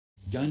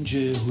گنج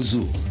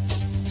حضور،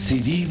 سی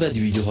دی و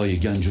دیویدیوهای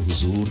گنج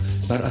حضور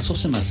بر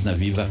اساس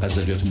مثنوی و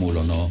غزلیات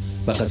مولانا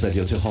و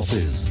غزلیات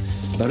حافظ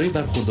برای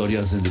برخورداری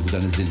از زنده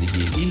بودن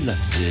زندگی این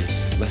لحظه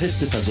و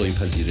حس فضای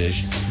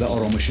پذیرش و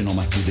آرامش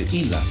نامحدود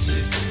این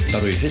لحظه،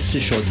 برای حس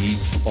شادی،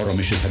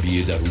 آرامش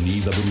طبیعی درونی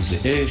و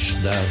بروز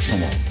عشق در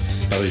شما،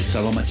 برای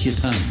سلامتی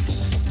تن،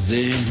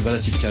 ذهن و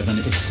لطیف کردن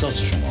احساس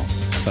شما،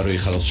 برای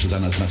خلاص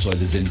شدن از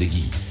مسائل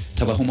زندگی،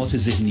 توهمات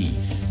ذهنی،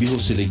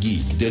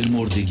 بی‌حوصلگی،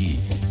 دلمردگی،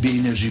 بی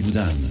انرژی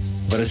بودن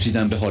و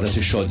رسیدن به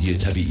حالت شادی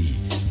طبیعی،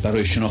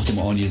 برای شناخت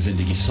معانی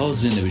زندگی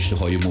ساز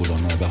نوشته‌های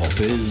مولانا و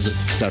حافظ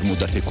در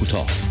مدت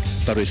کوتاه.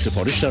 برای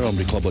سفارش در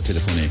آمریکا با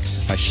تلفن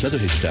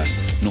 818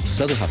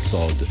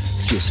 970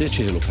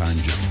 3345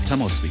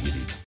 تماس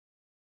بگیرید.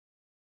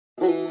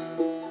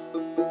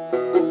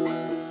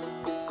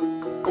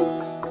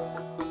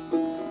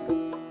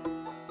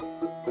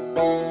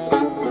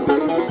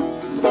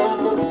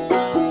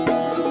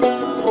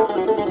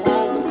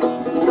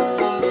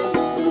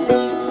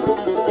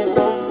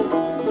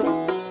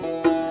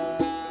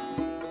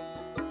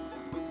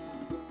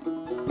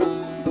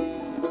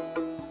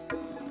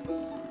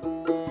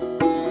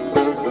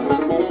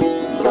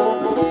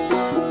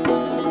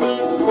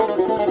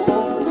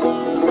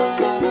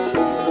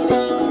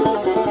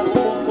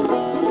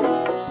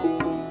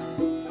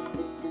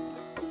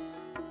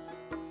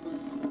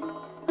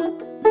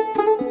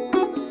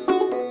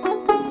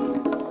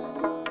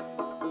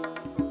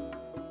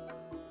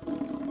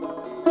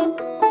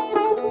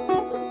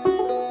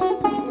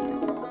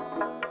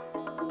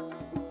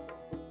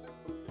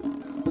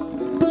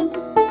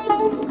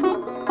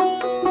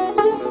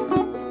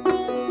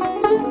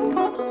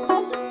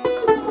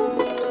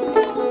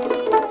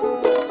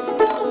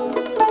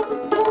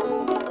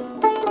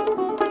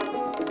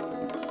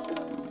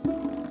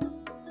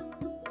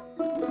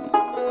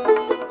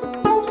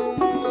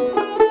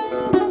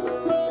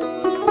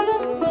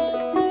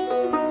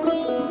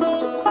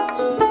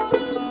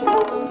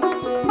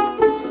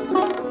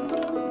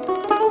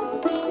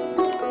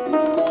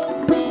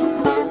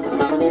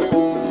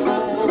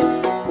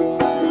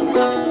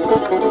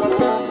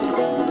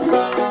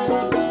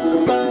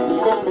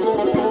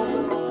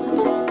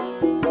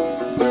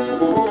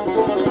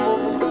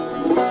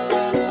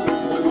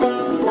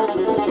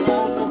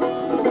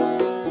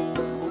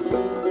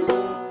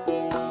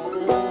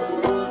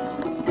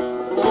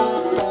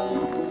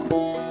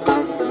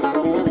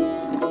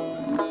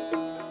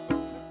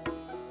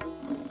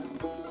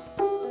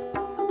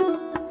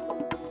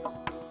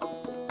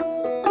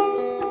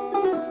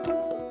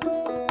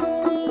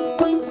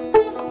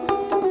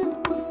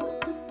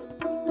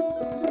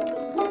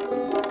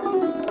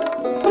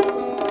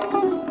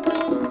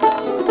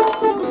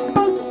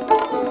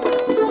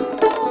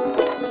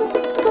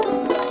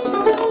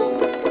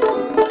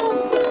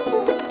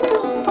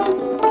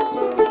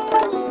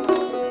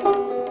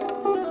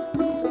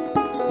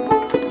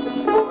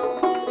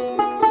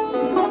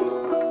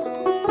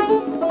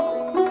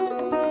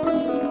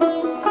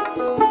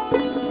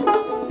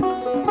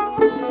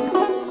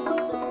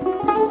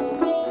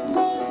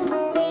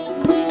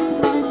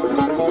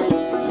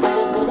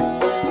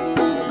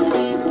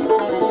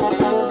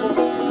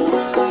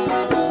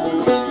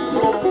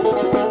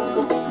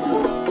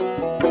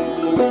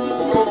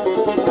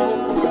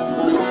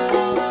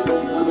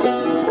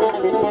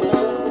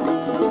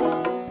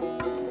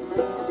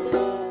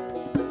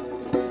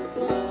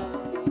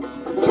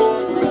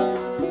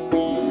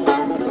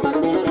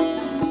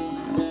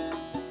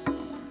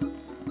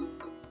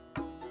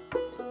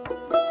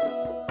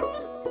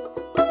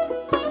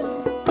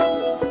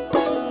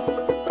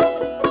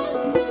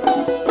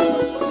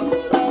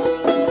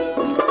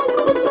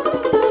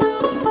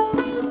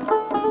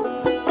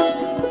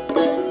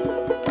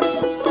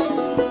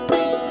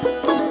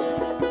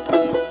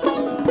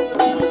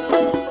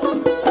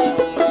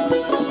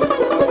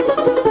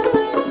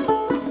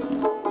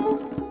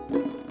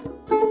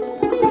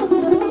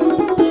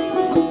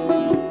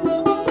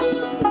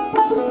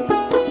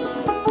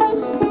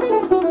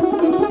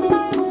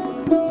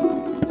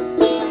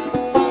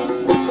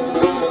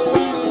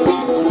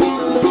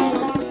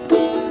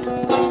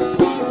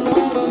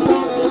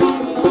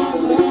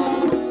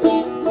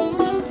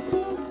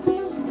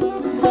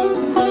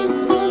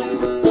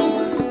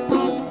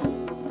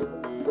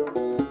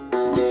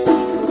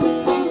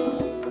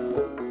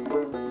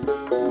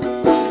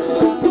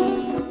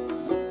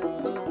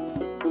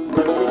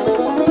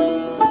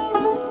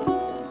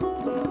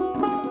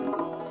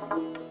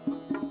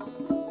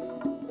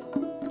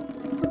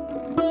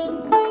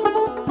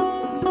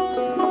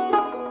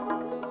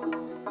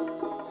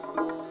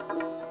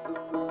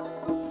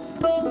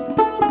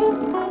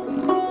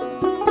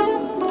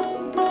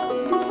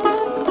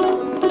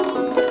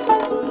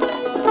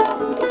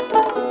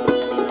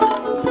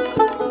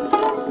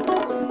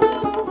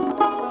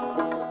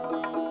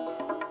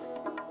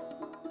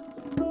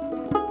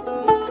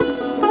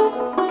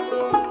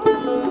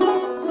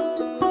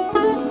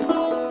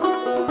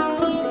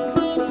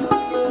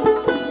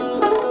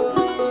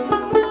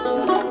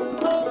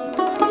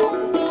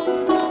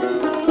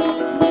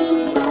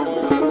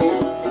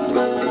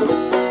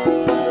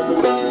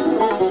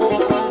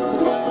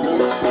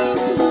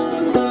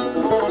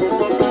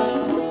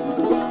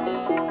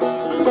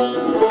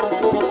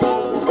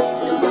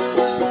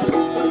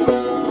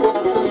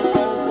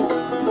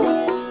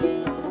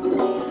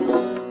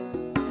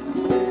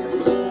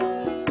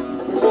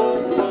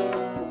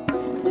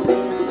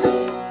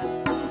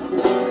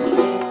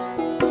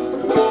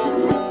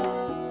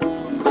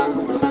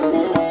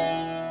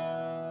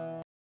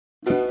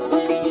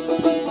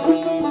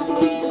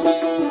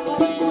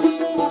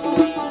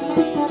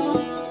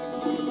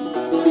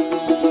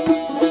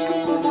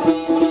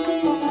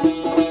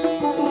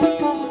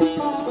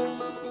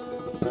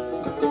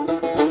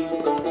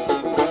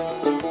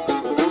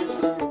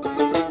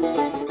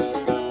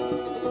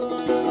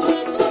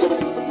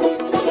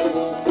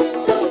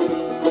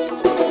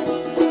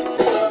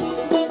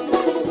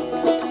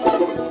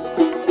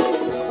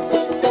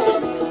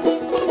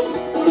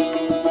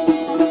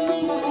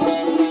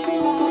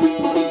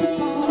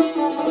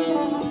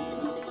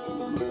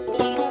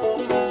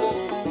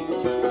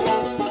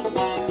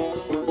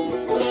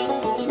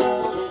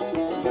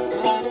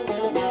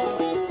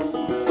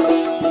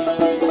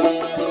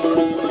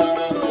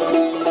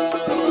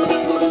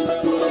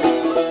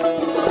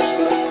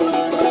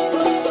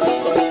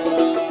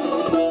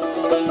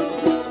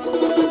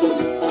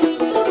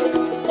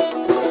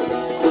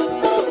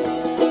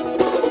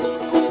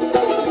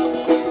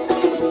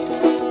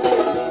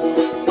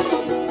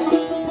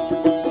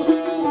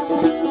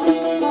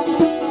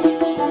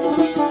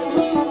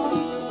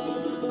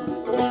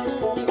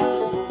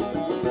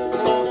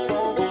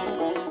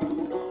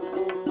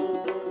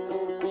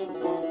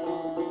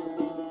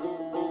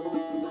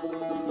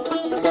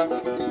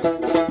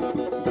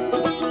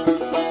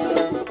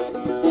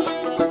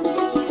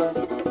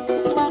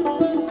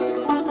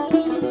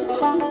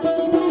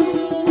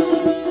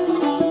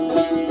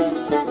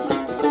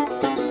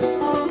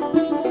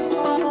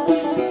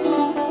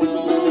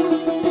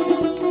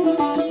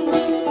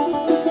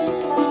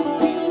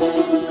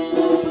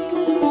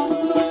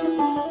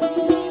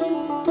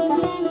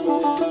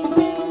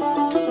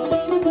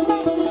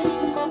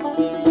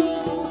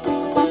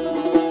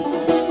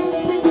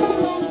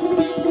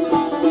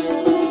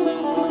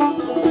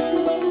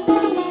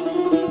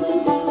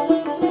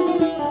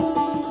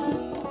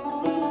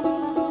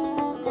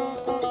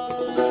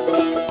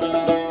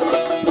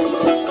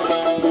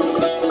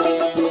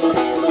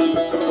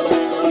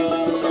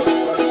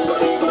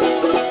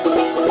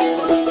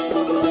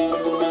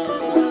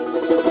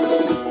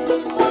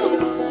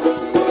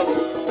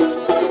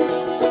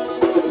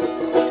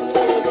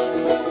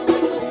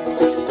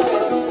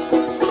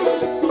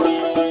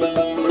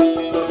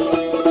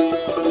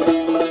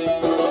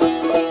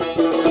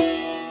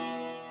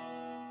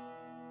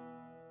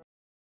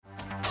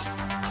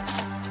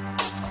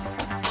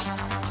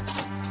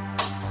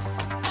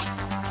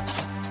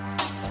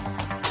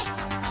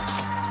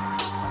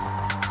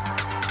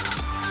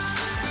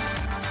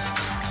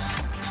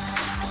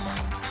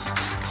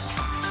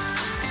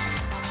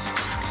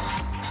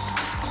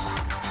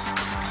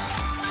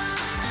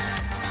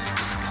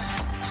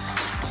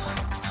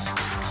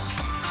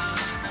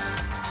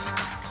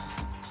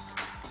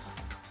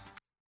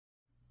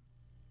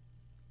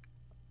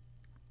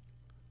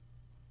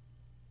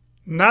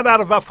 نه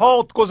در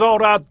وفات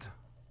گذارد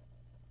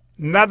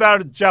نه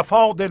در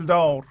جفا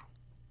دلدار،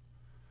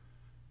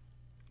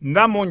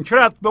 نه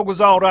منکرت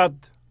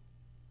بگذارد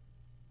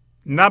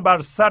نه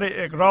بر سر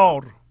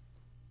اقرار.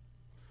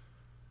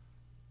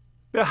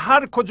 به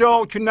هر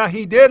کجا که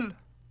نهی دل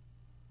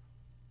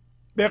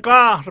به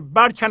قهر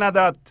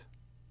برکندد،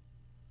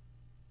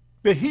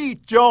 به هیچ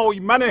جای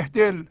منه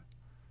دل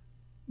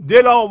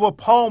دلا و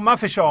پا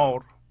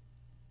مفشار.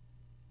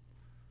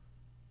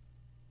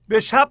 به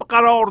شب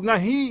قرار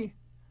نهی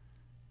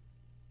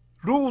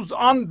روز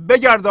آن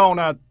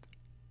بگرداند،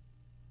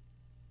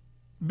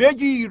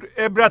 بگیر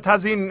عبرت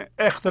از این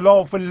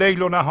اختلاف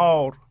لیل و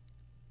نهار.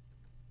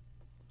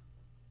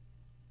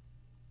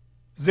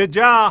 ز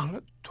جهل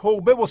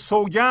توبه و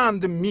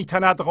سوگند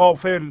میتند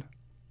غافل،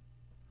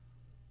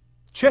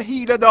 چه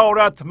حیله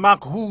دارد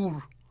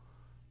مقهور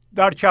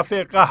در کف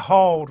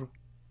قهار.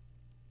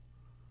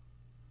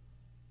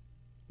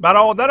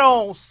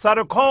 برادرا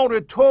سر کار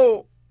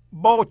تو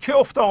با چه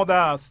افتاده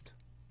است،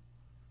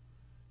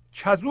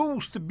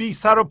 کزوست بی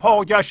سر و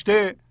پا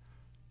گشته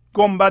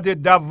گنبد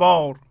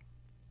دوار.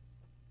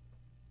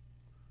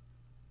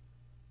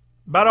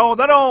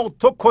 برادرا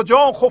تو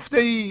کجا خفته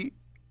ای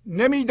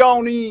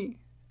نمیدانی،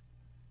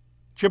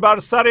 که بر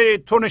سر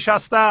تو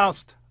نشسته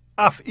است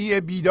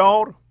افعی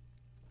بیدار.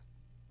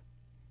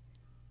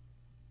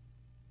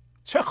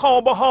 چه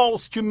خوابه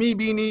هاست که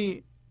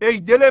میبینی ای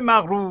دل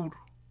مغرور،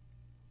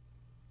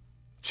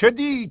 چه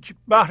دیگ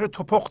بهر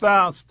تو پخته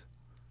است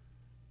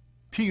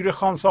پیر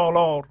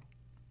خانسالار.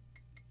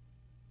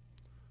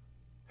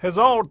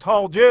 هزار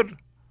تاجر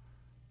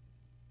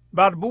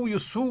بر بوی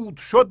سود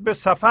شد به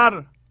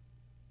سفر،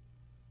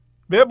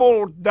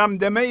 ببرد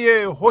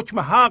دمدمه حکم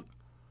حق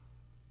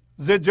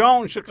ز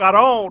جانش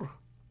قرار.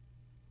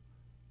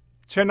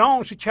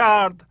 چنانش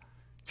کرد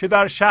که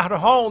در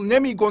شهرها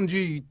نمی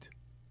گنجید،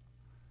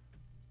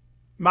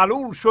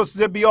 ملول شد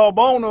ز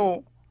بیابان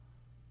و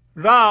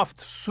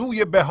رفت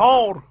سوی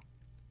بهار.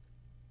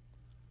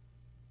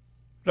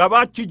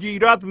 رود که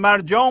گیرد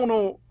مرجان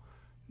و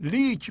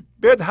لیک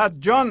بدهد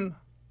جان،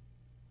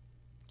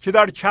 که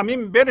در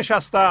کمین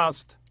بنشسته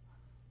است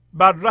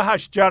بر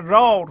رهش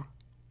جرار.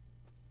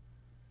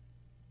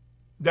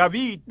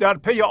 دوید در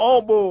پی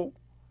آب و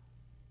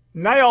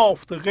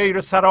نیافت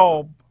غیر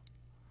سراب،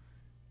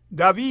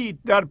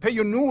 دوید در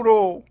پی نور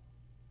و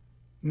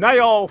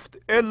نیافت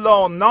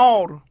الا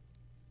نار.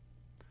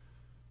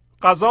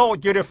 قضا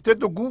گرفته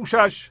دو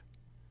گوشش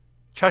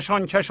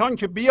کشان کشان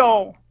که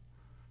بیا،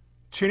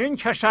 چنین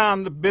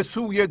کشند به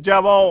سوی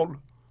جوال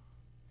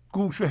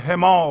گوش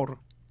حمار.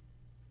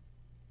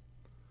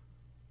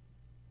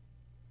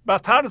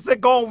 بتر ز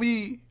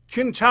گاوی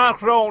کین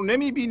چرخ را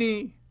نمی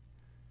بینی،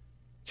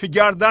 که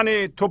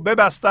گردن تو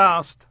ببسته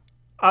است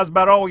از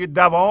برای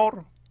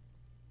دوار.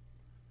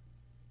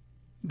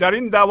 در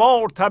این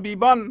دوار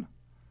طبیبان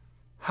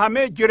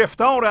همه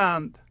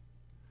گرفتارند،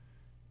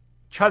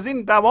 که از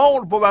این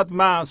دوار بود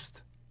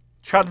مست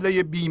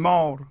کله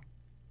بیمار.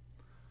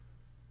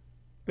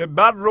 به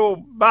بر و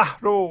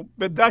بحر و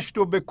به دشت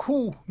و به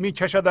کوه می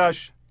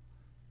کشدش،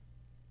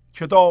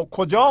 که تا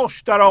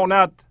کجاش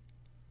دراند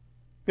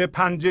به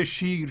پنجه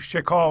شیر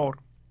شکار.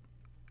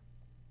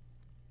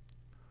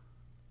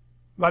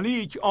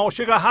 ولیک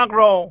عاشق حق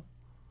را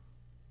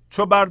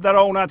چو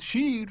بردراند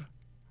شیر،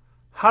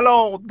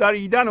 هلا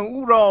دریدن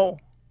او را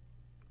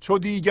چو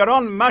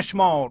دیگران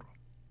مشمار.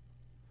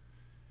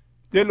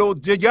 دل و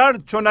جگر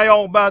چو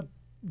نیابد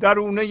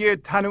درونه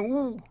تن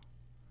او،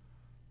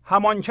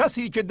 همان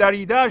کسی که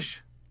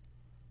دریدش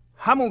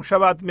همون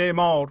شود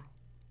معمار.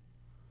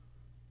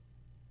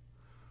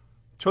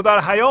 چو در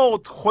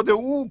حیات خود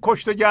او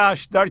کشته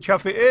گشت در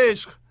کف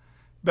عشق،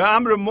 به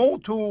امر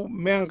موتو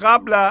من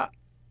قبل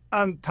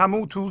ان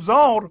تموتو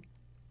زار.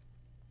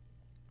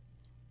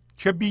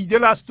 که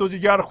بیدل است و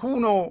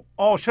جگرخون و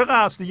عاشق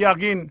است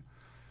یقین،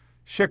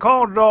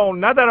 شکار را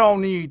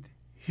ندرانید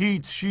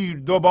هیچ شیر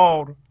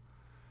دوبار.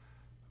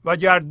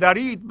 وگر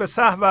درید به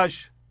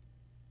سهوش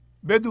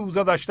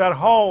بدوزدش در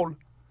حال،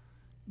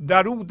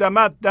 درو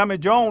دمد دم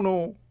جان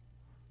و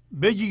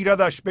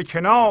بگیردش به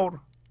کنار.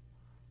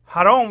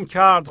 حرام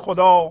کرد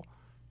خدا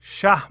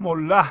شحم و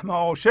لحم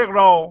عاشق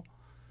را،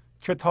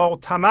 که تا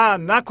طمع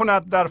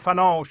نکند در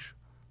فناش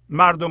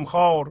مردم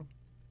خوار.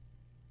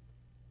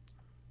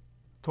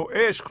 تو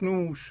عشق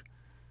نوش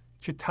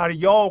که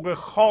تریاق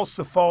خاص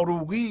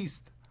فاروقی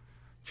است،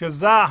 که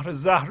زهر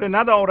زهره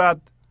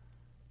ندارد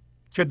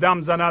که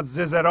دم زند ز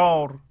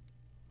ضرار.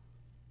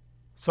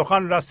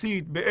 سخن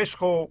رسید به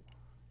عشق و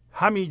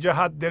همی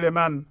جهد دل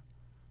من،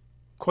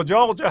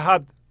 کجا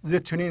جهد ز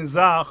چنین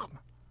زخم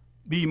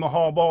بی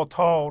محابا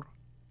تار.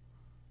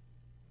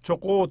 چو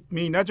قطب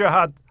می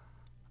نجهد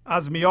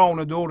از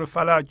میان دور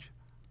فلک،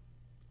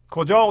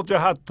 کجا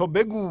جهد تو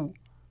بگو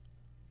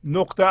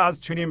نقطه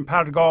از چنین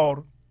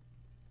پرگار.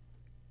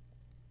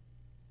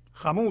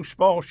 خموش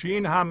باش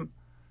این هم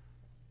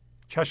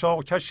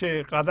کشاکش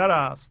قدر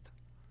است،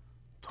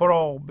 تو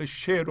را به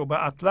شعر و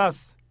به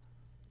اطلس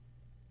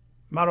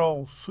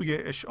مرا سوی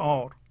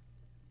اشعار.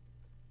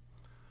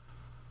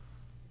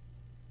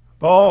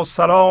 با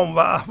سلام و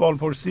احوال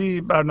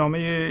پرسی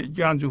برنامه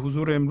گنج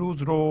حضور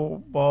امروز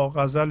رو با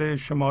غزل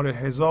شماره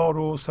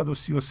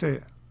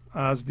 1133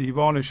 از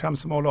دیوان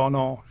شمس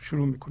مولانا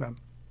شروع می کنم.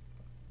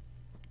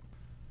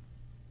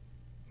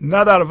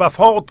 نه در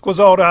وفات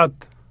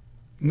گذارد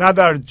نه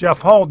در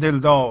جفا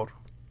دلدار،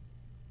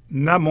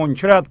 نه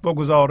منکرت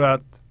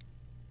بگذارد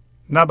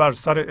نه بر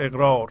سر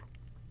اقرار.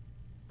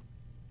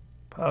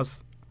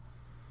 پس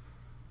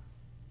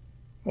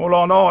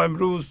مولانا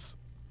امروز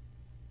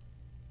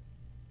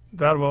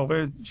در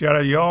واقع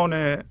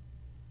جریان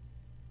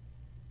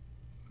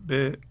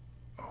به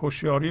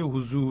هوشیاری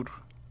حضور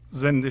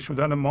زنده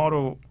شدن ما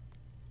رو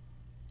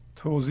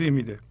توضیح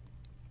میده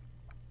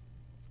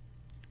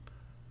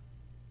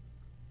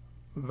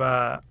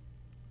و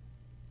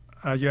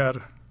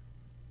اگر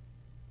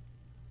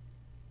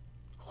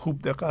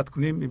خوب دقت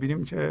کنیم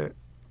میبینیم که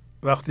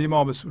وقتی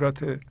ما به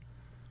صورت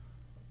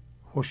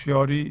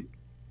هوشیاری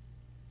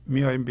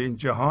میاییم به این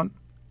جهان،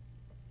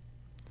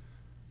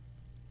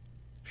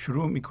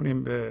 شروع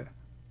میکنیم به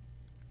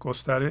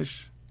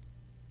گسترش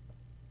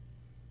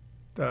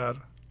در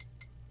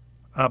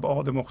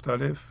ابعاد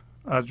مختلف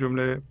از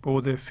جمله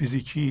بعد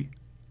فیزیکی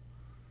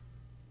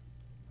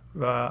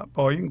و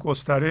با این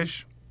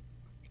گسترش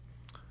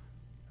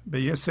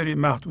به یه سری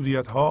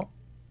محدودیت ها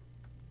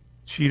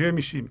چیره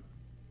میشیم.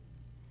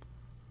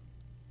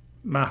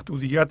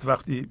 محدودیت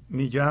وقتی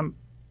میگم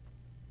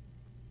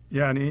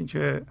یعنی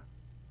اینکه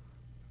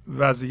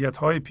وضعیت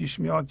های پیش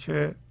میاد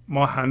که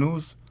ما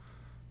هنوز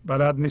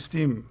بلد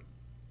نیستیم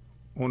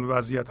اون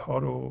وضعیت ها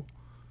رو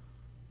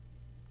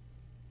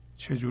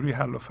چجوری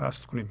حل و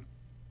فصل کنیم.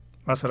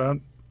 مثلا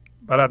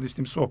بلد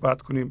نیستیم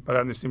صحبت کنیم،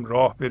 بلد نیستیم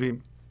راه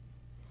بریم،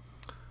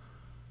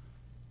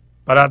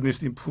 بلد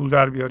نیستیم پول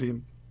در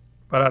بیاریم،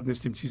 بلد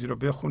نیستیم چیزی رو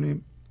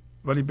بخونیم،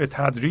 ولی به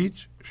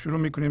تدریج شروع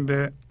میکنیم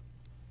به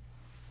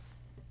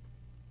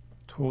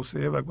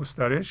توسعه و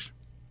گسترش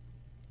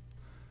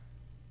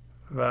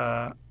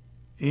و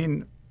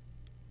این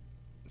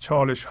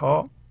چالش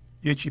ها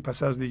یکی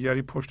پس از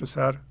دیگری پشت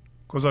سر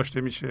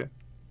گذاشته میشه،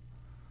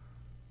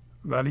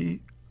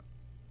 ولی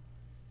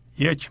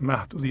یک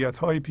محدودیت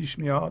هایی پیش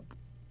میاد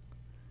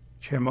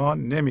که ما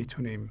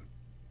نمیتونیم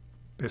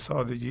به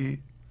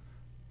سادگی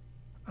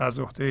از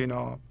عهده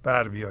اینا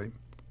بر بیاییم.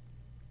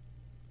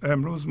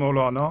 امروز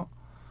مولانا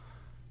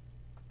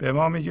به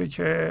ما میگه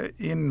که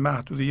این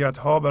محدودیت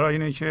ها برای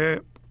اینه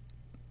که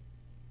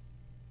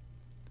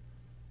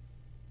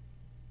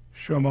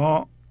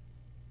شما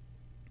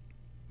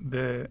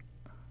به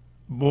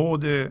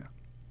بعد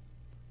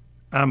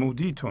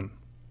عمودیتون،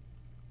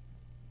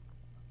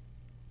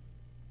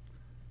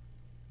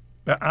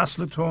 به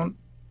اصلتون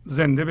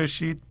زنده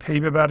بشید، پی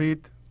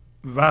ببرید،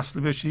 وصل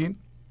بشین.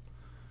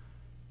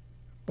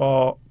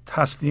 با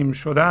تسلیم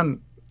شدن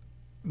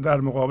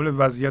در مقابل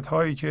وضعیت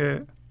هایی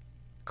که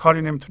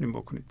کاری نمیتونیم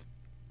بکنید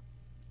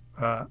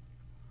و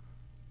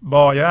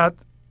باید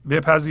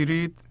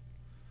بپذیرید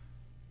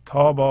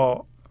تا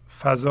با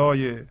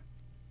فضای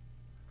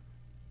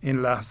این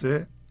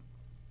لحظه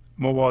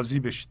موازی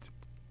بشید.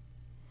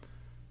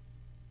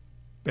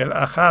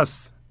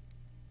 بالاخص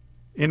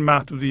این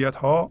محدودیت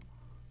ها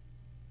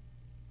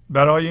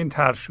برای این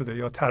طرح شده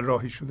یا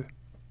طراحی شده.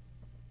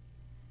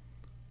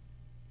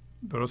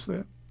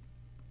 درسته؟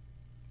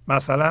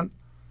 مثلا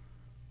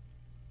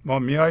ما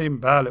میاییم،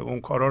 بله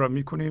اون کارا رو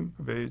میکنیم،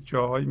 به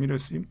جاهایی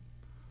میرسیم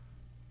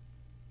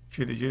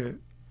که دیگه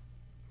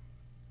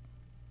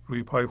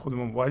روی پای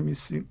خودمون وای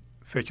میستیم،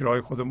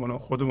 فکرهای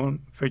خودمون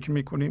فکر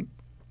میکنیم،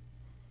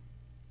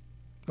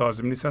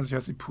 لازم نیست از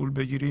کسی پول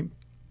بگیریم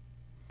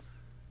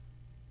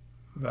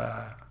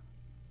و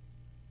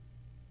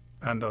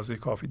اندازه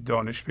کافی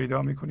دانش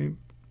پیدا میکنیم،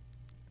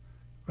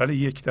 ولی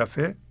یک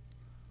دفعه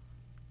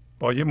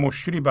با یه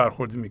مشکلی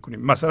برخورد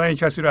میکنیم. مثلا این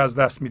کسی رو از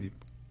دست میدیم،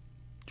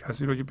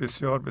 کسی رو که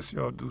بسیار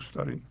بسیار دوست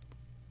داریم،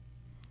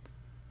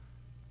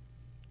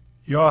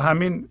 یا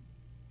همین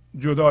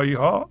جدایی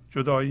ها،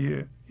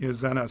 جدایی یه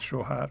زن از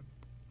شوهر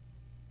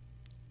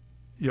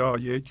یا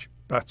یک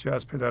بچه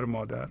از پدر و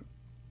مادر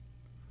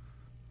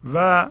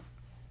و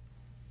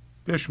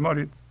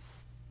بشمارید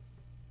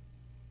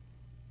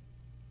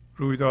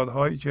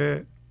رویدادهایی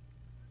که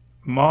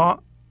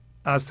ما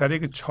از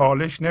طریق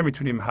چالش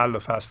نمیتونیم حل و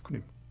فصل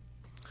کنیم.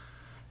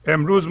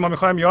 امروز ما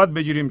میخوایم یاد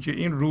بگیریم که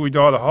این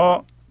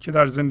رویدادها که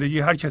در زندگی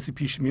هر کسی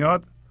پیش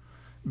میاد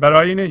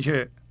برای اینه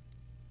که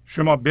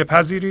شما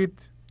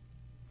بپذیرید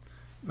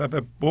و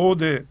به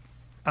بعد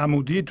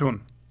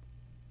عمودیتون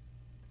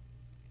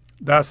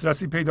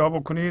دسترسی پیدا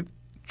بکنید،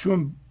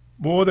 چون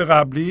بعد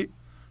قبلی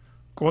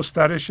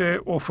گسترش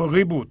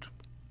افقی بود.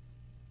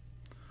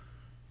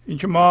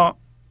 اینکه ما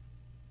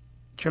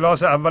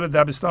کلاس اول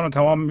دبستان رو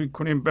تمام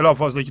میکنیم،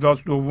 بلافاصله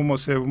کلاس دوم و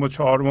سوم و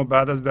چهارم و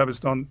بعد از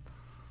دبستان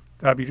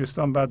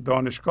دبیرستان، بعد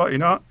دانشگاه،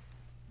 اینا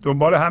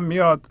دنبال هم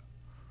میاد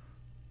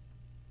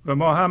و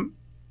ما هم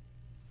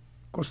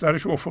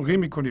گسترش افقی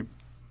میکنیم،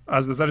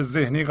 از نظر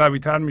ذهنی قوی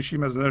تر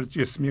میشیم، از نظر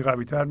جسمی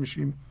قوی تر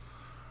میشیم.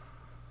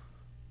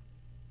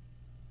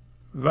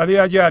 ولی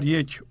اگر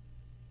یک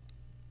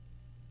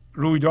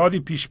رویدادی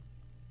پیش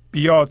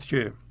بیاد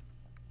که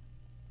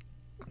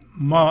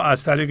ما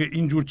از طریق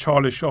اینجور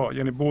چالش ها،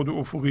 یعنی بعد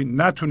افقی،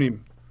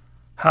 نتونیم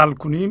حل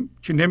کنیم،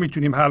 که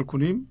نمیتونیم حل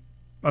کنیم.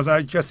 مثلا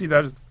اگه کسی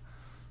در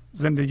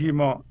زندگی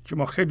ما که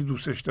ما خیلی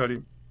دوستش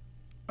داریم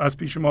از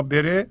پیش ما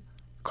بره،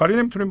 کاری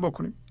نمیتونیم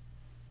بکنیم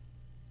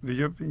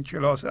دیگه. این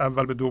کلاس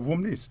اول به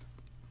دوم نیست،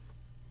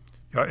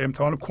 یا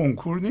امتحان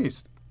کنکور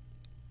نیست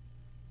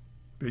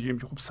بگیم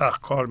که خب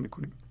سخت کار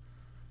میکنیم.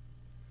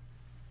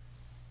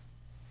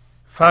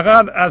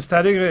 فقط از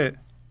طریق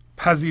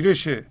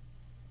پذیرش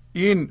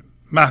این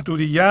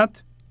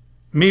محدودیت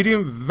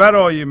میریم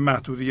ورای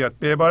محدودیت.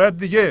 به عبارت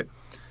دیگه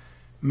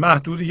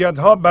محدودیت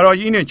ها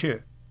برای اینه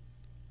که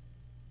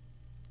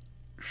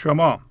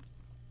شما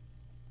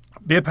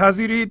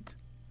بپذیرید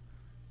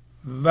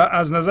و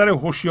از نظر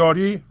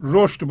هوشیاری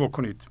رشد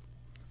بکنید.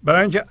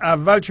 برای اینکه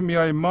اول که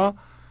میایم ما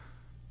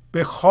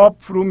به خواب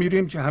فرو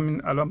میریم که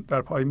همین الان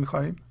در پای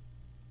میخواهیم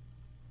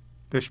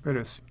بهش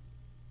برسیم.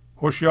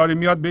 هوشیاری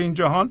میاد به این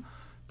جهان،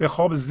 به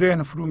خواب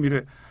ذهن فرو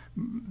میره.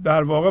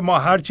 در واقع ما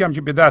هرچی هم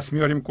که به دست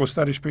میاریم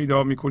گسترش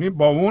پیدا میکنیم،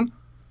 با اون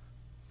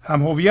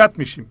هم هویت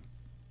میشیم،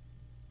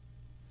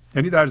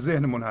 یعنی در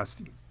ذهنمون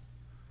هستیم.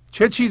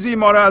 چه چیزی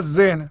ما را از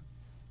ذهن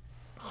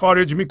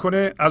خارج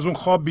میکنه، از اون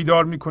خواب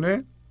بیدار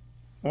میکنه؟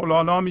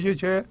 مولانا میگه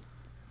که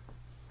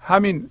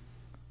همین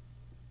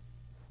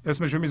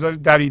اسمشو میذاره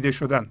دریده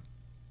شدن.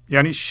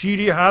 یعنی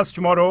شیری هست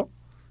که ما رو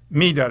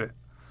میدره.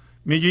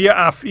 میگه یه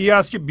افعی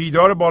هست که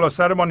بیدار بالا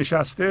سر ما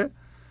نشسته،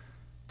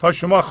 تا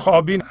شما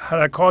خوابین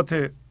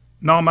حرکات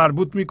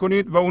نامربوط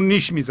میکنید و اون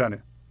نیش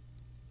میزنه.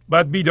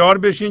 باید بیدار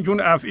بشین که اون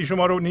افعی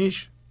شما رو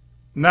نیش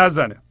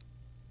نزنه.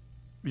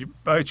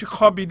 برای چی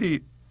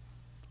خوابیدی؟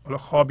 حالا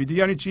خوابیدی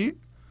یعنی چی؟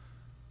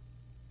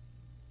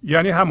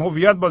 یعنی هم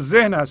هویت با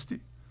ذهن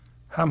هستی،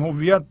 هم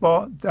هویت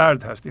با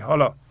درد هستی.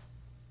 حالا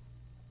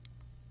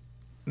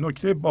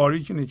نکته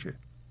باریک اینه که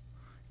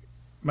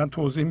من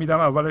توضیح میدم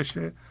اولش،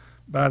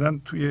 بعدا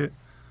توی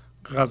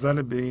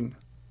غزل به این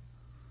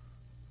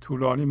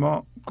طولانی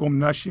ما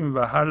گم نشیم و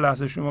هر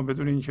لحظه شما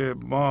بدونین که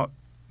ما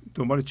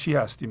دنبال چی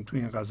هستیم توی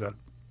این غزل.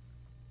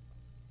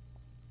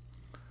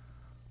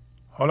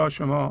 حالا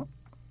شما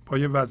با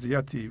یه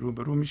وضعیتی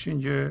روبرو میشین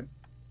که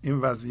این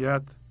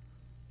وضعیت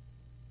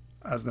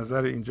از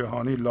نظر این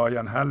جهانی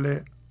لاینحل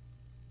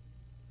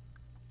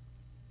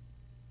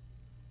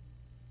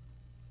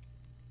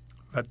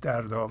و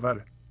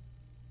دردآوره.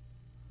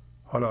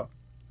 حالا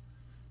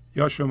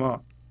یا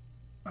شما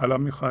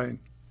الان میخواین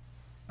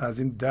از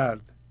این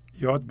درد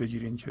یاد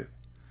بگیرین که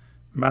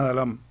من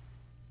الان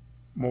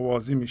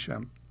موازی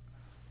میشم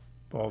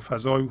با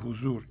فضای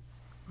حضور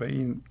و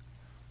این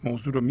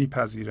موضوع رو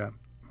میپذیرم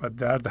و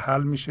درد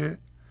حل میشه،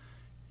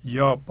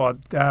 یا با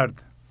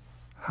درد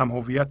هم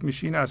هویت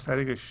میشین از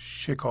طریق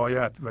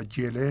شکایت و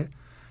گله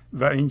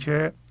و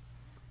اینکه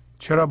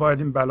چرا باید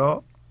این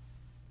بلا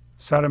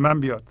سر من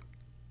بیاد.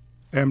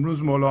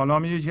 امروز مولانا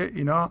میگه که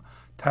اینا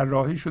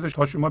طراحی شده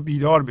تا شما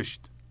بیدار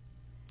بشید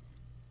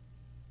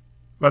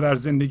و در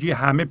زندگی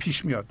همه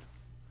پیش میاد.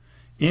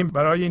 این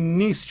برای این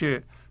نیست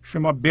که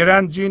شما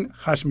برنجین،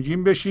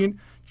 خشمگین بشین،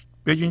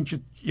 بگین که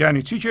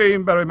یعنی چی که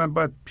این برای من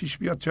باید پیش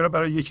بیاد، چرا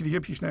برای یکی دیگه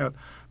پیش نیاد؟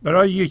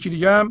 برای یکی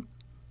دیگه هم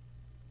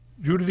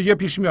جور دیگه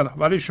پیش میاد،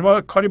 ولی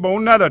شما کاری با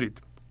اون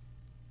ندارید.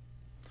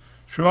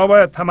 شما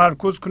باید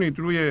تمرکز کنید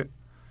روی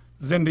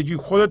زندگی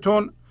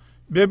خودتون،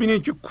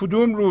 ببینید که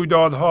کدوم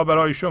رویدادها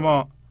برای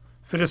شما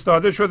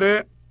فرستاده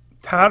شده،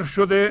 طرح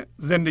شده،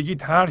 زندگی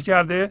طرح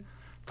کرده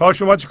تا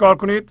شما چیکار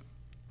کنید؟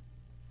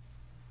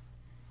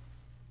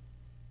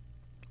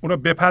 اونو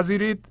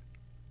بپذیرید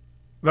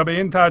و به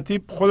این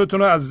ترتیب خودتون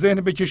رو از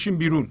ذهن بکشین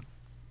بیرون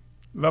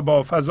و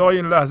با فضای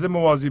این لحظه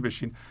موازی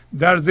بشین.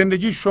 در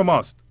زندگی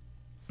شماست.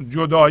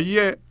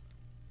 جدایی،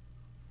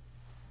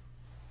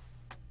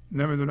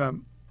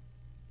 نمیدونم،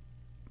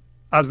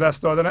 از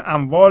دست دادن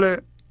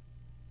اموال،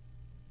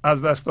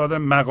 از دست دادن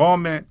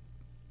مقام،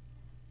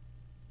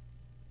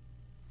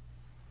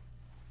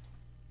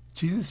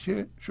 چیزیست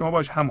که شما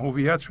باش هم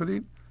هویت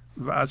شدید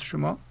و از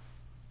شما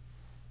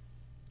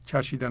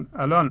کشیدن.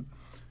 الان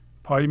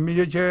پایین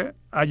میگه که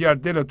اگر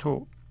دل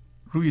تو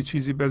روی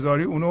چیزی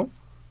بذاری اونو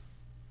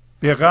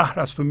به قهر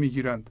از تو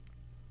میگیرند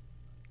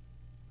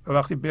و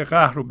وقتی به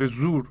قهر و به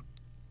زور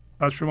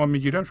از شما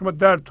میگیرن شما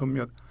دردتون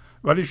میاد.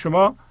 ولی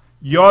شما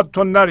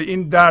یادتون نره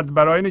این درد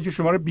برای اینه که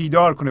شما رو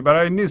بیدار کنه،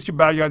 برای این نیست که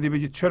برگردی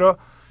بگید چرا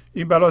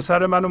این بلا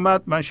سر من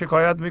اومد، من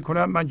شکایت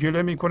میکنم، من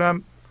گله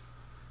میکنم،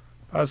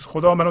 پس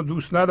خدا منو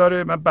دوست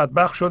نداره، من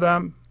بدبخت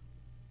شدم.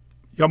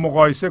 یا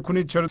مقایسه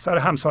کنید چرا سر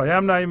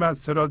همسایم نیامد،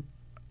 چرا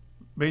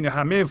بین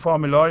همه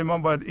فامیلای ما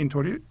باید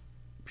اینطوری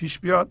پیش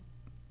بیاد.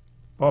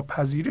 با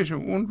پذیرش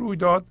اون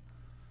رویداد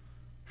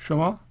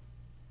شما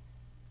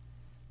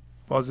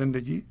با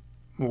زندگی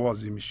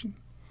موازی میشین.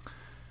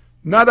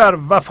 نه در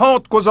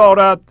وفات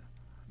گذارد،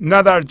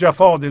 نه در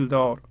جفا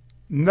دلدار،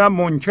 نه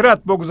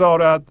منکرت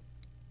بگذارد،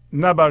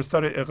 نه بر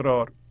سر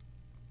اقرار.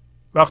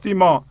 وقتی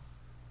ما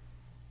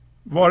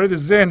وارد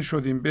ذهن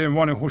شدیم به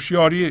عنوان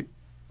هوشیاری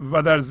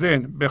و در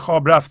ذهن به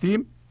خواب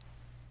رفتیم،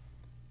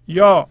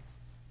 یا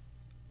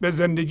به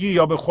زندگی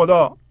یا به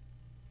خدا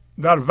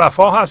در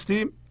وفا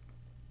هستیم،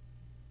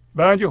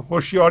 برای اینکه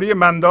هوشیاری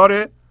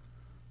مندار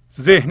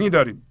ذهنی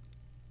داریم.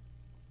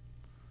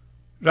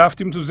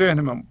 رفتیم تو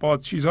ذهنمون، با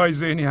چیزهای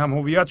ذهنی هم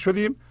هویت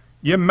شدیم،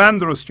 یه من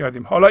درست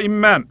کردیم. حالا این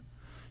من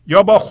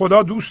یا با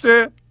خدا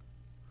دوسته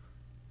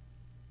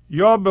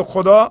یا به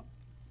خدا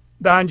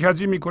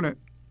دهنکجی میکنه،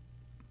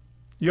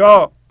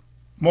 یا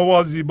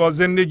موازی با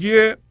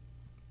زندگی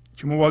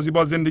که موازی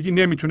با زندگی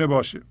نمیتونه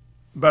باشه.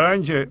 برای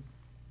اینکه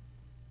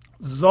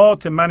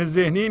ذات من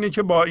ذهنی اینه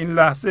که با این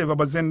لحظه و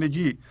با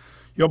زندگی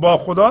یا با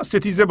خدا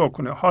ستیزه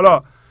بکنه.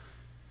 حالا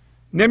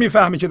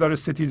نمیفهمی که داره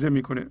ستیزه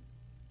میکنه،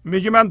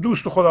 میگه من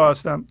دوست خدا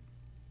هستم،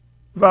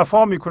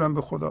 وفا میکنم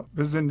به خدا،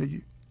 به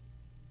زندگی.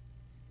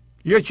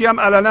 یکی هم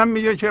علنا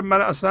میگه که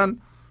من اصلا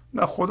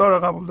نه خدا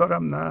رو قبول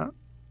دارم نه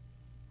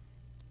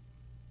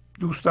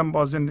دوستم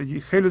با زندگی،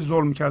 خیلی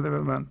ظلم کرده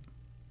به من.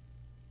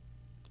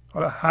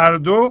 حالا هر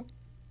دو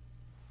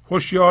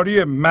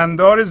هوشیاری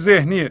مندار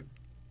ذهنیه.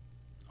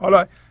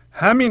 حالا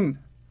همین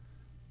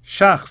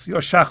شخص یا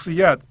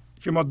شخصیت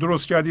که ما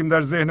درست کردیم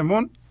در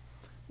ذهنمون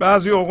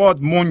بعضی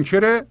اوقات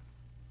منکره،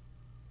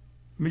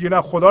 میگه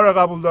نه خدا رو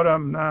قبول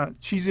دارم نه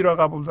چیزی رو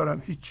قبول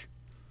دارم، هیچ.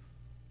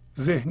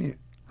 ذهنیه،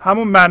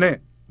 همون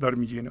منه داره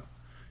میگه اینا.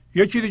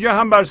 یکی دیگه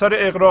هم بر سر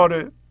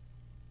اقراره،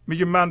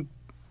 میگه من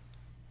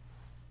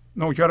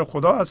نوکر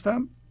خدا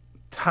هستم،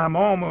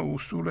 تمام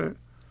اصول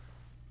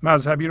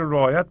مذهبی رو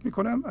رعایت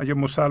میکنم، اگه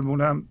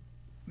مسلمونم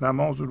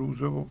نماز و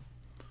روزه و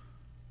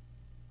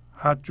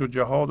حج و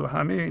جهاد و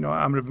همه اینا،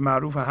 امر به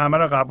معروف همه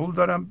رو قبول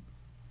دارم،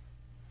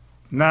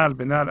 نعل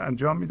به نعل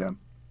انجام میدم،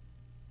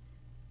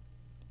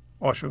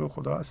 عاشق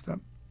خدا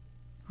هستم.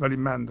 ولی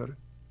من داره.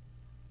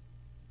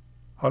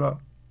 حالا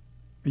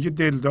میگه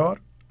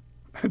دلدار.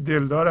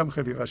 دلدارم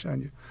خیلی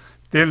قشنگه.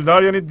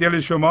 دلدار یعنی دل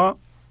شما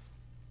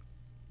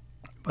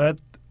باید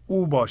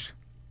او باشه.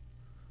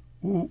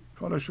 او،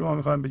 حالا شما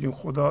میخوایم بگین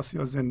خداست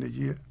یا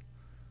زندگیه.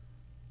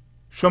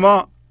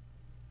 شما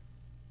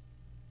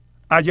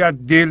اگر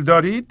دل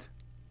دارید،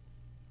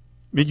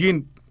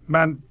 میگین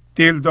من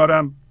دل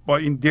دارم، با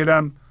این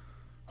دلم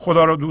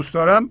خدا رو دوست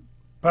دارم،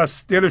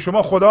 پس دل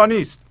شما خدا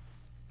نیست،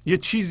 یه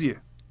چیزیه.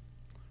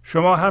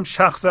 شما هم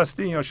شخص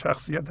هستین یا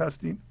شخصیت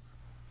هستین،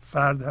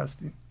 فرد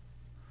هستین.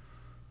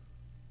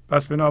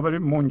 پس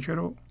بنابراین منکر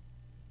رو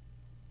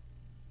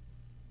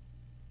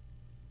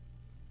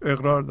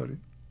اقرار دارید.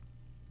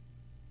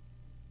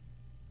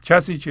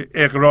 کسی که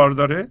اقرار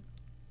داره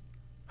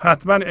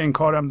حتما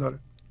انکارم داره.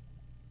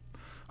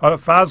 حالا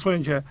فرض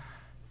کنید که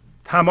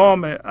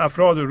تمام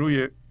افراد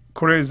روی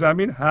کره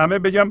زمین همه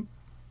بگم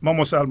ما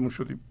مسلمان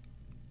شدیم.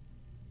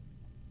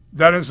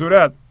 در این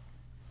صورت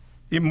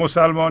این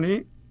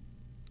مسلمانی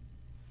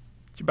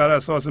که بر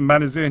اساس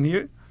من ذهنی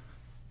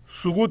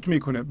سقوط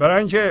میکنه. برای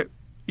اینکه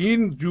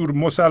این جور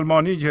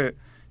مسلمانی که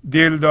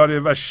دل داره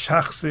و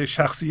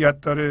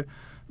شخصیت داره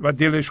و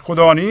دلش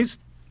خدا نیست،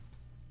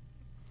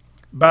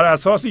 بر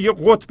اساس یه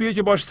قطبیه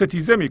که باش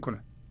ستیزه میکنه.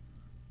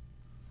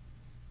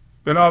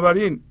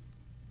 بنابراین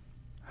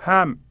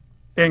هم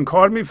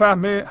انکار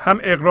میفهمه هم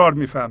اقرار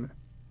میفهمه.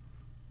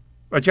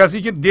 و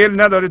کسی که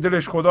دل نداره،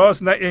 دلش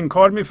خداست، نه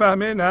انکار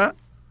میفهمه نه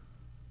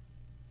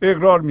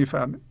اقرار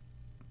میفهمه.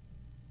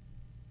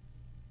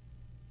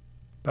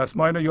 پس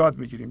ما اینو یاد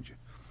میگیریم که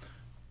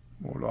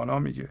مولانا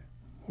میگه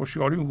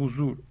هوشیاری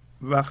حضور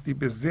وقتی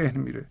به ذهن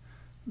میره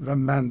و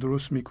من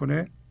درست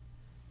میکنه،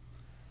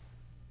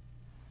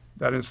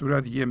 در این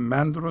صورت یه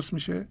من درست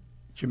میشه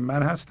که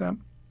من هستم،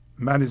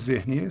 من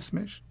ذهنی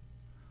اسمش،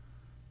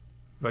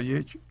 و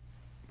یک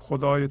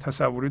خدای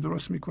تصوری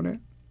درست میکنه،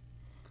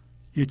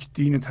 یک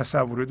دین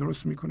تصوری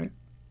درست میکنه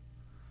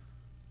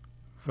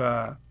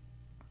و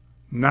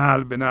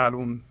نعل به نعل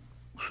اون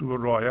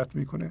اصول رعایت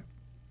میکنه.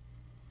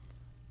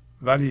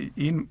 ولی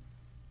این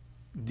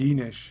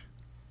دینش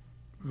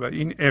و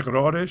این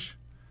اقرارش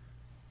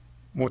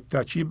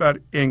متکی بر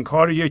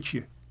انکار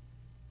یکیه.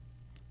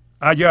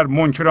 اگر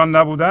منکران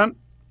نبودن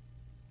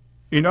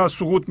اینا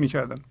سقوط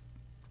میکردن،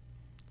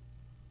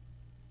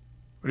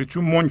 ولی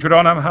چون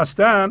منکران هم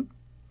هستن،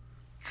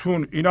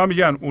 چون اینا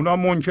میگن اونا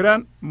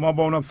منکرن ما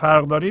با اونا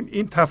فرق داریم،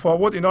 این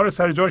تفاوت اینا رو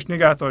سر جاش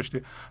نگه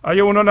داشته.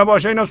 اگه اونا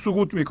نباشه اینا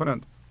سقوط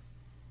میکنند.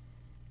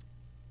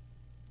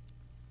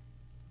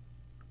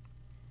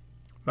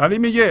 ولی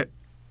میگه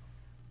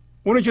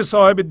اونی که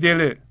صاحب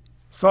دله،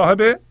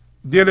 صاحب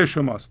دل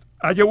شماست.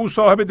 اگه او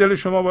صاحب دل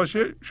شما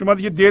باشه شما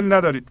دیگه دل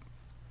ندارید.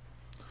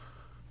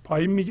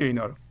 پایین میگه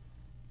اینا رو.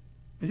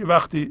 میگه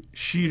وقتی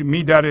شیر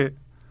میدره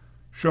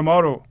شما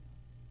رو،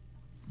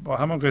 با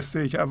همون قصه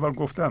ای که اول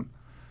گفتم،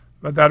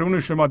 و درون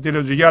شما دل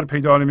و جگر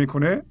پیدا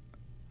نمیکنه،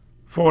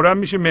 فوراً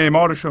میشه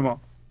معمار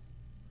شما،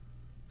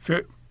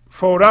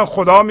 فوراً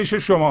خدا میشه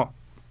شما.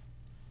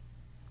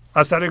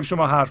 از طریق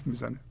شما حرف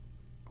میزنه،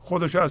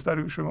 خودش از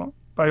طریق شما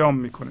بیان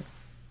میکنه.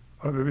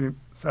 حالا ببینیم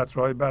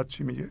سطرهای بعد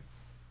چی میگه.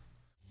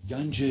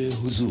 گنج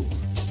حضور،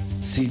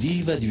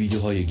 CD و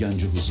دیویدیوهای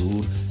گنج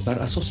حضور بر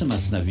اساس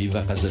مثنوی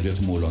و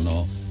غزلیات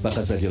مولانا و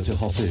غزلیات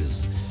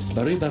حافظ،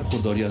 برای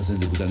برخورداری از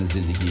زنده بودن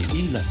زندگی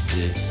این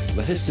لحظه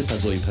و حس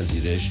فضای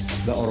پذیرش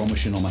و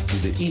آرامش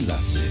نامحدود این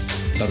لحظه،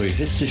 برای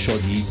حس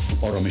شادی،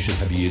 آرامش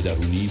طبیعی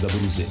درونی و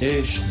بروز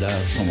عشق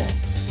در شما،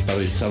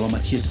 برای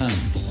سلامتی تن،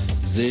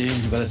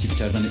 ذهن و لطیف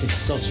کردن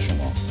احساس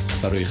شما،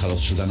 برای خلاص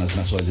شدن از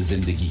مسائل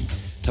زندگی،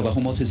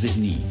 توهمات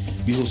ذهنی،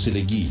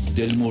 بی‌حوصلگی،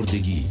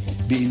 دلمردگی،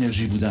 بی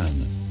انرژی بودن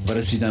و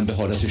رسیدن به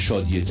حالت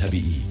شادی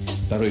طبیعی،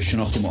 برای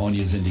شناخت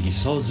معانی زندگی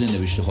ساز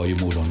نوشته‌های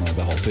مولانا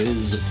و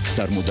حافظ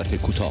در مدت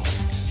کوتاه.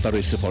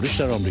 برای سفارش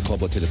در آمریکا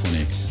با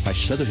تلفن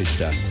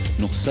 818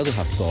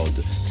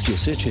 970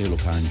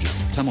 3345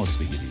 تماس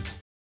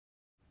بگیرید.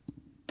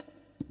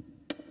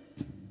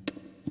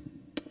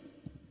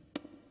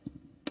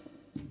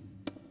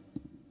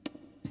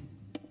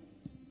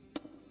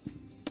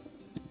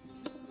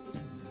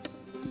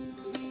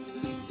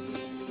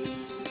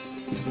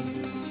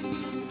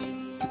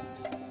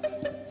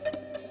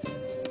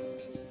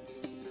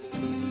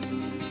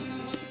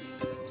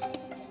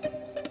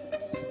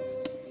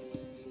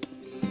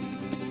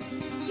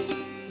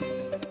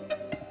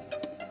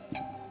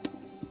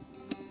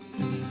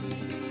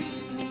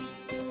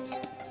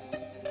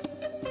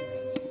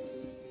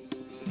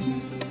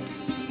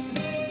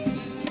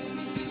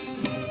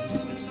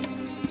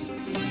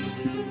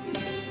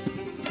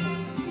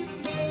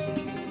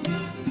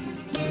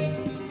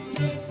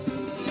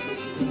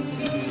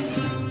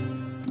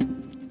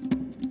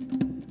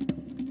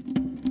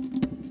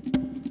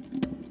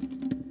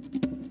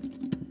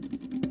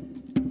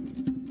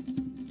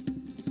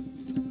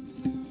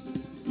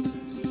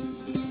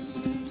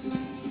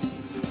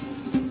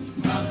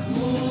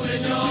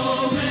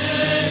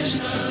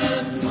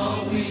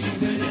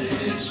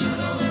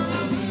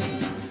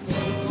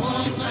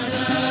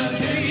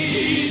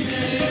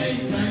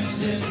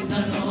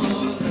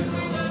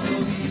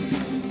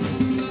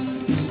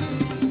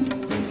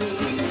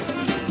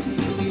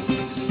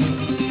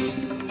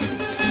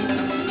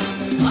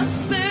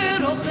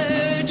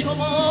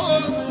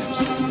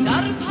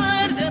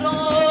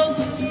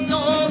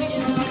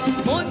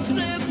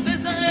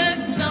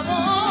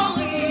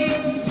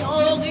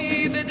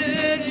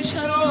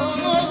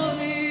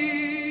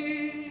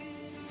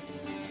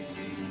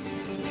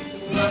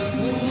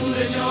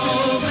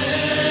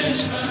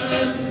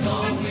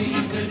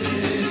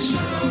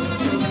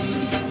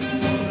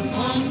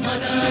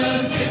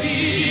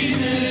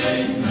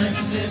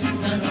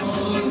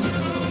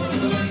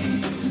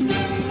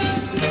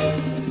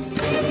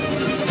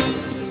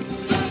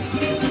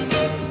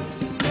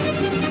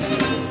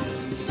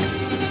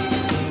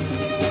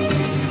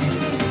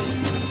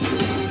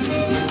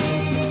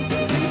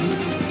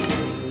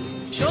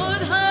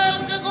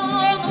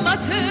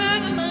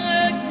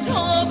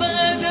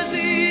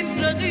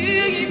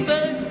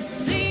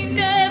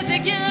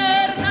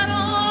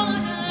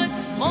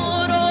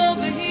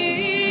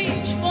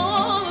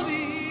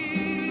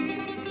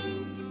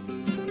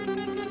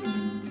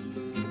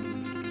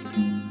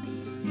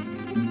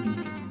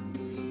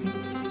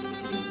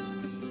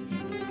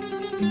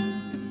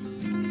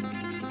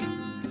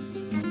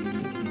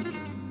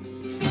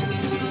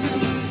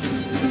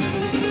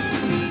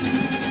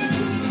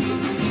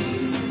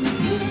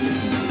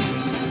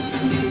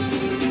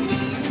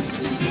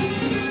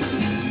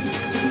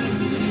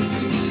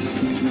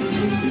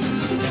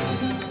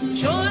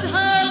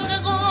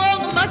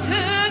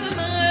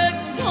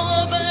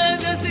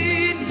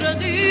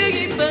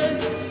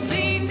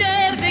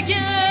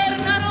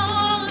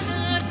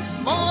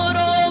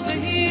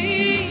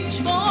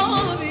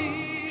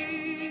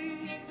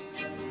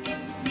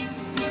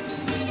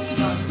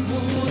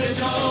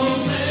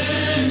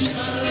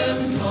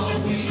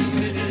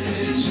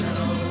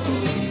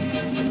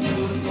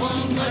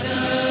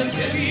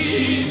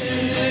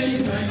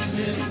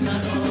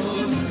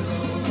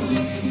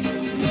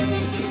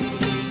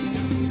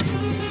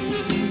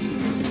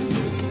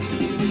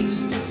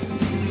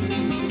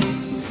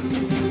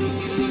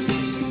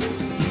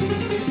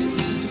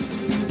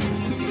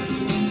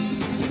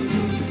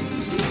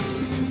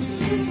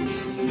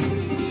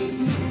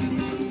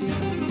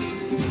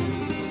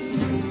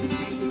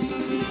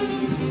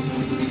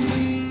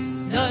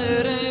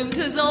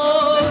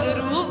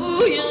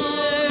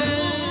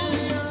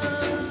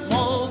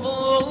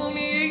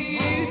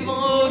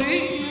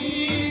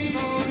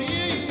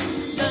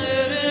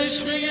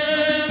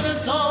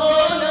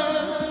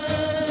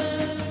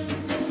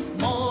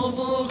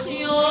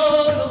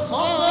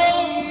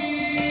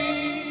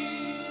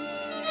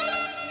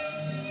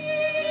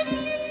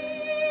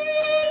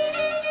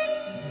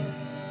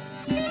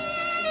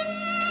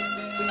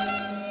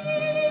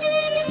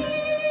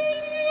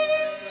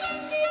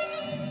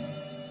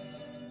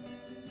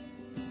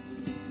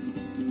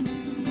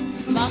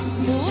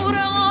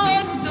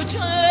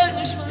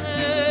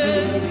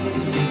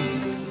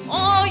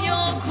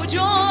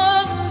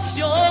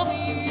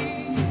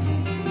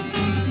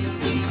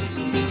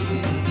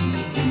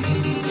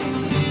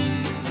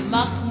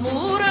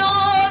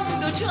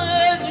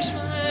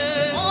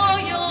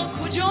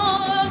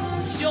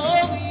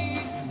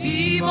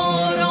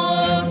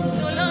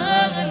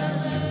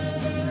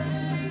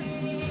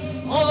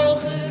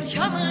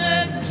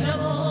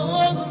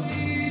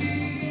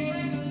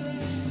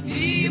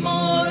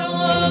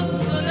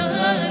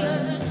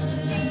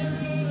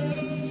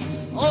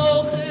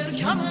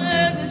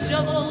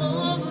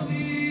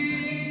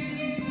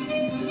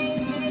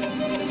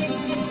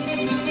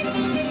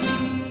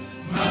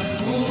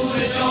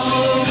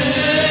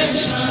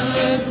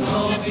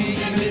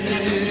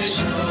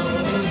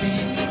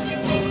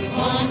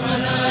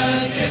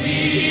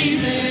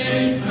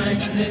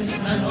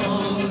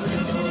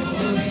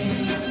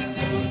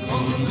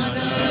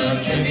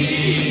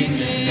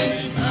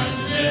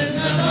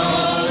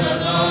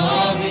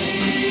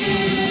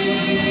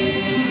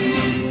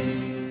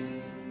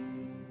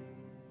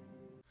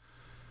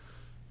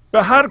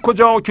 به هر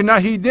کجا که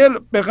نهی دل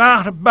به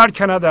قهر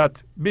برکندد،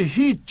 به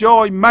هیچ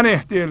جای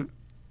منه دل،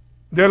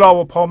 دلا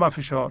و پا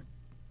مفشار.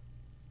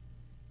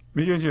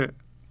 میگه که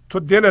تو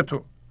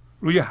دلتو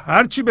روی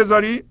هر چی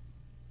بذاری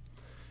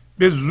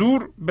به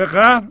زور به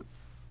قهر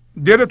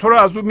دل تو رو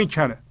از اون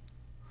میکنه.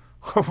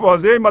 خب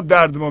واضحه ما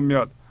دردمون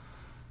میاد.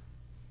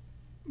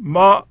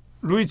 ما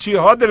روی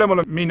چیها دلمون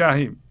رو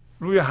مینهیم؟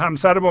 روی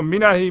همسرمون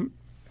مینهیم.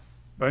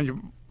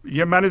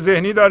 یه من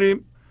ذهنی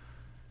داریم،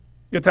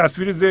 یه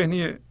تصویر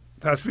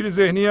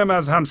ذهنی هم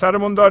از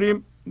همسرمون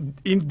داریم.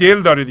 این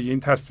دل داره دیگه. این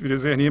تصویر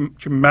ذهنی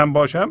که من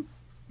باشم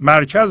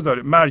مرکز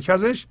داره،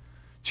 مرکزش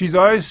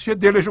چیزهاییست که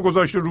دلش رو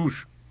گذاشته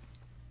روش.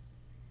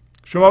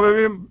 شما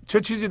ببینیم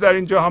چه چیزی در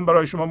این جهان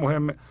برای شما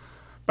مهمه.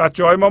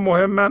 بچه های ما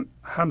مهمن،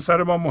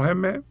 همسر ما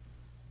مهمه،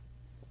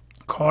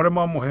 کار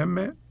ما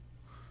مهمه،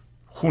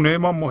 خونه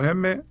ما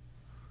مهمه،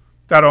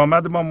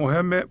 درآمد ما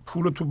مهمه،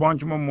 پول تو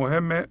بانک ما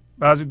مهمه،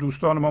 بعضی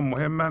دوستان ما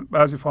مهمن،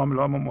 بعضی فامیل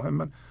ها ما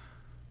مهمن.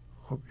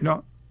 خب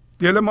اینا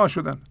دل ما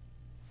شدن.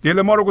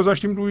 دل ما رو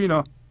گذاشتیم روی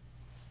اینا.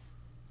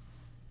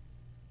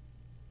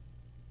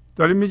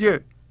 داریم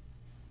میگه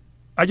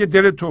اگه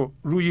دل تو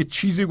روی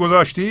چیزی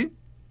گذاشتی،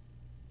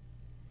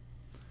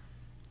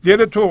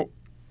 دل تو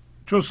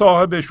چون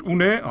صاحبش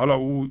اونه، حالا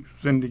او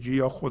زندگی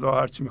یا خدا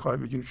هر چی میخوای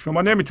بگید،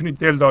 شما نمیتونید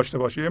دل داشته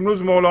باشی.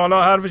 امروز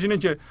مولانا حرفش اینه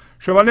که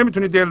شما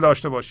نمیتونید دل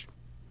داشته باشی.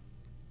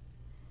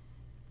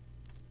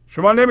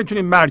 شما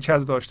نمیتونید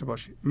مرکز داشته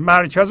باشی.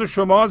 مرکز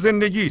شما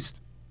زندگی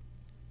است.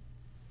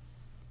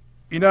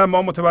 اینا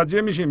ما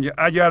متوجه میشیم که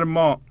اگر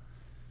ما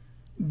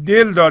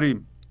دل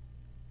داریم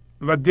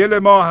و دل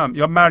ما هم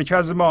یا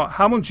مرکز ما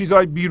همون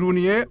چیزهای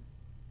بیرونیه،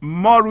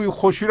 ما روی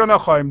خوشی رو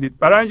نخواهیم دید.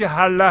 برای اینکه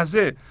هر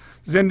لحظه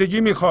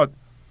زندگی میخواد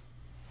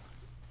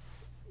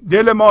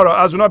دل ما رو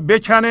از اونا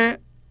بکنه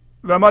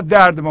و ما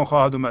دردمون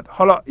خواهد اومد.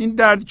 حالا این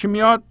درد که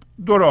میاد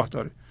دو راه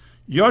داره.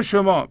 یا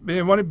شما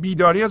به عنوان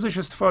بیداری ازش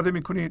استفاده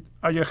میکنید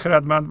اگه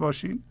خردمند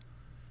باشین،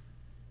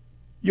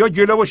 یا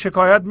جلو و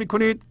شکایت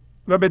میکنید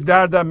و به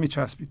دردم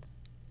میچسبید.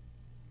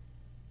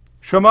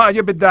 شما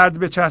اگه به درد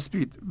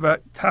بچسبید و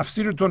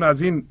تفسیرتون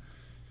از این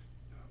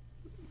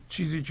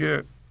چیزی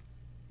که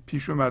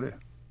پیش اومده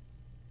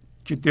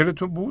که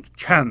دلتون بود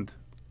کند،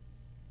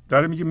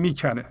 داره میگه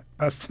میکنه.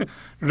 پس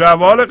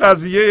روال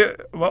قضیه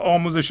و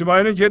آموزش ما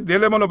اینه که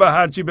دلمون رو به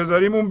هر چی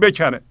بذاریم اون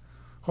بکنه.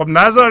 خب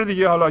نذار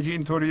دیگه. حالا که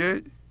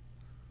اینطوریه،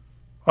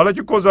 حالا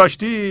که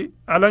گذاشتی،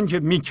 الان که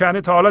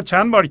میکنه، تا حالا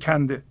چند بار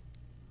کنده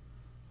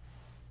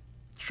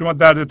شما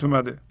دردت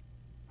اومده.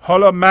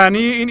 حالا معنی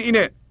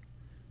اینه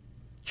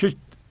که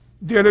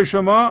دل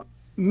شما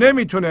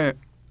نمیتونه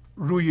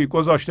روی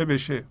گذاشته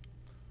بشه.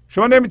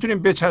 شما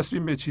نمیتونید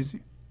بچسبین به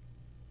چیزی.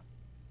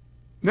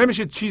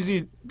 نمیشه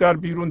چیزی در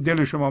بیرون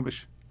دل شما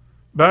بشه.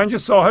 برای اینکه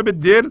صاحب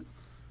دل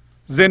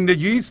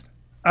زندگی است،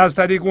 از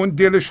طریق اون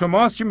دل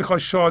شماست که میخواد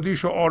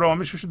شادیش و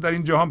آرامشش رو در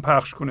این جهان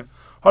پخش کنه.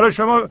 حالا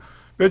شما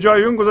به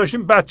جای اون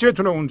گذاشتین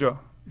بچه‌تون اونجا.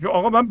 یا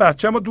آقا من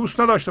بچه‌مو دوست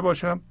نداشته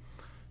باشم.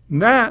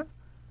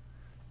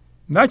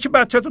 نه که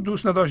بچه‌تو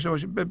دوست نداشته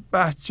باشی. به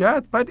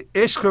بچه‌ت باید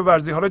عشق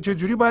بورزی. حالا چه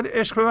جوری باید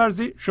عشق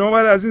بورزی؟ شما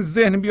باید از این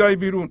ذهن بیای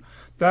بیرون،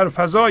 در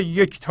فضای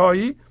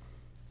یکتایی.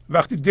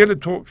 وقتی دل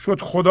تو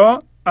شد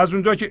خدا، از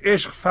اونجا که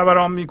عشق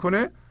فوران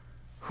میکنه،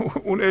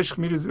 اون عشق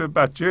میریزه به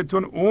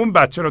بچه‌تون. اون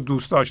بچه رو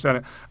دوست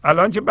داشتنه.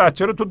 الان که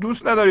بچه رو تو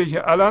دوست نداری،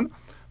 که الان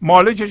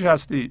مالکش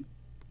هستی،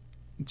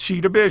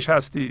 چیره بهش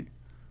هستی،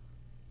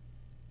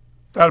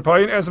 در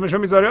پایین اسمشو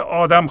میذاره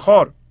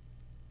آدمخوار.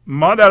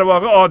 ما در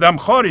واقع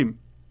آدمخواریم.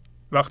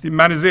 وقتی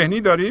من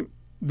ذهنی داریم،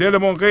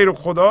 دلمون غیر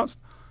خداست،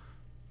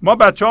 ما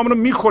بچه همونو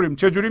میخوریم.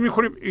 چجوری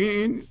میخوریم؟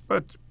 این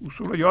باید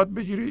اصول رو یاد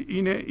بگیری.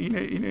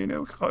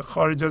 اینه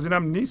خارج از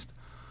اینم نیست.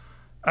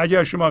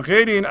 اگر شما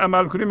غیر این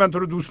عمل کنی، من تو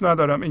رو دوست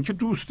ندارم. این که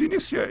دوستی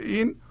نیست، یا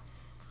این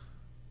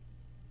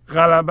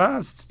غلبه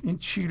است، این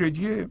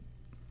چیرگی،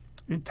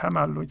 این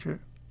تملکه،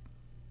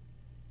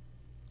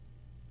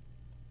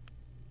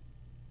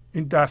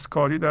 این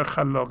دستکاری در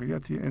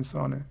خلاقیتی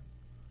انسانه.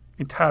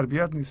 این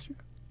تربیت نیست.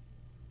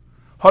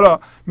 حالا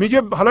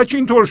میگه حالا که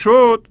اینطور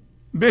شد،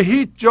 به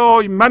هیچ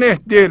جای منه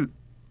دل،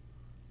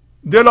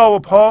 دلا و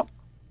پا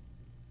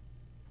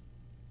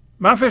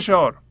من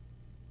فشار.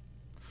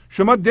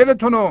 شما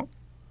دلتون رو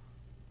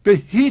به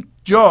هیچ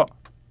جا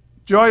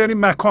یعنی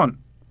مکان،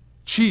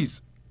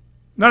 چیز،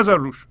 نظر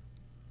روش.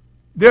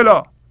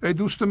 دلا ای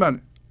دوست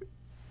من،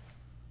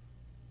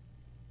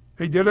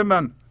 ای دل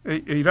من،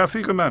 ای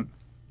رفیق من،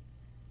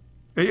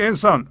 ای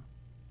انسان.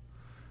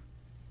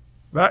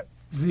 و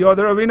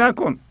زیاده روی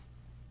نکن،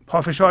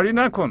 پافشاری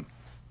نکن.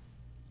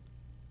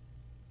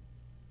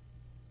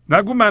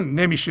 نگو من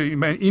نمیشه،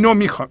 من اینو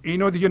میخوام،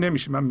 اینو دیگه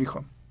نمیشه، من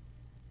میخوام.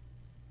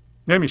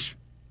 نمیشه.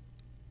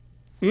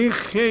 این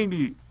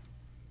خیلی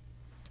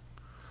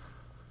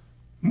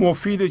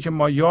مفیده که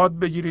ما یاد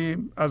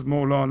بگیریم از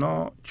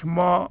مولانا که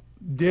ما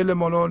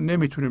دلمون رو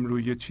نمیتونیم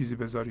روی یه چیزی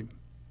بذاریم.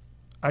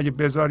 اگه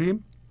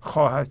بذاریم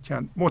خواهد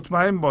کند.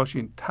 مطمئن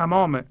باشین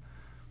تمام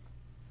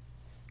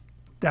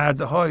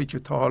دردهایی که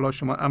تا حالا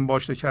شما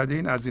انباشته کرده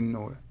این از این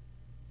نوعه.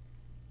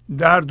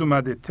 درد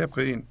اومده طبق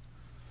این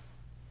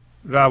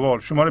روال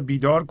شما رو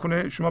بیدار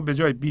کنه. شما به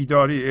جای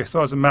بیداری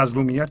احساس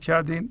مظلومیت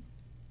کردین،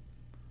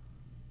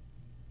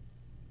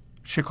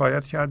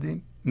 شکایت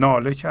کردین،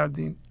 ناله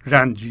کردین،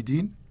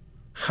 رنجیدین،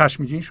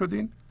 خشمگین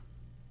شدین.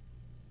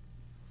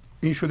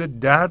 این شده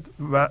درد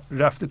و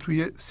رفته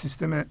توی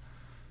سیستم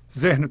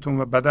ذهنتون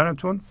و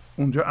بدنتون،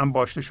 اونجا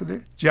انباشته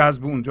شده،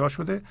 جذب اونجا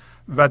شده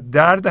و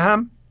درد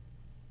هم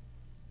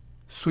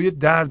سوی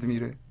درد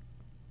میره.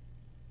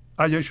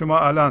 اگر شما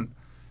الان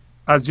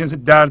از جنس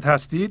درد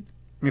هستید،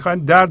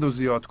 میخواین درد رو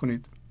زیاد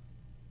کنید،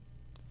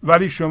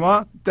 ولی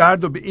شما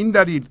درد رو به این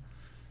دلیل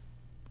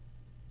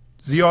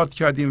زیاد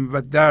کردین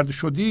و درد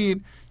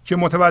شدین که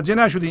متوجه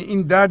نشدین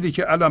این دردی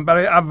که الان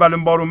برای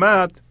اولین بار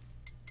اومد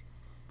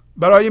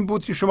برای این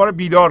بود که شما رو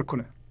بیدار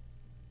کنه.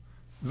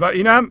 و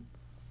اینم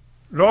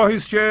راهی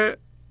است که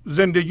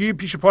زندگی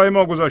پیش پای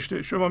ما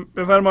گذاشته. شما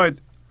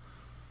بفرمایید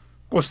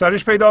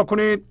گسترش پیدا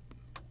کنید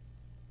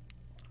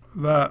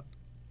و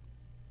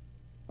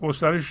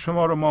گسترش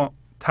شما رو ما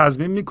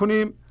تضمین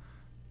میکنیم،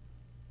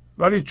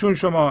 ولی چون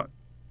شما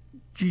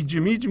گیج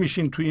میج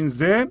میشین تو این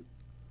ذهن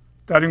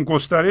در این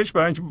گسترش،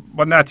 برای اینکه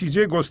با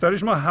نتیجه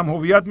گسترش ما هم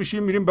هویت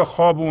میشیم، میریم به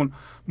خوابون.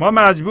 ما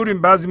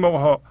مجبوریم بعضی موقع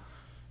ها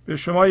به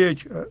شما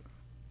یک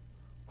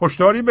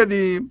هشداری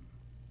بدیم.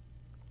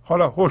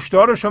 حالا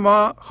هشدار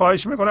شما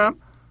خواهش میکنم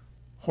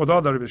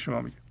خدا داره به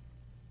شما میگه،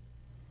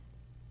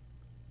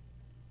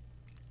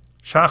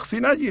 شخصی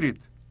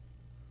نگیرید.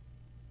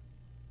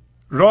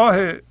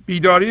 راه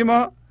بیداری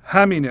ما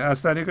همینه،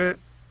 از طریق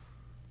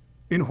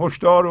این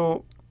هشدار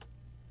و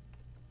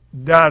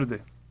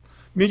درده.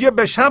 میگه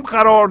به شب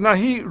قرار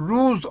نهی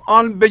روز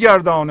آن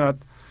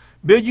بگرداند،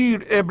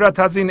 بگیر عبرت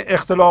از این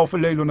اختلاف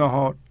لیل و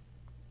نهار.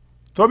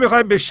 تو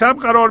میخوای به شب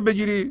قرار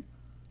بگیری،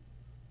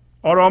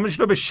 آرامش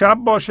رو به شب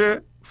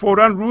باشه،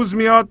 فوراً روز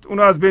میاد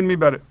اونو از بین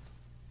میبره.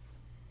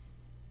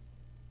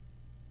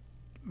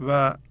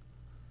 و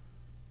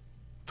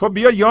تو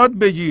بیا یاد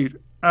بگیر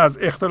از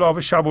اختلاف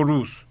شب و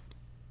روز.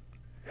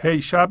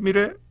 هی شب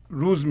میره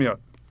روز میاد.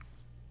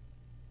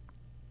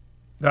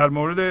 در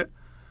مورد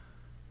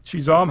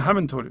چیزها هم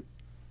همینطوره.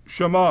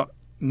 شما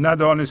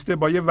ندانسته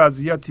با یه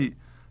وضعیتی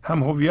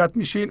هم هویت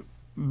میشین،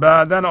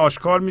 بعدن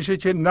آشکار میشه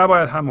که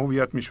نباید هم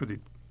هویت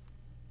میشدید.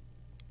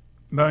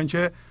 برای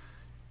اینکه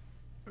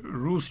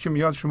روز که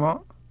میاد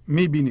شما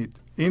میبینید.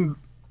 این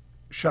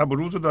شب و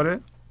روز رو داره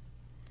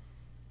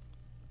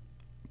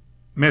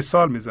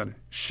مثال میزنه.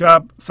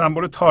 شب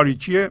سمبل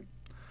تاریکیه.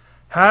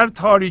 هر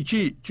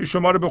تاریکی که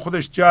شما رو به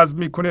خودش جذب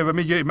میکنه و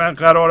میگه من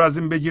قرار از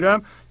این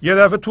بگیرم، یه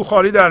دفعه تو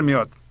خالی در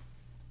میاد.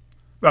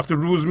 وقتی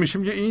روز میشه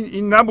میگه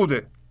این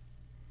نبوده،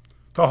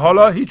 تا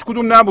حالا هیچ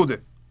کدوم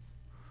نبوده.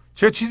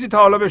 چه چیزی تا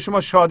حالا به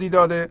شما شادی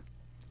داده؟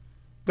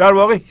 در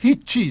واقع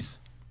هیچ چیز.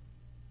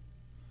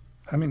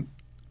 همین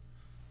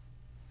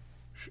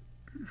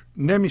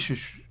نمیشه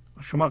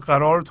شما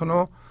قرارتون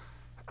رو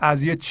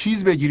از یه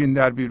چیز بگیرین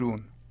در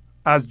بیرون،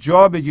 از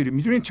جا بگیرین.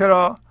 میدونین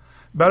چرا؟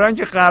 برای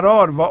اینکه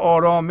قرار و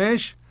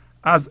آرامش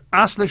از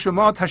اصل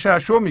شما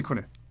تشعشع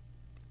میکنه.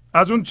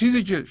 از اون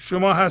چیزی که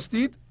شما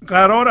هستید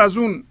قرار از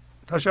اون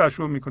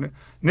تشعشع میکنه.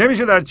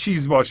 نمیشه در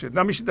چیز باشه،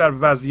 نمیشه در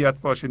وضعیت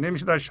باشه،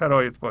 نمیشه در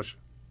شرایط باشه.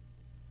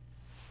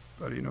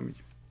 داره اینو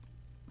میگه.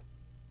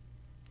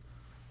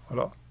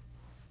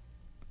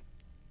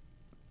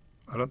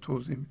 حالا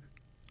توضیح میده.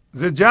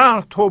 ز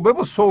جهل توبه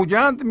و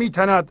سوگند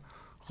میتند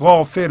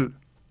غافل،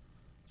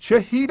 چه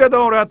حیله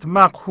دارد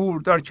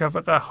مقهور در کف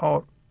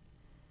قهار.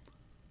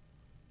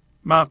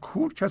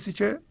 مقهور کسی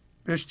که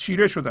بهش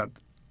چیره شدند.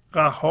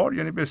 قهار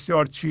یعنی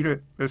بسیار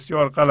چیره،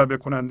 بسیار غلبه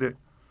کننده.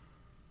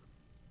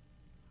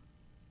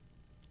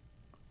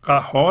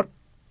 قهار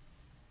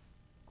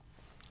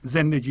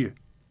زندگیه.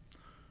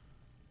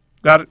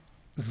 در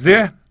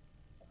ذهن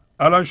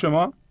الان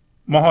شما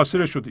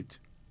محاصره شدید،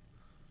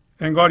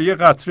 انگار یه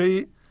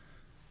قطره‌ای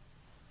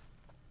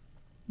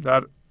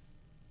در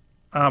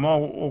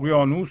اعماق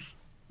اقیانوس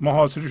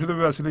محاصره شده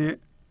به وسیله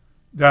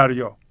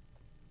دریا،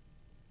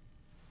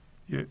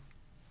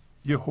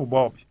 یه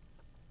حبابی.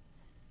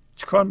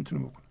 چیکار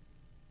میتونه بکنه؟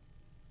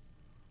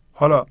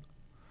 حالا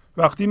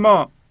وقتی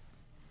ما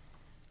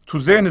تو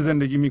ذهن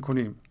زندگی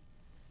میکنیم،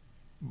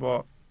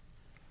 با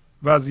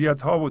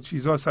وضعیت ها و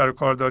چیزها سر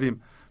کار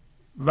داریم،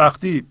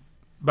 وقتی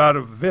بر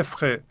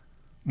وفق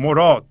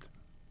مراد،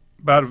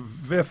 بر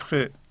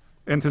وفق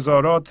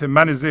انتظارات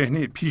من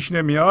ذهنی پیش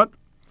نمیاد،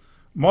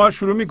 ما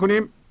شروع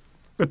میکنیم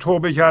به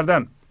توبه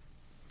کردن.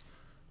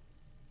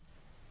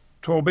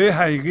 توبه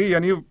حقیقی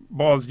یعنی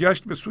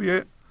بازگشت به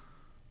سوی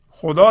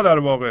خدا. در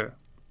واقع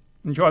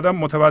اینکه آدم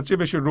متوجه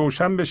بشه،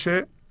 روشن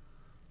بشه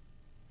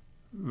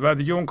و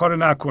دیگه اون کار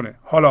نکنه.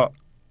 حالا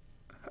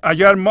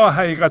اگر ما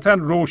حقیقتا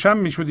روشن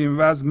میشدیم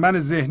و از من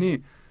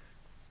ذهنی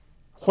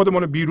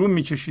خودمون رو بیرون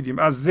میکشیدیم،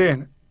 از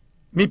ذهن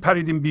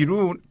میپریدیم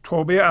بیرون،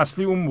 توبه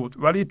اصلی اون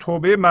بود. ولی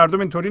توبه مردم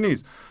اینطوری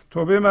نیست.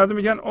 توبه مردم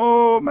میگن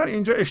او من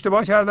اینجا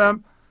اشتباه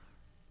کردم.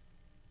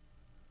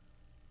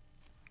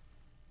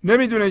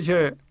 نمیدونه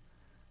که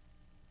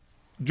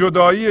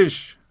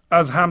جداییش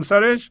از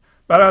همسرش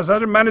بر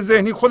اثر من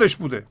ذهنی خودش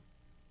بوده،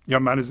 یا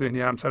من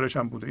ذهنی همسرش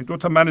هم بوده. این دو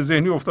تا من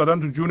ذهنی افتادن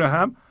تو جون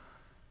هم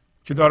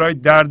که دارای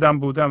دردم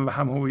بودن و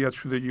هم هویت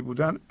شدگی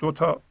بودن، دو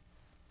تا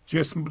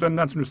جسم بودن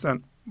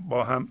نتونستن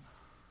با هم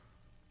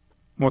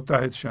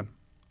متحد شن.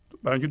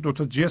 برای اینکه دو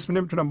تا جسم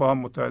نمیتونن با هم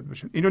متحد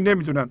بشن. اینو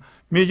نمیدونن.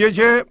 میگه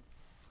که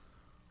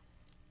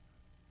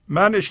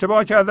من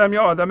اشتباه کردم،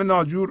 یا آدم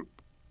ناجور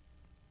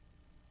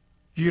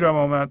گیرم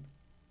آمد،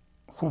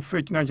 خوب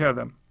فکر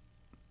نکردم.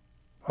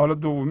 حالا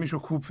دومیشو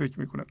خوب فکر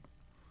میکنه،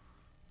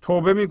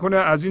 توبه میکنه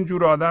از این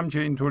جور آدم که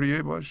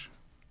اینطوریه باش.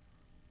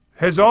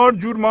 1000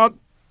 جور ما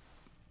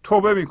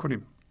توبه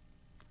میکنیم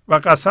و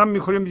قسم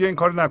میخوریم دیگه این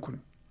کار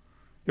نکنیم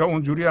یا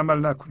اونجوری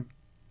عمل نکنیم.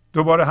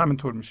 دوباره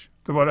همینطور میشه،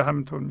 دوباره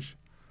همینطور میشه.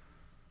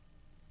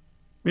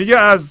 میگه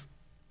از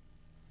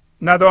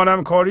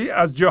ندانم کاری،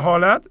 از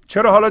جهالت.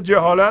 چرا حالا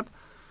جهالت؟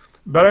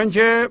 برای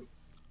اینکه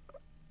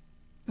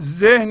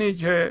ذهنی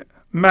که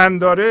من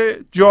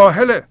داره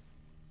جاهله.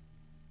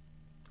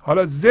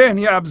 حالا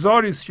ذهنی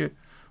ابزاری است که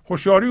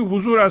هوشیاری و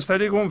حضور از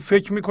طریق اون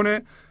فکر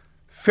میکنه،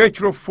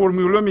 فکر رو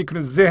فرموله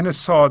میکنه. ذهن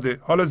ساده.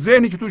 حالا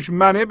ذهنی که توش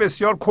منه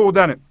بسیار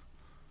کودنه.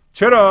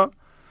 چرا؟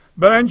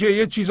 برای اینکه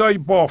یه چیزایی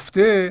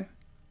بافته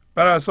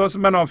بر اساس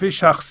منافع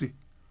شخصی.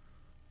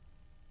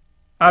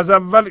 از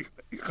اول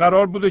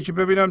قرار بوده که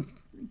ببینم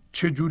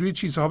چجوری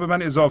چیزها به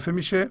من اضافه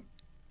میشه،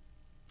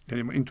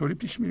 یعنی ما اینطوری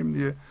پیش میریم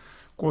دیگه.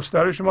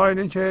 گسترش ما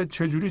اینه که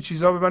چجوری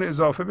چیزها به من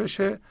اضافه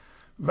بشه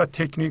و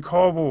تکنیک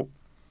ها و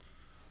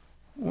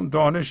اون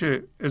دانش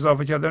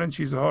اضافه کردن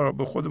چیزها رو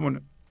به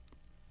خودمون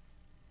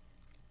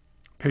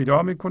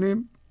پیدا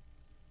میکنیم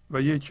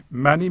و یک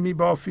منی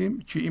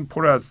میبافیم که این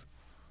پر از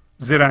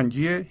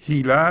زرنگی،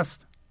 حیله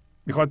است.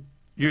 میخواد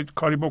یه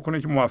کاری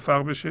بکنه که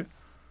موفق بشه،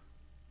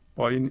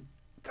 با این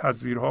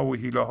تزویرها و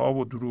حیله ها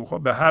و دروغ ها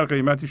به هر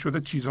قیمتی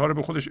شده چیزها رو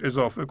به خودش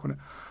اضافه کنه.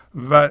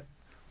 و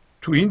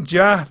تو این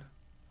جهل،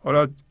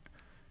 حالا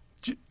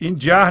این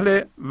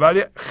جهل،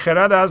 ولی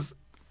خرد از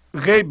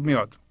غیب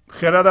میاد،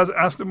 خرد از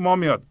اصل ما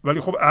میاد. ولی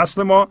خب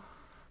اصل ما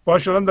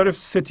باش الان داره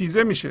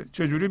ستیزه میشه.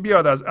 چجوری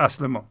بیاد از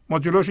اصل ما؟ ما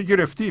جلوشو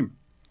گرفتیم.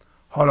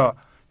 حالا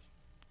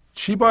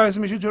چی باعث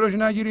میشه جلوشو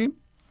نگیریم؟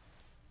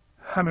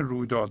 همین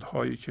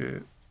رویدادهایی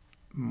که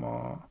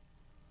ما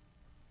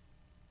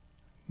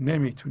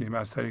نمیتونیم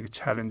از طریق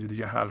چالش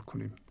دیگه حل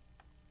کنیم.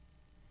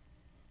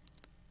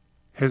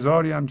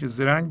 هزاری هم که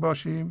زرنگ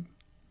باشیم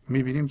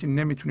میبینیم که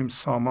نمیتونیم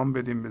سامان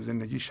بدیم به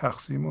زندگی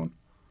شخصیمون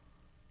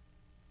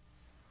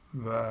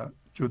و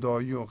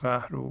جدایی و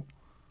قهر و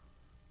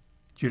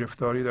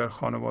گرفتاری در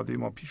خانواده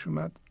ما پیش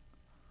اومد.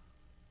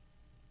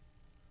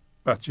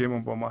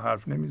 بچه‌مون با ما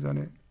حرف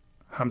نمیزنه،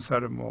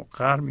 همسر ما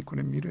قهر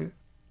میکنه میره،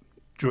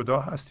 جدا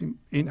هستیم.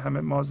 این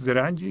همه ما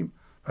زرنگیم.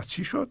 پس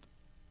چی شد؟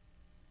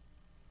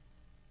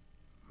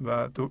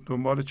 و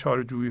دنبال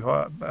چاره‌جویی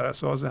ها بر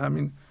اساس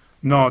همین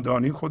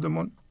نادانی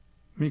خودمون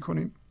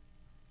میکنیم.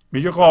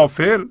 میگه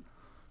غافل.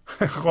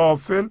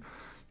 غافل.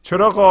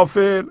 چرا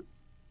غافل؟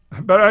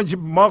 برای اینکه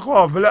ما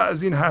غافل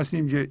از این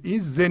هستیم که این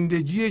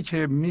زندگیه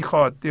که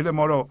میخواد دل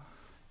ما رو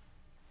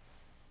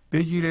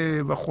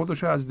بگیره و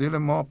خودش از دل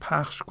ما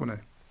پخش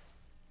کنه.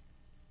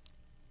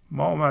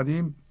 ما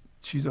اومدیم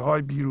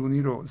چیزهای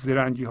بیرونی رو،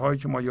 زرنگی هایی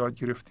که ما یاد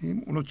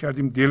گرفتیم، اونو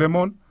کردیم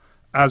دلمون،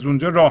 از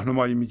اونجا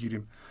راهنمایی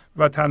میگیریم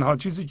و تنها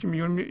چیزی که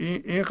میگیم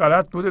این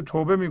غلط بوده،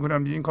 توبه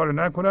میکنم دیگه این کارو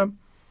نکنم،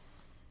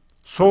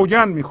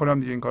 سوگند میخورم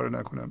دیگه این کارو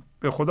نکنم،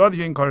 به خدا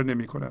دیگه این کارو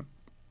نمیکنم.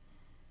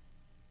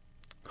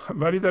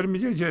 ولی داره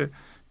میگه که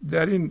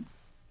در این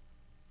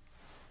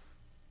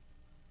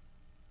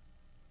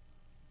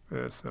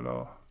به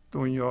اصطلاح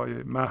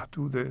دنیای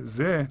محدود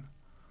ذهن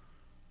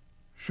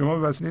شما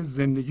به وسیله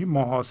زندگی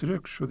محاصره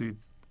شدید.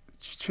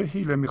 چه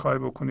حیله میخوای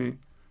بکنی؟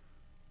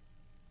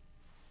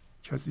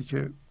 کسی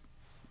که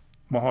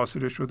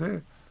محاصره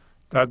شده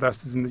در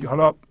دست زندگی،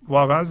 حالا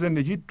واقعا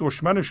زندگی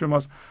دشمن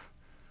شماست.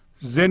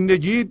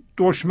 زندگی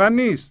دشمن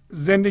نیست.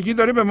 زندگی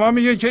داره به ما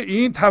میگه که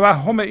این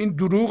توهم، این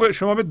دروغ،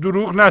 شما به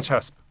دروغ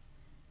نچسب.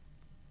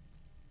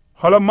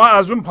 حالا ما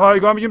از اون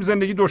پایگاه میگیم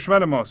زندگی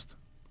دشمن ماست.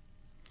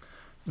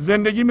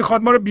 زندگی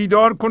میخواد ما رو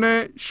بیدار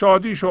کنه،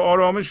 شادیش و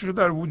آرامشش رو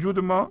در وجود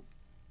ما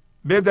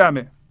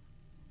بدمه،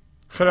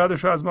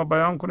 خردش رو از ما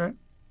بیان کنه.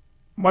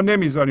 ما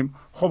نمیذاریم.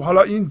 خب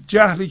حالا این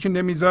جهلی که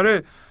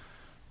نمیذاره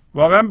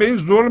واقعا به این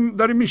ظلم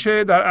داره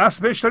میشه، در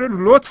اصل بهش داره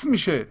لطف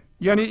میشه.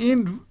 یعنی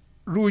این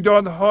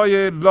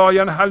رویدادهای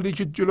لاینحلی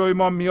که جلوی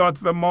ما میاد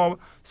و ما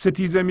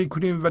ستیزه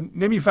میکنیم و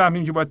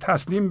نمیفهمیم که باید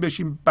تسلیم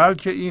بشیم،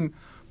 بلکه این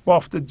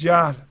بافت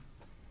جهل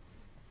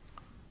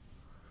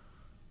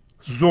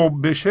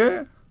ذوب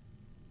بشه،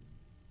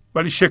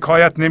 ولی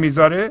شکایت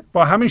نمیذاره.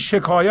 با همین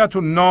شکایت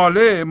و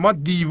ناله ما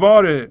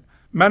دیوار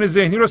من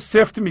ذهنی رو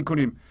سفت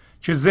میکنیم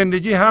که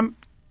زندگی هم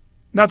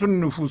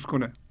نتونه نفوذ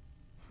کنه.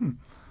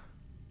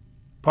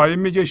 پایین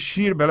میگه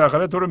شیر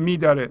بالاخره تو رو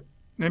میدره،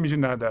 نمیشه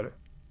ندره.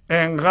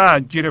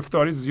 انقدر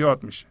گرفتاری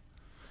زیاد میشه،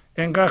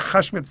 انقدر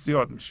خشمت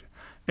زیاد میشه،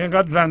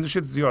 انقدر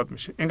رنجشت زیاد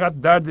میشه، انقدر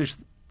دردش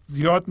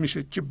زیاد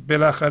میشه که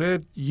بالاخره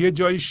یه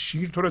جایی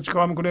شیر تو رو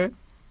چیکار میکنه؟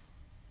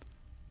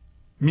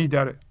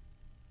 میدره.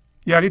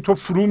 یعنی تو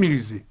فرو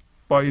میریزی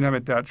با این همه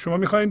درد. شما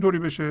میخوای اینطوری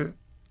بشه؟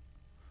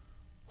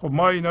 خب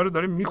ما اینا رو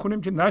داریم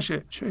میخونیم که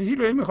نشه. چه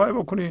حیله‌ای میخوای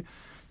بکنی؟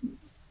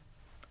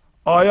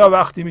 آیا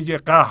وقتی میگه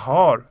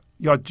قهار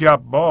یا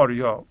جبار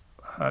یا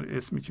هر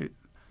اسمی که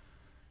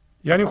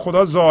یعنی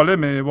خدا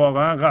ظالمه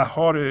واقعا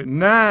قهاره؟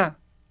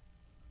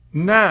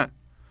 نه،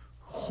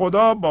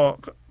 خدا با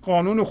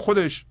قانون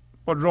خودش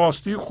با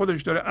راستی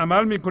خودش داره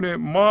عمل میکنه.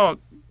 ما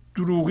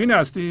دروغین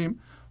هستیم،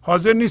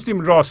 حاضر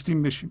نیستیم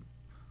راستین بشیم،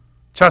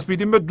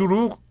 چسبیدیم به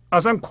دروغ.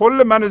 اصلا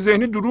کل من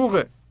ذهنی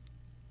دروغه.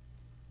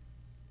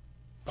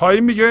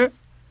 پایین میگه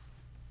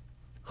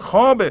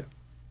خوابه،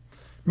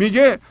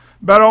 میگه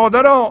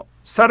برادرا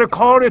سر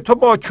کار تو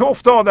با که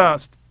افتاده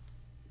است،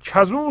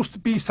 کزوست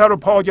بی سر و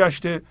پا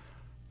گشته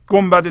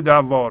گنبد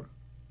دوار.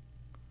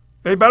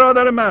 ای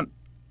برادر من،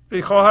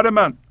 ای خواهر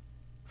من،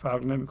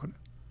 فرق نمیکنه،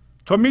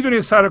 تو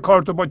میدونی سر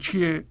کار تو با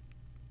چیه؟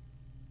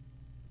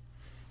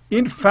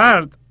 این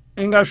فرد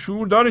اینقدر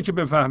شعور داره که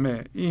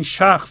بفهمه، این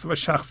شخص و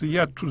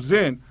شخصیت تو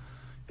ذهن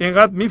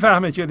اینقدر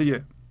میفهمه که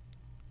دیگه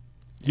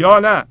یا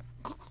نه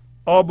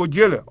آب و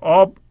گل،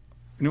 آب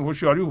یعنی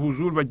هوشیاری و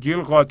حضور و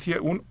گل قاطیه،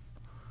 اون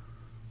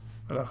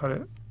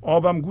بالاخره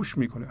آبم گوش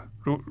میکنه.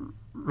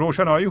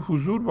 روشنایی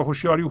حضور و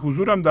هوشیاری و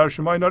حضور هم در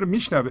شما اینا رو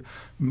میشنوه.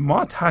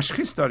 ما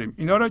تشخیص داریم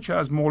اینا رو که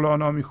از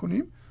مولانا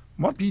میخونیم،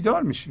 ما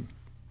بیدار میشیم.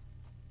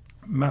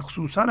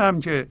 مخصوصا هم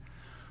که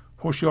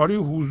هوشیاری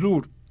و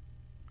حضور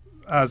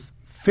از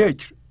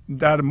فکر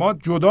در ما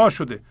جدا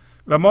شده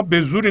و ما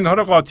به زور اینها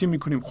رو قاطی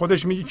میکنیم.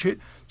 خودش میگه که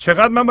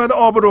چقدر من باید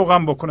آب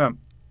روغن بکنم.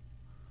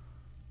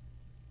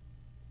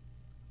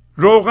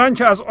 روغن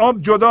که از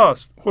آب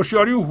جداست،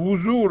 هوشیاری و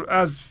حضور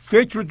از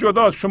فکر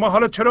جداست. شما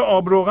حالا چرا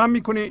آب روغن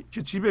میکنی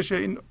که چی بشه؟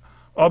 این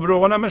آب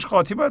روغن همش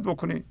قاطی باید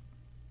بکنی.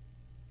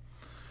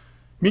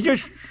 میگه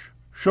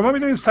شما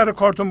میدونید سر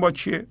کارتون با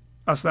چیه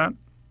اصلا؟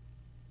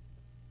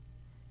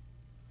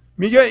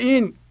 میگه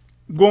این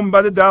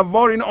گنبد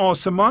دوار، این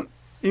آسمان،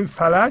 این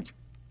فلک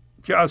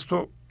که از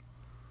تو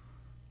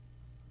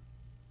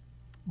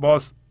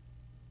باز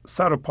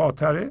سر و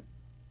پاتره،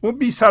 اون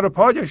بی سر و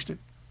پا گشته.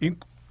 این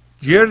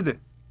گرده،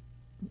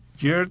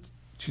 گرد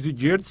چیزی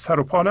گرد سر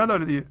و پا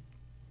نداره دیگه،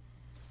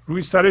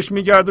 روی سرش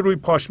میگرده روی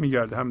پاش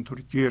میگرده،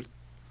 همینطوری گرد.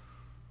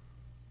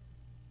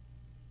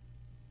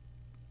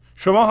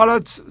 شما حالا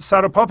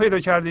سر و پا پیدا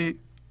کردی،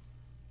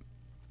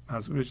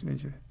 منظورش اینه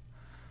که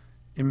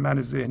این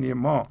من ذهنی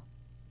ما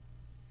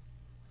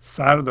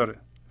سر داره،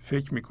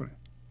 فکر میکنه،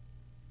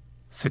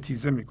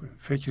 ستیزه میکنه.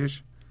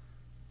 فکرش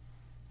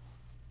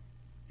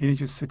اینه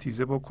که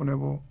ستیزه بکنه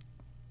و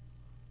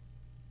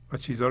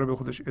چیزها رو به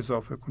خودش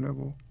اضافه کنه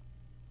و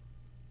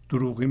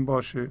دروغین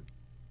باشه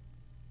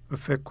و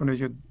فکر کنه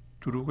که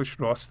دروغش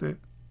راسته.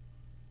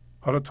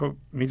 حالا تو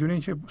میدونی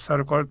که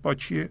سر کارت با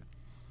چیه؟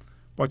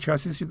 با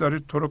کسی که داره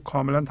تو رو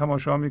کاملا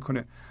تماشا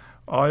میکنه.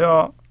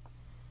 آیا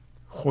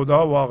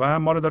خدا واقعا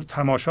ما رو داره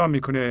تماشا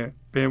میکنه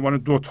به عنوان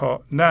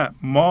دوتا؟ نه،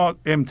 ما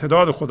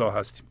امتداد خدا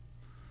هستیم.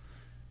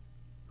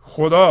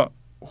 خدا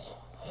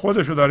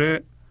خودشو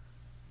داره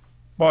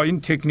با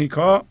این تکنیک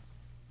ها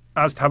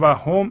از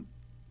توهم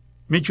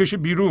میکشه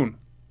بیرون.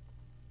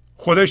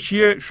 خودش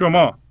چیه؟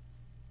 شما.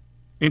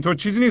 اینطور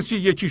چیزی نیست که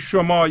یکی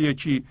شما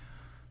یکی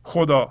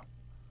خدا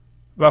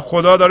و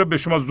خدا داره به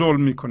شما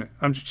ظلم میکنه.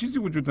 همچون چیزی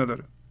وجود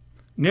نداره.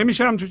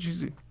 نمیشه همچون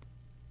چیزی.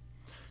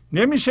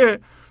 نمیشه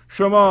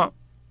شما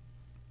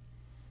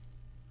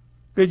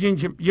بگین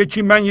که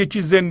یکی من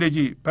یکی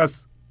زندگی.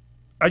 پس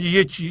اگه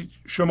یکی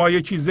شما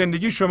یکی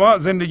زندگی، شما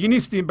زندگی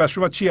نیستین، پس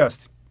شما چی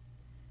هستین؟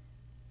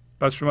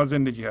 پس شما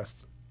زندگی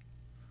هستین.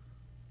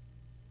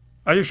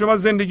 اگه شما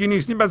زندگی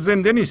نیستین پس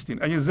زنده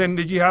نیستین. اگه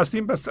زندگی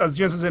هستین پس از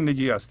جنس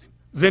زندگی هستین.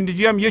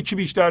 زندگی هم یکی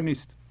بیشتر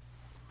نیست.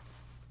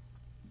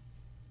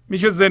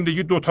 میشه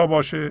زندگی دوتا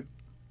باشه؟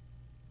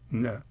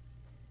 نه،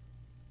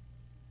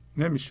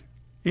 نمیشه.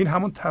 این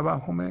همون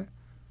توهمه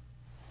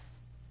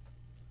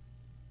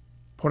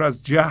پر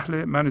از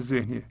جهل من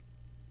ذهنیه.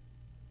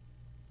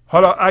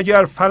 حالا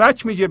اگر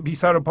فلک میگه بی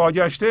سر و پا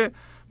گشته،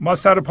 ما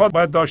سر و پا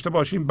باید داشته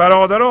باشیم.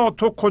 برادرا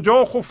تو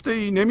کجا خفته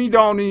ای؟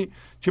 نمیدانی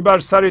که بر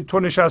سر تو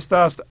نشسته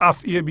است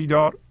افعی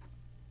بیدار.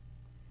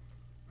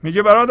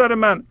 میگه برادر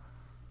من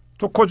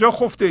تو کجا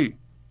خفته ای؟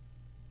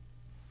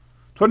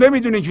 تو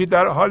نمیدونی که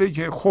در حالی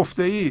که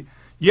خفته ای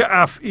یه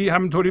افعی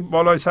همینطوری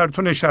بالای سر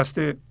تو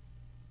نشسته.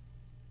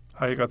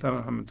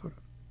 حقیقتا همینطوره.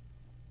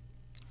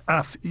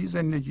 افعی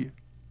زندگیه،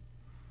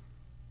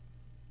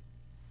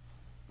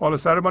 بالا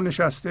سر ما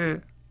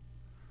نشسته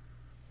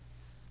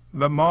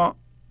و ما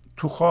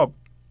تو خواب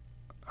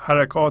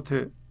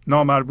حرکات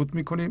نامربوط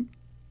میکنیم.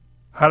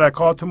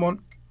 حرکاتمون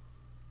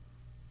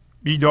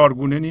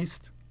بیدارگونه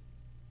نیست،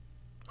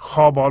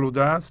 خواب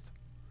آلوده است.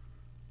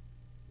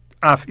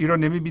 افعی رو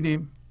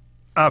نمیبینیم.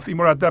 افعی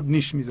مرتب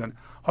نیش میزنه.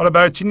 حالا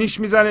برای چی نیش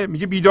میزنه؟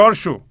 میگه بیدار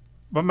شو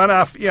و من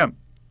افعی ام.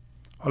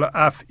 حالا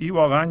افعی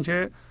واقعا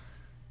که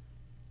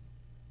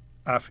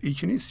افعی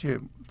که نیست، که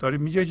داره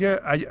میگه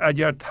که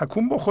اگر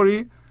تکون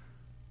بخوری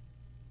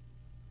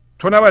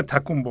تو نباید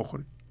تکون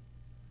بخوری.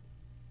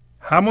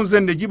 همون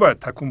زندگی باید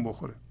تکون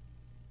بخوره.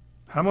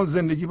 همون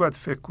زندگی باید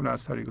فکر کنه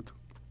از طریق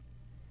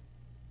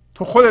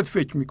تو خودت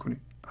فکر میکنی.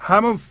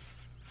 همون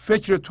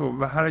فکر تو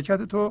و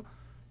حرکت تو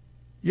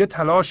یه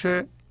تلاش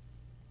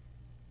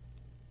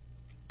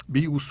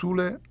بی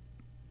اصول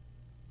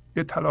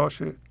یه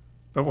تلاش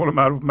به قول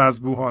معروف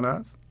مذبوحانه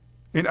است.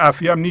 این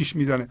عفیه هم نیش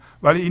میزنه،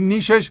 ولی این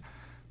نیشش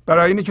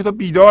برای اینه که تو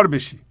بیدار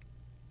بشی.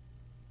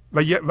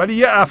 ولی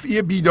یه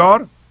عفیه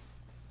بیدار،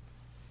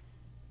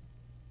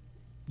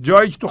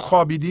 جایی که تو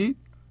خوابیدی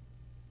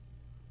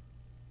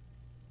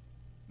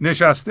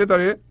نشسته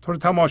داره تو رو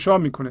تماشا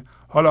میکنه.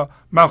 حالا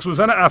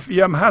مخصوصا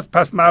عفیه هم هست،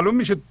 پس معلوم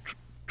میشه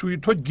توی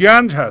تو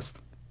گنج هست.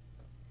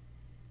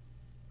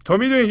 تو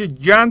میدونی که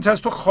گنج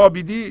هست، تو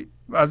خوابیدی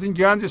و از این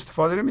گنج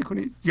استفاده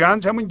نمیکنی.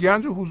 گنج همون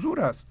گنج حضور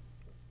هست.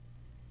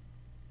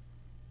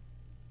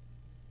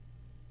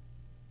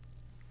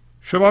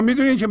 شما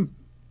میدونید که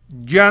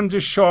گنج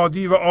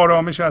شادی و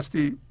آرامش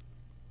هستی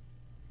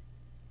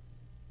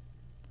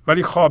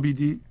ولی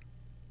خوابیدی.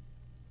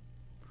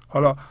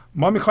 حالا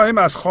ما میخوایم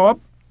از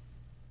خواب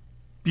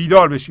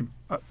بیدار بشیم.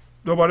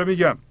 دوباره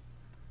میگم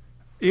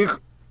این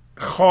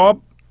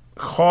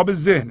خواب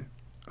ذهن،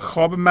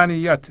 خواب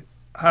منیت،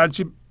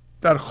 هرچی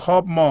در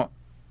خواب ما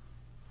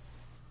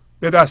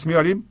به دست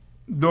میاریم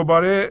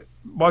دوباره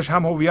باش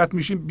هم هویت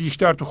میشیم،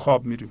 بیشتر تو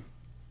خواب میریم.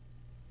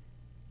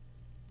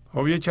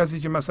 خب یه کسی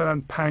که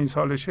مثلا 5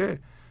 سالشه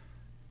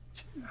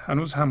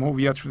هنوز هم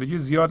هویت شدگی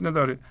زیاد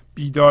نداره،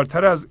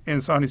 بیدارتر از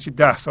انسانی که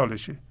 10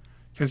 سالشه.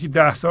 کسی که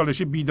 10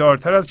 سالشه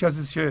بیدارتر از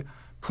کسی که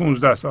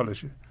 15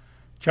 سالشه.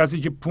 کسی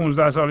که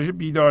 15 سالشه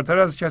بیدارتر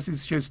از کسی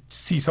که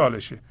 30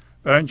 سالشه.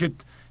 برای اینکه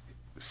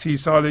 30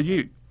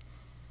 سالگی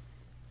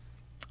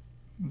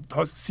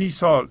تا 30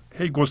 سال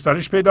هی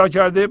گسترش پیدا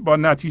کرده، با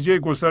نتیجه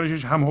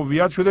گسترشش هم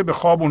هویت شده، به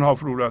خواب اونها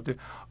فرو رفته.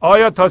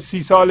 آیا تا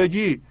 30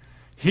 سالگی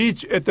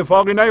هیچ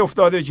اتفاقی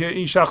نیفتاده که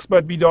این شخص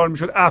باید بیدار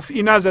میشد؟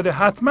 افعی نزده؟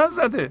 حتما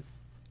زده،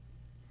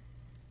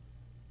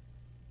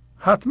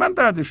 حتما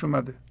دردش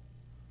اومده،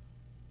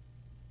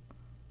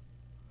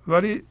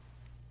 ولی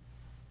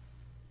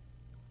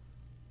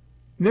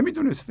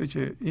نمیدونسته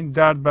که این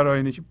درد برای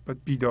اینه که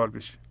باید بیدار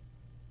بشه.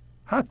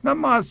 حتما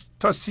ما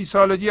تا 30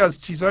 سالگی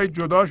از چیزهای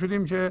جدا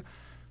شدیم که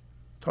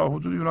تا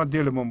حدود اونا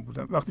دلمون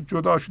بودن. وقتی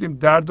جدا شدیم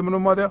دردمون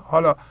اومده.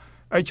 حالا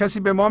اگه کسی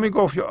به ما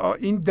میگفت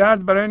این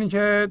درد برای اینه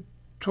که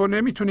تو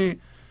نمیتونی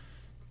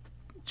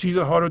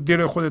چیزها رو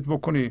دل خودت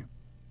بکنی،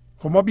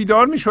 خب ما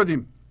بیدار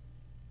میشدیم،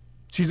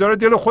 چیزها رو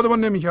دل خودمون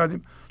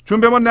نمیکردیم.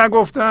 چون به ما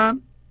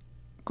نگفتن،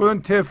 گفتن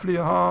طفلی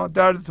ها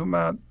دردت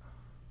اومد،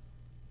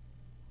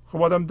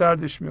 خب آدم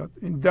دردش میاد.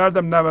 این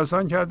دردم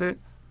نوسان کرده،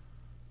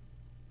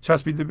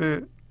 چسبیده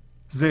به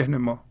ذهن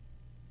ما.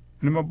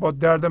 یعنی ما با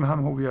دردم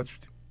هم هویت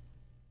شدیم.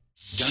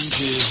 گنج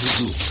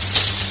حضور،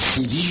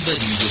 سیدی و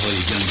دیویدیوهای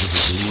گنج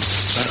حضور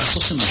بر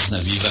اساس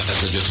مثنوی و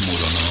غزلیات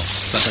مولانا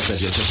و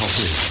غزلیات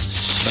حافظ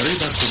برای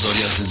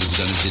برخورداری از زنده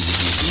بودن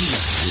زندگی این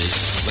لحظه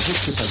و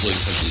حس فضای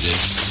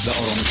پذیرش و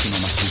آرامش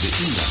نامحدود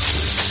این لحظه،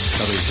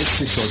 برای حس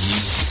شادی،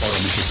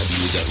 آرامش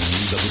طبیعی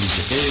درونی و بروز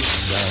عشق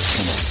در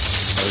شما،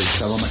 برای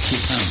سلامتی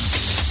تن،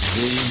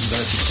 ذهن و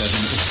لطیف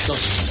کردن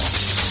احساس شما،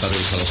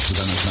 برای خلاص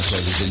شدن از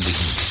مسائل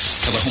زندگی،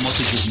 توهمات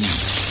ذهنی،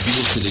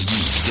 بی‌حوصلگی،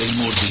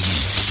 دلمردگی،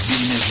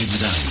 بی‌انرژی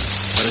بودن،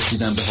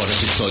 رسیدن به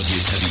حالت شادی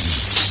طبیعی،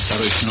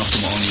 برای شناخت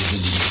معانی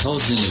زندگی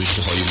ساز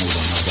نوشته های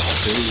مولانا و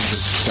حافظ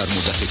در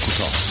مدت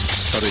کوتاه.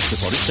 برای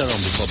سفارش در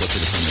آمریکا با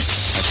تلفن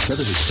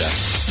 818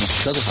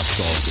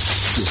 970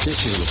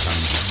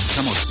 3345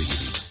 تماس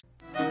بگیرید.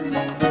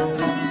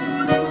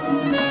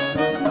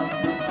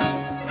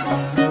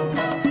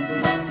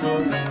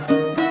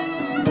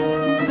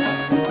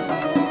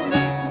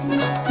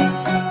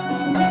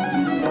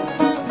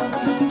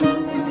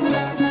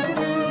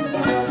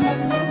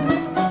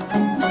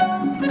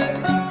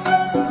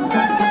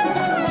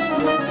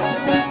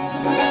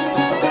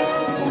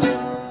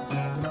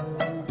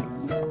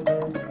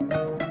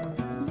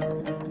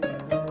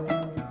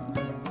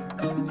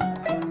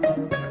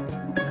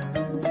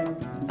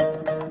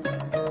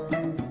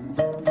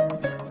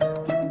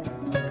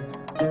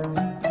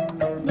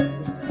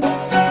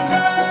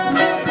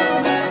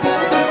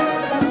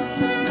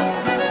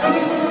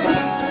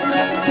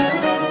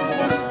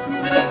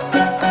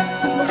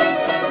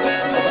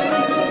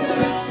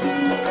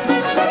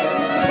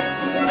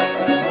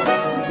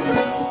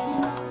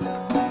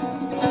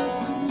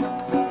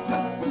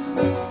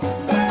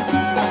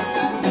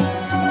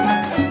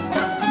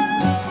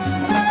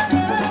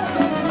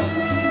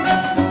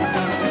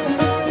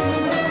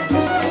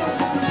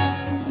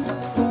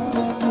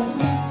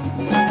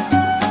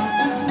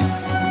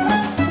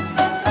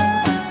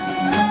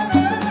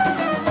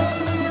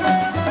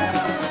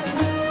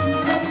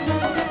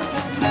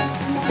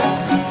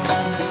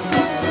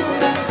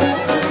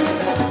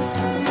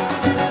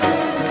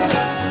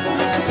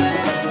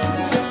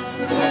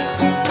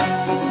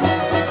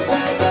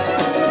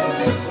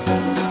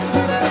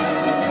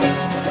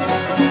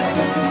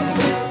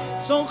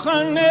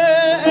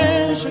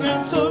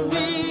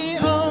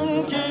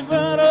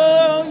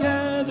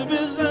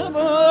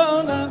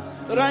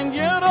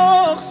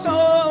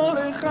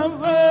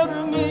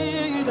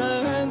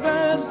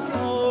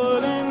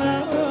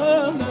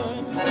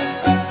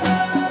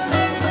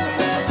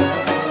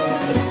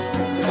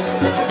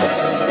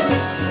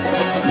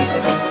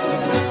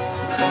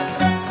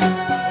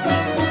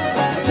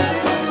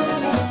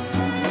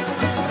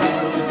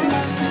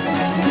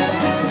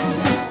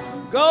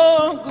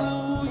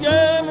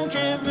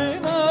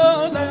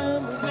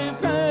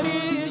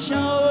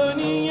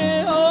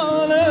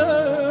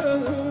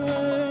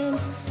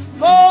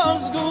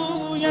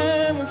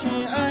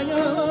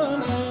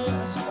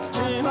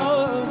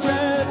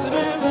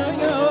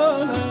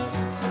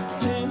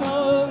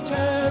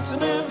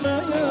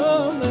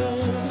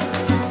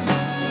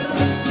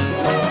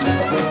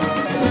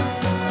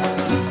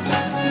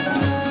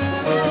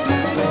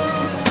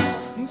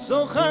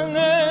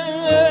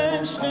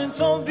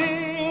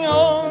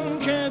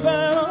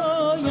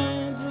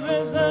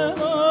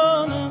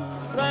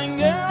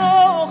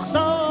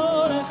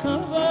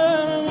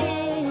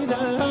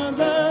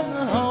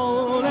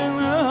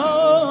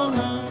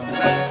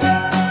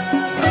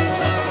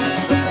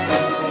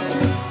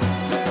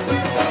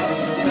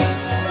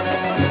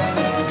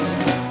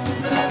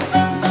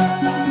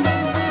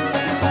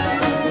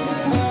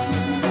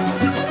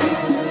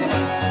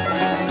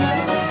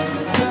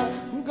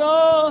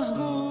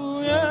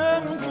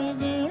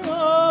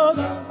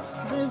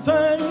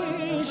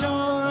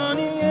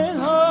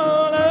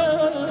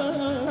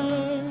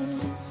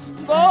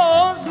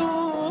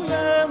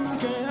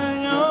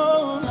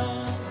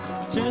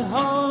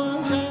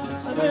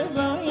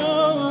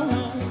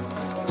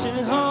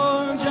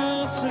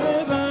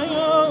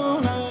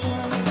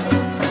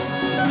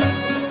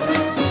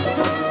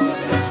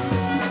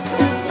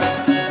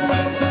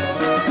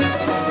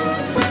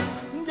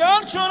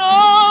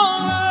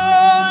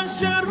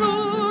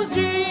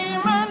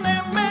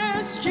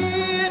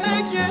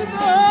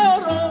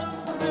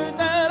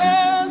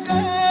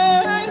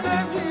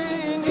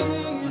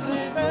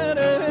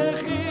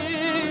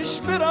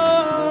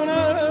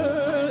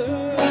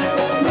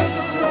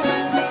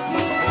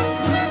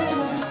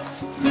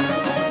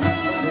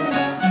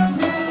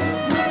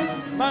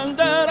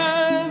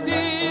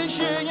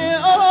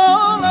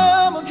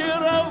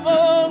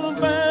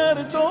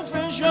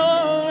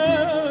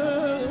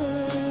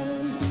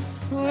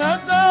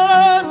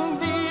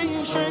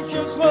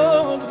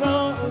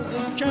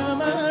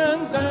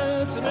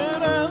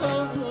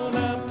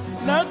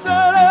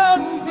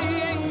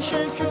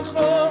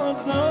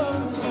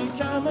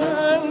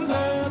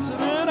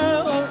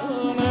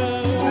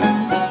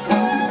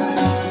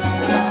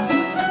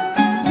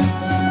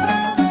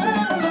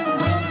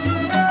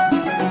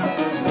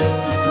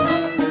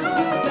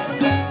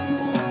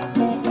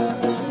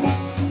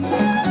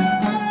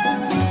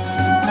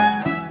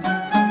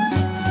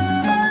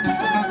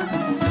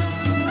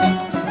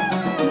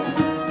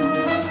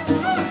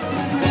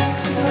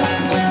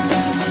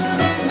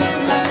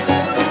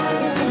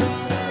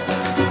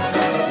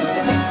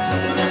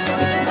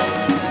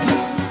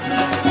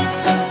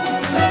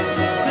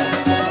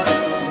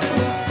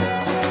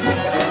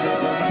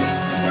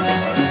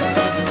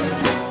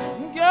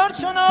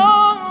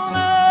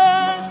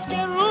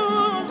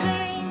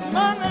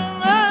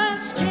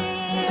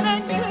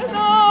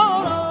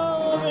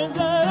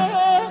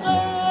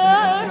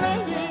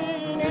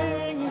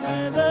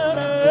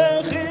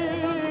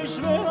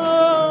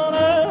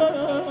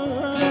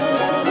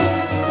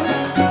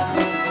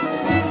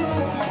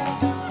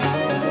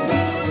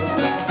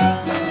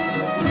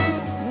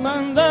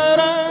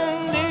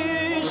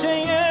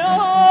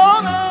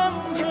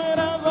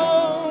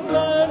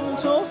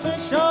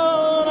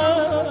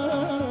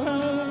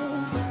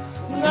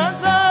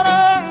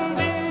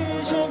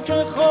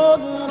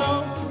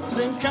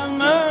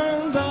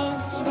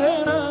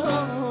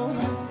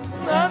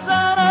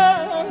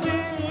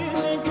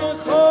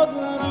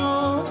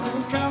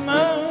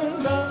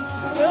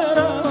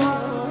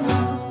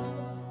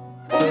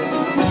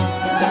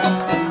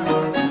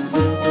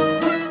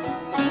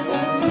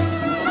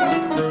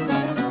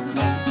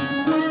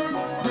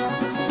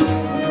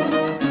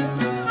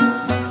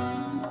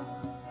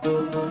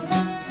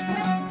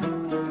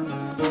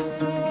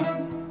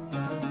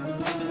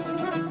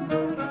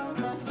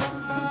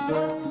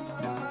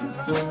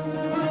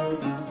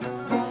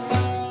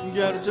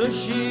 تو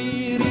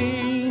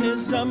شیرین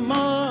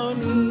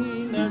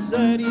زمانی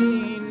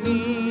نظری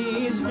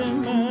نیز به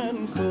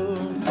من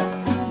کن.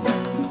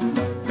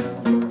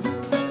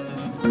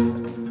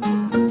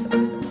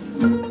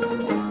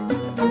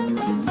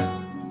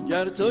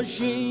 گر تو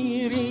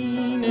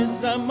شیرین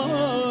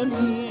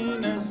زمانی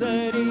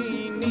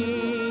نظری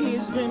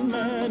نیز به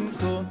من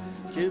کن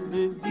که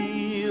به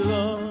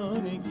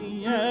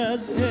دیوانگی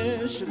از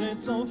عشق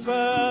تو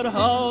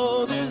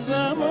فرهاد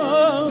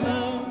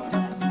زمانم.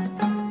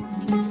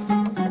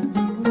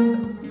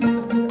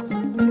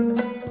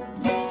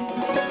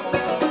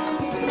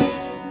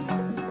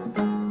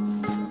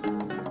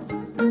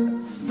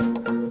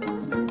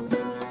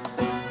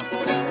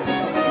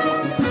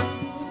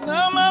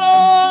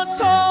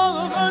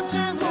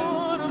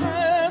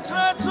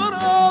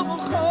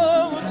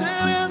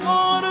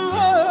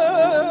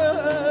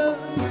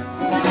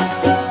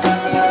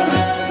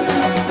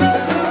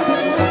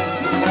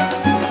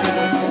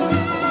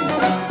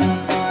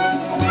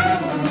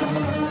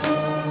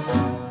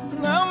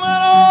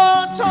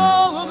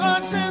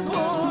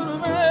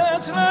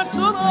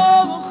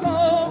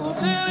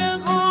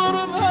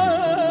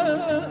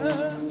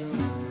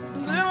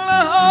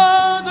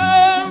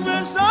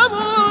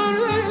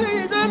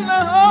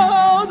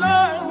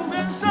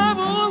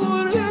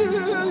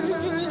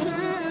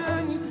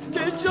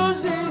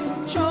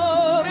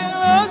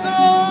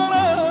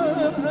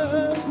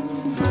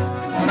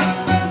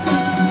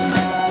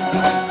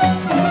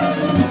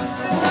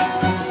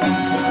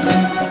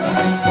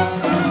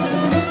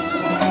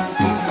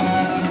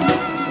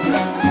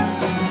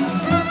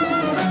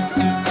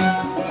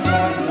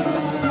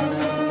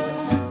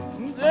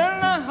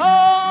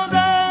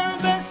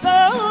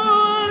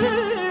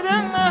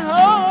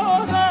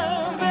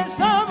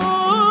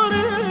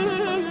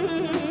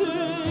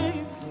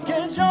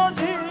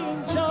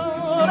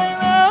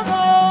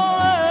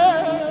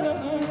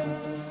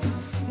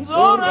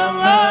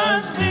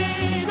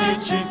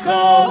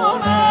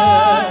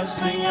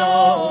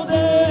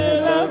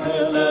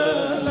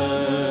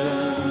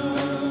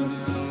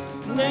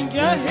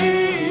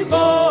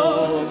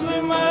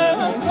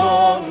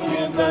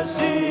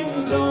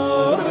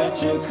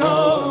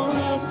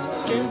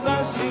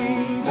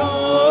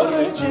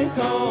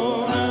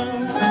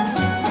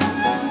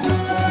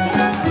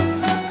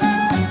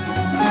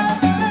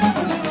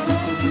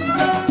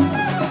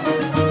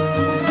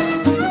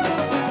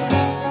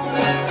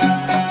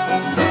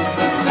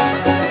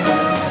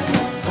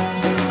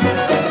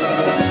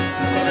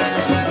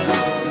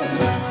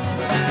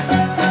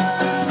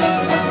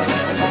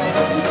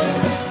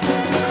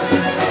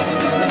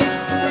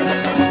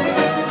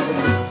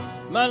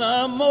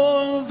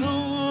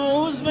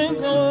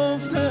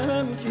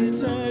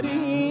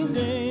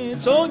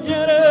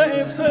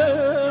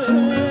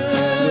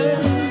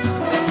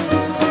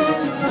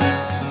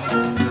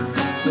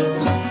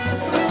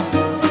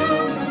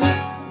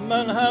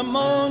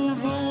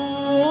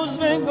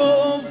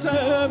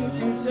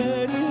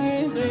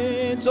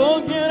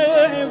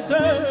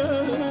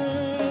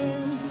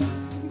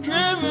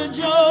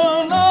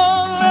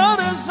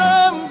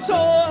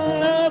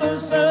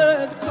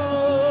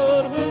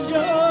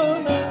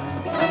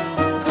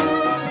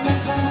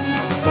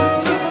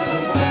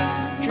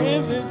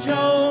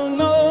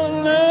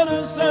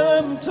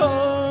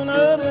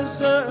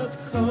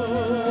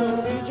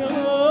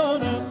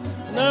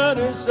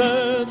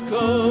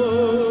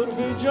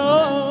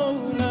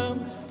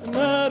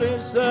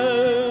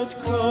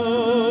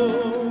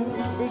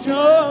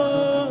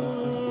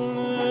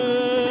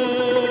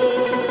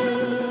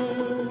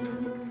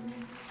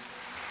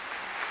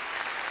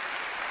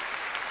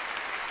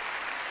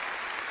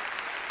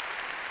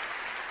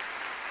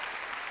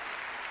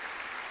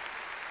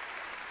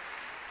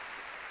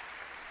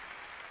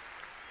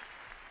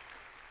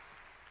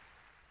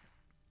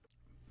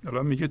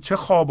 حالا میگه چه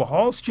خواب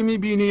هاست که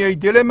میبینی ای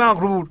دل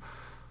مغرور،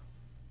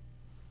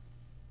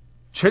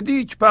 چه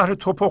دیک بهر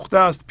تو پخته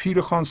است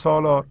پیر خان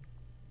سالار.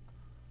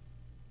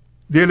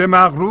 دل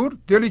مغرور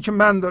دلی که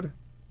من داره،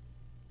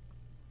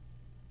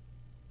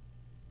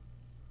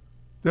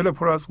 دل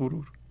پر از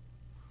غرور.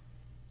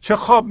 چه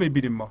خواب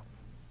میبینیم ما؟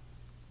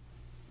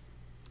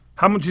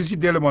 همون چیزی که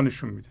دل ما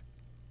نشون میده.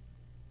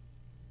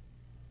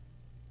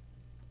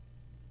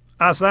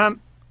 اصلا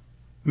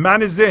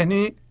من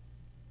ذهنی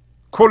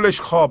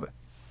کلش خوابه.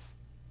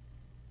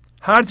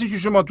 هر چیزی که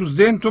شما تو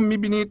ذهنتون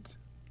میبینید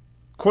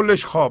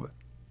کلش خوابه.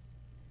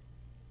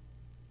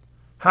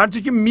 هر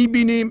چیزی که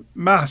میبینیم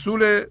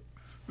محصول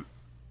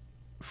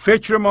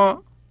فکر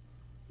ما،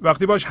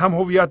 وقتی باش هم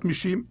هویت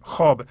میشیم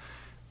خوابه.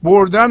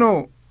 بردن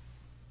و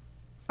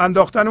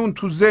انداختن اون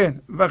تو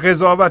ذهن و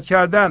قضاوت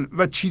کردن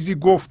و چیزی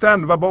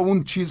گفتن و با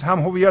اون چیز هم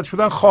هویت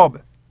شدن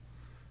خوابه.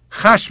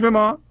 خشم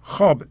ما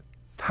خوابه،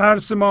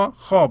 ترس ما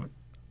خوابه،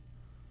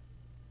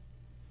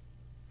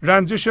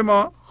 رنجش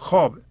ما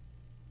خوابه،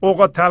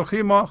 اوقات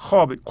تلخی ما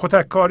خوابه،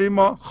 کتککاری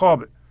ما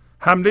خوابه،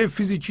 حمله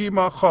فیزیکی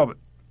ما خوابه.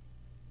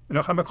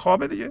 اینا همه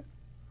خوابه دیگه.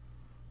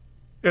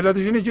 علتش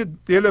اینه که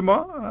دل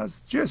ما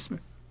از جسمه،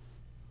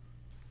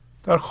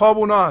 در خواب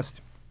اونا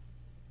هستیم.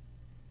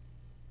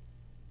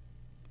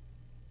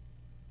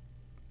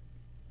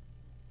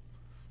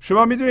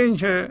 شما میدونین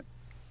که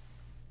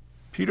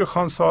پیر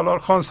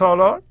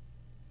خانسالار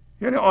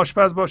یعنی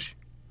آشپز باشی،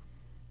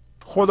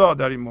 خدا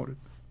در این مورد،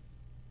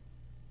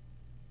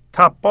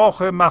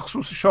 طباخ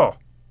مخصوص شاه.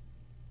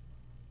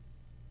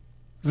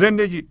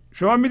 زندگی،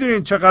 شما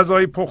میدونین چه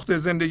غذایی پخته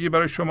زندگی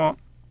برای شما؟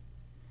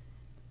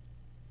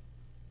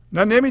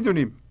 نه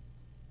نمیدونیم.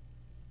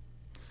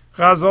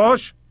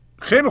 غذاش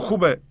خیلی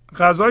خوبه،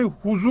 غذای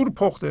حضور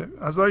پخته،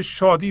 غذای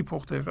شادی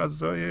پخته،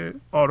 غذای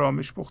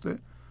آرامش پخته،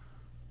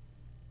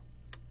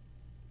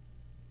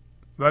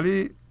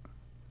 ولی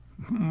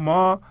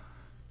ما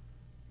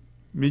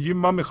میگیم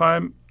ما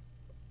میخوایم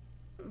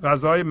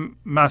غذای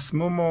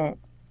مسموم و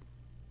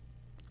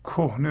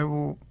کهنه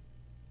و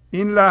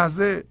این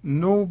لحظه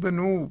نو به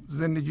نو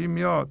زندگی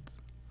میاد.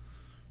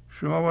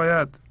 شما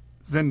باید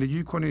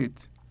زندگی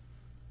کنید.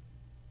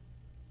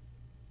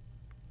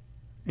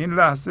 این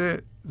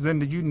لحظه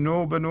زندگی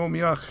نو به نو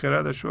میاد،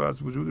 خردش رو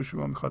از وجود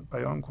شما میخواد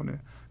بیان کنه،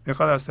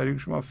 میخواد از طریق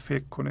شما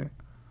فکر کنه.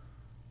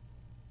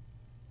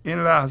 این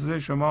لحظه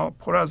شما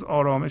پر از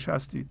آرامش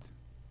هستید،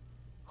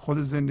 خود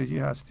زندگی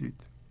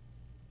هستید،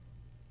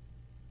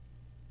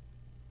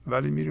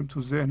 ولی میریم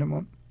تو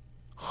ذهنمون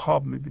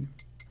خواب میبینیم.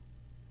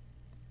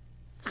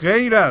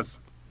 غیر از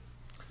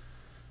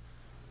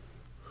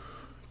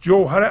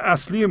جوهر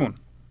اصلیمون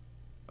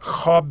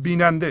خواب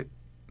بیننده،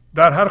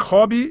 در هر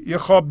خوابی یه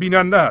خواب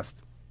بیننده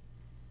هست.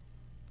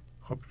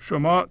 خب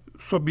شما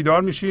صبح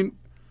بیدار میشین،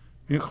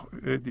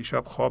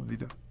 دیشب خواب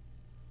دیدم،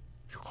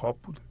 خواب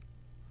بوده،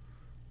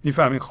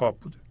 میفهمین خواب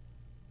بوده،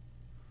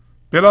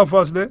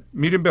 بلافاصله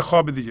میریم به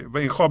خواب دیگه و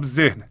این خواب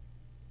ذهنه.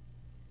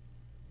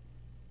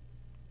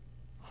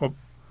 خب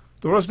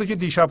درسته که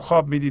دیشب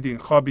خواب میدیدین،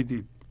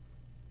 خوابیدید،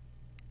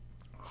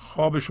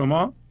 خواب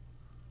شما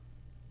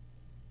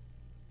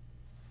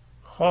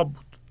خواب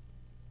بود،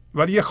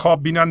 ولی یه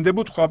خواب بیننده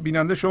بود، خواب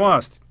بیننده شما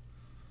هستید.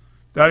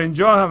 در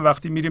اینجا هم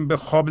وقتی میریم به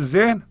خواب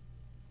ذهن،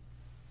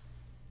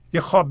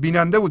 یه خواب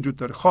بیننده وجود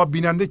داره. خواب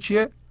بیننده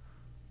چیه؟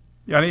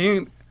 یعنی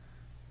این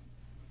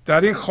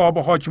در این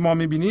خوابها که ما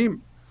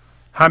میبینیم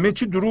همه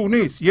چی دروغ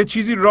نیست، یه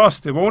چیزی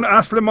راسته و اون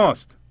اصل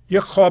ماست.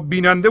 یه خواب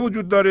بیننده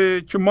وجود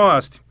داره که ما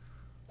هستیم،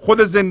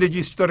 خود زندگی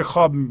است که داره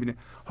خواب میبینه.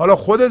 حالا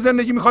خود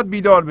زندگی میخواد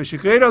بیدار بشه.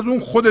 غیر از اون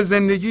خود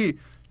زندگی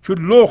که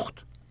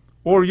لخت،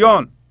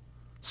 عریان،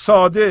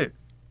 ساده،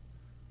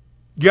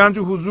 گنج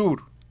و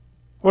حضور،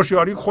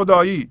 هوشیاری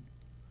خدایی،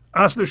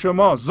 اصل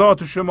شما،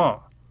 ذات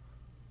شما،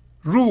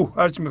 روح،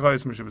 هر چی میخوای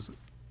اسمش بذار،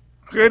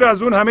 غیر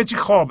از اون همه چی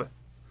خوابه.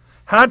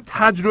 هر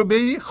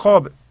تجربه‌ای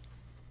خوابه.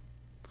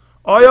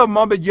 آیا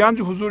ما به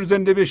گنج و حضور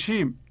زنده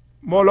بشیم؟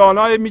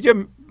 مولانا میگه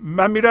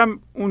من میرم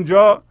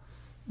اونجا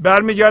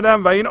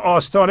برمیگردم و این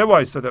آستانه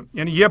وایستادم،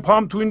 یعنی یه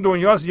پام تو این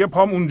دنیاست، یه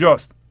پام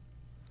اونجاست.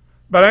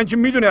 برای اینکه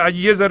میدونه اگه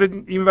یه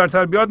ذره این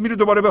ورتر بیاد میره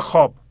دوباره به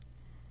خواب،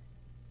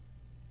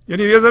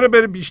 یعنی یه ذره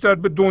بره بیشتر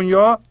به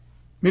دنیا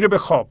میره به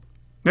خواب،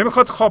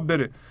 نمیخواد خواب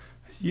بره،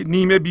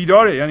 نیمه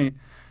بیداره. یعنی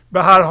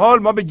به هر حال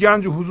ما به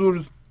گنج و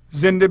حضور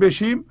زنده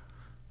بشیم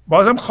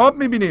بازم خواب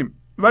میبینیم،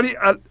 ولی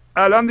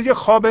الان دیگه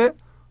خواب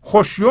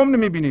خوشیوم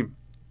نمیبینیم،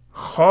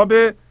 خواب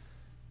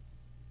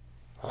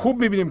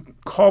خوب میبینیم،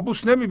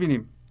 کابوس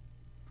نمیبینیم.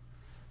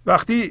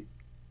 وقتی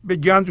به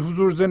گنج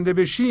حضور زنده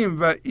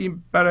بشیم و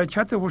این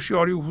برکت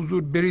هوشیاری و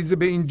حضور بریزه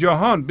به این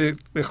جهان،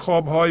 به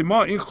خوابهای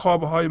ما، این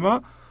خوابهای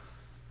ما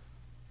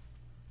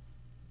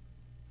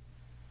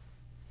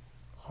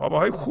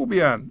خوابهای خوبی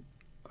هن،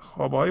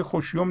 خوابهای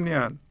خوشیوم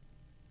نیان،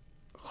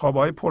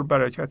 خوابهای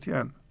پربرکتی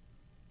هن.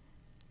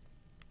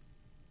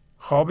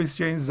 خوابی است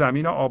که این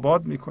زمین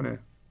آباد میکنه.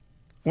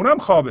 اونم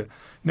خوابه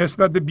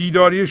نسبت به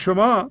بیداری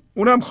شما،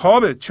 اونم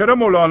خوابه. چرا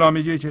مولانا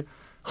میگه که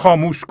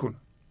خاموش کن؟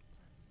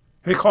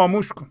 هی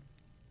خاموش کن.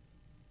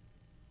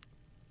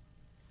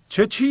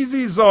 چه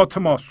چیزی ذات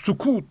ما؟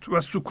 سکوت و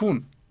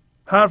سکون.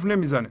 حرف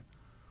نمیزنه.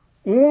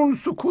 اون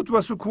سکوت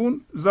و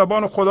سکون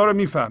زبان خدا رو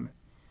میفهمه،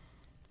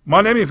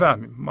 ما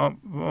نمیفهمیم.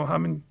 ما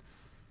همین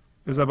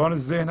به زبان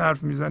ذهن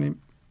حرف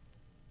میزنیم.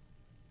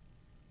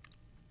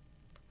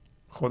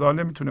 خدا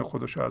نمیتونه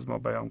خودشو از ما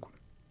بیان کنه،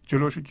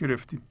 جلوشو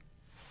گرفتیم.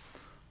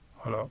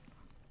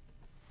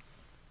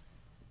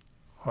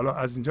 حالا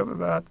از اینجا به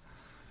بعد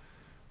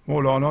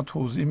مولانا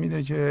توضیح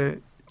میده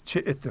که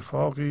چه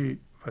اتفاقی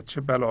و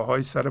چه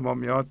بلاهایی سر ما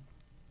میاد.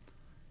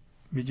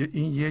 میگه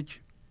این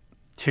یک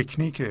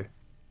تکنیکه،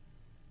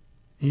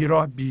 این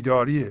راه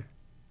بیداریه.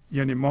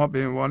 یعنی ما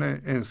به عنوان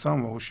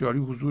انسان و هوشیاری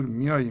حضور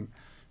میاییم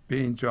به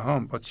این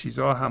جهان، با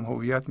چیزها هم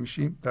هویت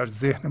میشیم در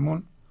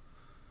ذهنمون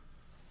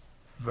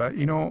و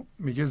اینو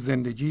میگه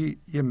زندگی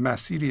یه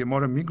مسیری ما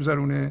رو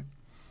میگذرونه.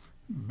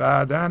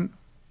 بعدن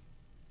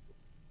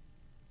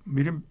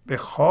میریم به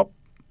خواب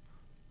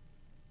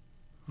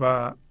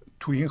و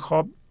تو این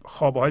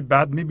خوابهای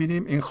بد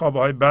میبینیم. این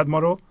خوابهای بد ما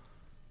رو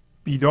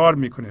بیدار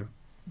میکنه.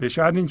 به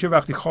شرط اینکه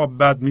وقتی خواب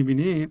بد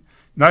میبینید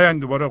نیاین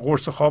دوباره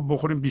قرص خواب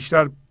بخوریم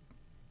بیشتر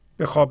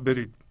به خواب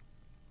برید.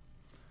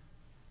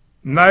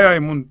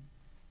 نیایم اون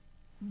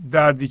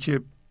دردی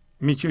که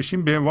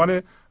میکشیم به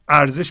عنوان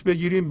ارزش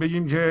بگیریم،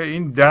 بگیم که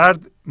این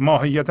درد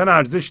ماهیتا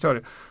ارزش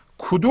داره.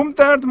 کدوم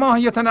درد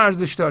ماهیتا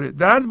ارزش داره؟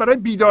 درد برای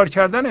بیدار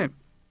کردنه.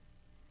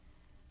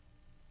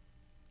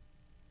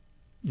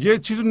 یه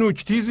چیز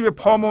نوکتیزی به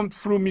پامون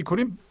فرو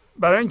میکنیم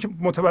برای اینکه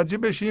متوجه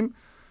بشیم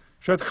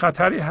شاید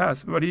خطری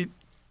هست، ولی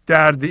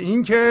درد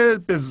این که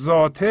به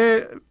ذات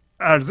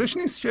ارزش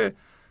نیست. که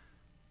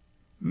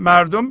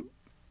مردم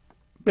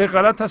به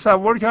غلط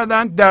تصور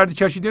کردن درد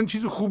کشیدن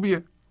چیز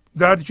خوبیه.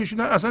 درد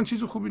کشیدن اصلا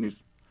چیز خوبی نیست.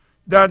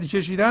 درد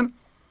کشیدن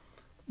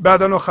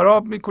بدن رو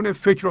خراب میکنه،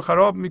 فکر رو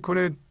خراب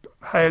میکنه،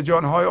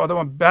 هیجانهای آدم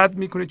رو بد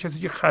میکنه. کسی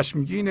که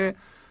خشمگینه،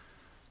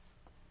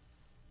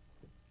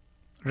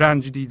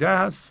 رنج دیده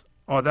است،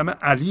 آدم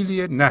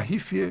علیلیه،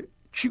 نحیفیه.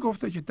 کی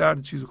گفته که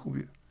درد چیز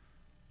خوبیه؟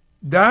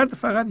 درد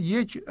فقط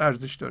یک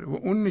ارزش داره و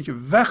اون اینه که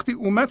وقتی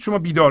اومد شما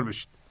بیدار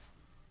بشید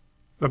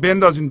و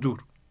بندازین دور.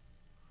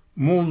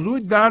 موضوع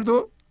درد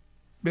رو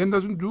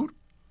بندازین دور،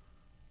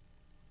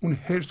 اون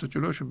حرص و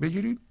جلوشو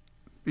بگیرید،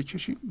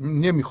 بکشید.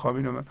 نمیخوام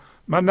اینو،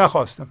 من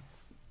نخواستم،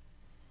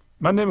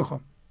 من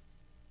نمیخوام.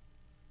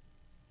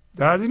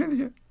 درد اینه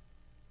دیگه.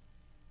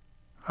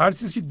 هر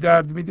چیزی که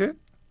درد میده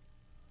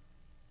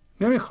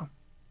نمیخوام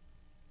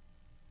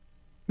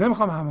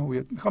هم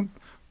هویت، میخوام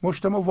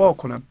مشتمو وا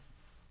کنم.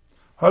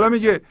 حالا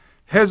میگه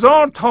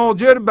 1000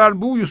 تاجر بر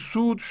بوی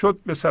سود شد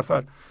به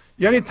سفر.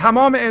 یعنی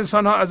تمام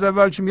انسان ها از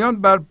اول که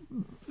میان بر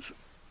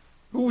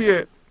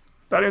بوی،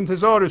 در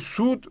انتظار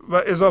سود و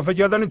اضافه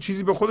کردن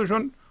چیزی به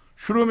خودشون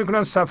شروع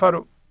میکنن سفر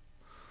رو.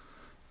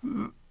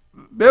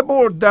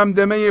 ببرد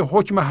دمدمه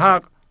حکم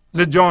حق ز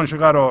جانش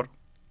قرار.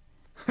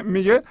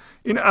 میگه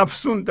این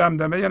افسون،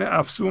 دمدمه یعنی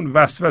افسون،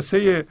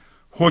 وسوسه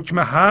حکم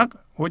حق،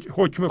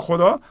 حکم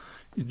خدا،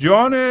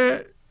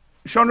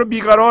 جانشان رو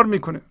بیقرار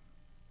میکنه.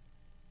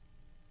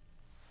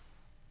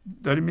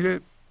 داره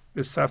میره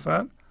به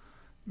سفر،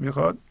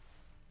 میخواد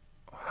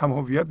هم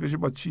هویت بشه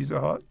با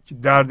چیزها که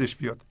دردش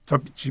بیاد.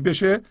 تا چی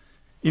بشه؟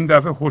 این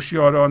دفعه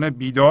هوشیارانه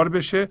بیدار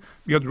بشه،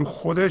 بیاد رو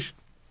خودش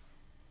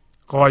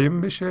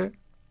قایم بشه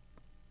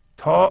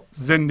تا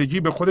زندگی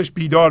به خودش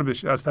بیدار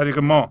بشه از طریق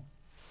ما.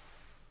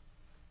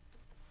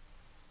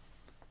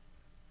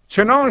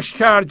 چنانش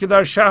کرد که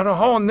در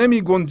شهرها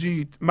نمی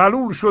گنجید،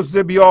 ملول شد ز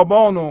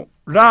بیابان و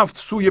رفت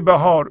سوی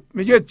بهار.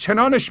 میگه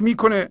چنانش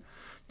میکنه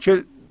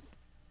که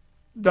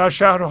در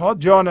شهرها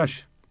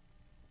جانش،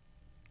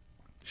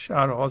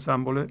 شهرها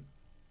سمبل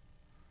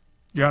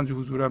گنج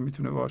حضور هم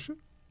میتونه باشه.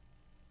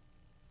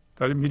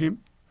 داریم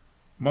میریم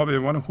ما به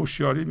عنوان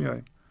هوشیاری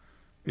میاییم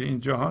به این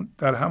جهان.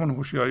 در همون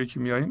هوشیاری که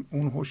میاییم،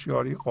 اون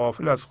هوشیاری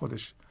غافل از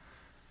خودش،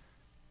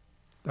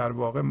 در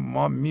واقع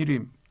ما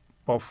میریم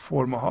با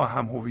فرمها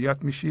هم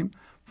هویت میشیم.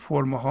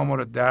 فرمها ما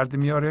رو درد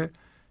میاره،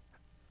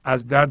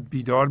 از درد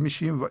بیدار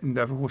میشیم و این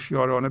دفعه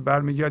هوشیارانه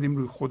برمیگردیم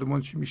روی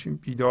خودمون. چی میشیم؟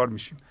 بیدار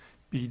میشیم.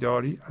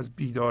 بیداری از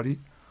بیداری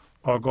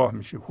آگاه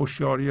میشه،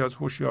 هوشیاری از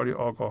هوشیاری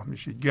آگاه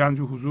میشه، گنج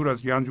و حضور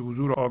از گنج و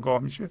حضور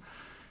آگاه میشه.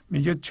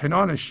 میگه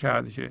چنانش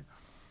کرد که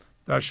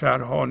در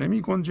شهرها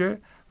نمی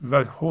گنجه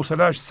و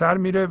حوصله‌اش سر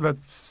میره و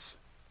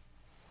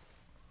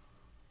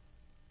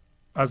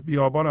از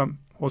بیابانم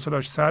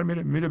حوصله‌اش سر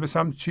میره به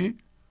سمت چی؟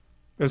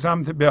 به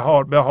سمت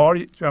بهار.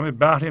 بهار جمع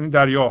بحر یعنی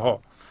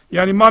دریاها.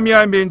 یعنی ما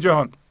میایم به این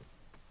جهان،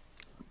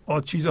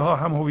 با چیزها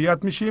هم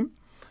هویت میشیم.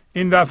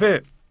 این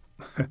دفعه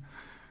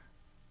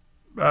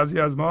بعضی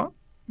از ما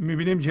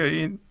میبینیم که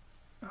این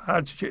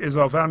هرچی که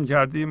اضافه هم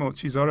کردیم و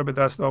چیزها رو به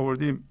دست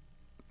آوردیم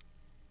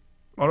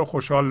ما رو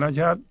خوشحال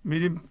نکرد.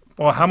 میریم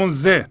با همون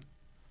ذهن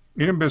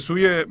میریم به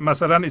سوی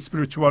مثلا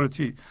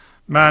اسپریچوالتی،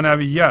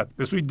 معنویت،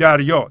 به سوی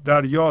دریا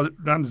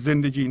رمز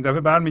زندگی. این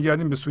دفعه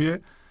برمیگردیم به سوی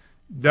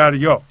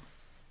دریا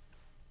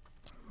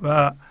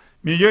و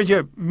میگه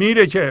که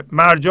میره که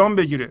مرجان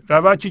بگیره.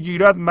 رود که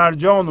گیرد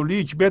مرجان و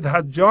لیک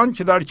بدهد جان،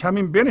 که در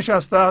کمین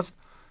بنشسته است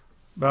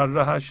بر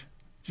رهش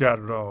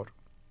جرار.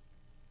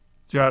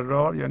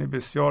 جرار یعنی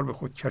بسیار به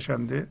خود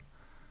کشنده،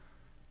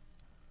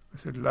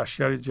 مثل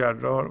لشکر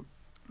جرار،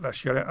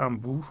 لشکر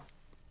انبوه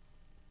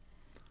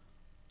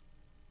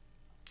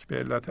که به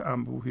علت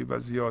انبوهی و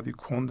زیادی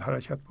کند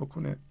حرکت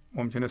بکنه.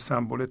 ممکنه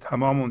سمبل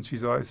تمام اون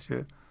چیزهاییست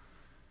که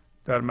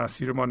در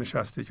مسیر ما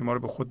نشسته که ما رو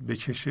به خود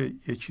بکشه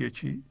یکی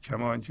یکی،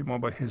 کما اینکه ما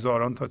با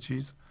هزاران تا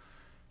چیز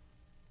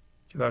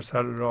که در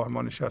سر راه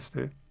ما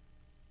نشسته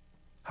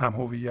هم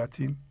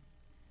هویتیم،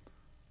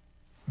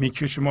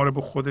 میکشه ما رو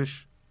به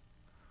خودش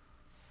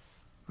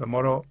و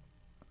ما رو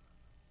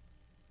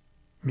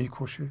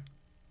میکشه.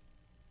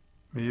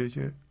 میگه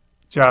که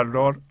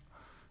جرار،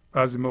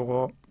 بعضی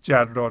موقع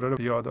جراره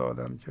رو یاد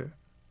آدم که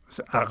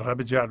مثل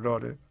عقرب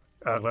جراره،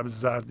 عقرب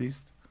زردی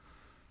است.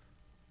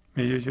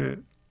 میگه که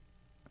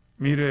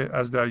میره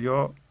از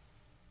دریا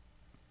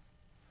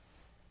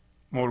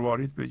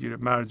مروارید بگیره،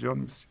 مرجان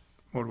مثل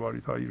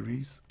مروارید های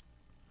ریز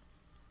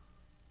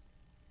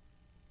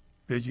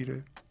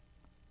بگیره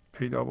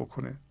پیدا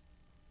بکنه،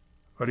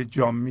 ولی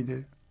جام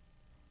میده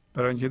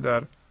برای اینکه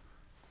در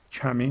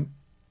کمین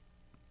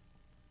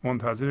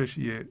منتظرش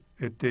یه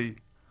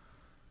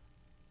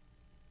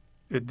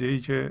عده‌ای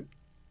که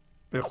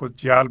به خود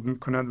جلب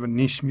میکنند و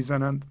نیش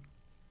میزنند.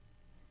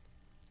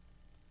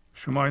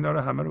 شما اینا رو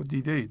همه رو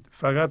دیده اید.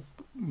 فقط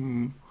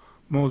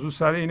موضوع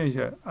سر اینه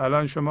که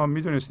الان شما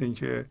میدونستین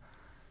که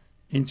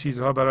این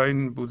چیزها برای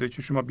این بوده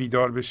که شما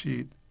بیدار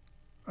بشید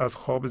از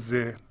خواب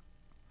ذهن،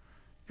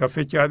 یا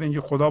فکر کردین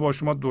که خدا با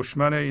شما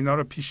دشمنه، اینا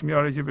رو پیش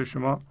میاره که به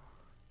شما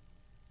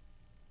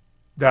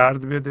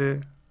درد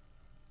بده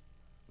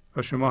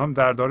و شما هم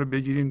دردها رو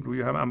بگیرین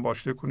روی هم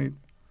انباشته کنید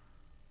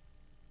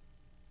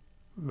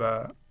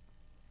و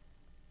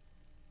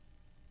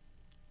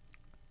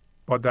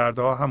با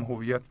دردها هم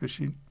هویت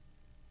بشین.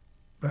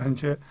 و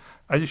اینکه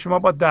اگه شما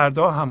با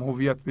دردها هم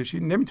هویت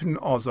بشین نمیتونین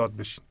آزاد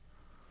بشین.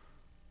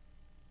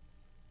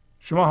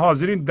 شما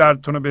حاضرین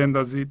دردتون رو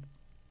بندازید.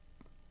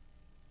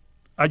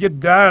 اگه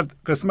درد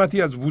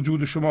قسمتی از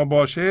وجود شما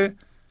باشه،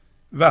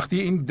 وقتی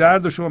این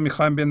درد رو شما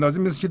میخواین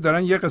بندازید مثل که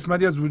دارن یه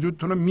قسمتی از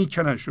وجودتون رو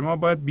میکنن. شما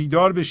باید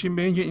بیدار بشین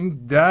به اینکه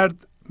این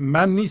درد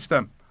من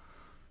نیستم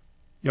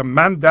یا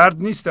من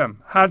درد نیستم.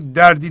 هر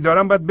دردی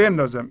دارم باید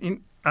بندازم.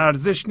 این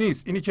ارزش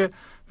نیست. اینی که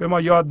به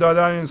ما یاد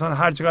دادن انسان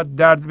هر چقدر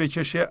درد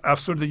بکشه،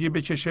 افسردگی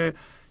بکشه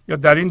یا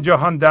در این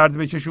جهان درد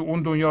بکشه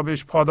اون دنیا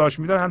بهش پاداش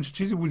میدن، همچین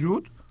چیزی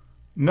وجود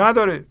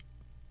نداره.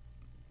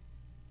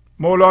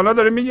 مولانا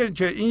داره میگه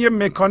که این یه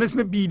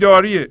مکانیسم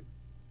بیداریه.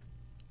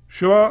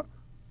 شما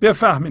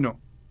بفهمینو.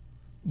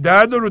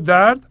 درد رو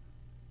درد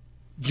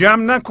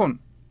جمع نکن.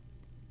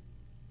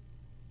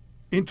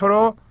 این تو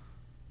رو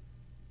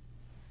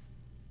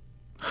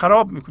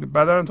خراب میکنه،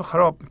 بدن تو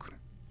خراب میکنه،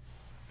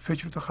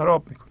 فکرتو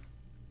خراب میکنه.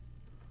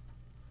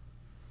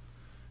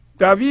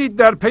 دوید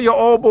در پی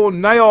آب و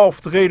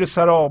نیافت غیر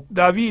سراب،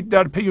 دوید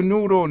در پی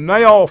نور و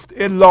نیافت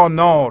الا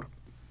نار.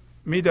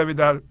 میدوید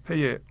در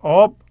پی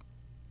آب،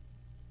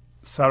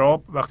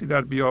 سراب. وقتی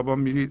در بیابان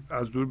میرید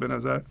از دور به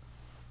نظر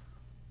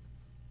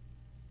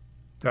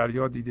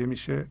دریا دیده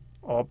میشه،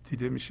 آب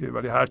دیده میشه،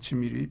 ولی هرچی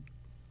میری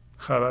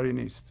خبری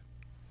نیست.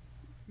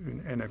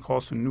 این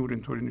انعکاس نور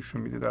اینطوری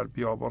نشون میده در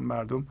بیابان.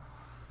 مردم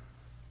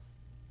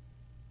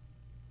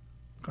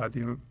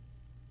قدیم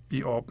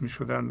بی آب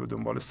میشدن و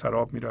دنبال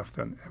سراب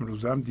میرفتن.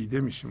 امروز هم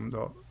دیده میشیم.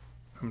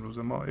 امروز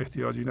ما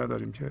احتیاجی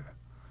نداریم که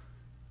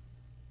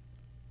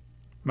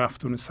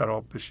مفتون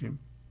سراب بشیم.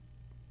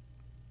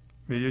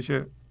 میگه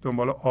که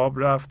دنبال آب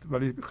رفت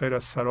ولی غیر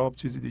از سراب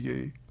چیزی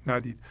دیگه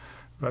ندید.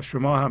 و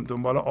شما هم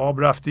دنبال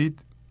آب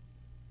رفتید،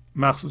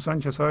 مخصوصا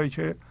کسایی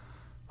که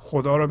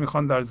خدا رو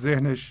میخوان در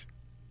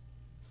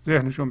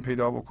ذهنشون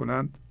پیدا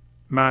بکنند،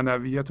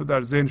 معنویت رو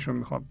در ذهنشون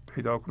میخوان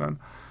پیدا کنن.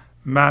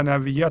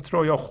 معنویت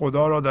رو یا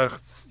خدا رو در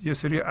یه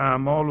سری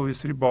اعمال و یه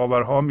سری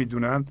باورها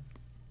میدونند.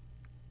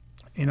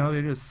 اینا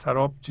غیر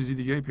سراب چیزی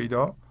دیگه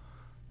پیدا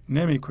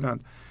نمی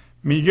کنند.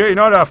 میگه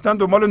اینا رفتن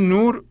دنبال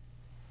نور،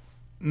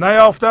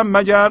 نیافتن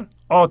مگر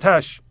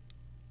آتش.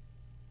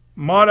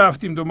 ما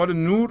رفتیم دنبال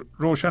نور،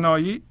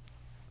 روشنایی،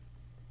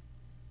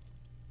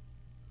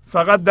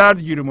 فقط درد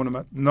گیرمون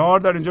اومد. نار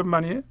در اینجا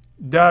معنیه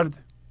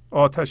درد،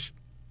 آتش.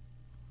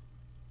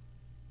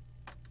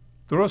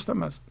 درست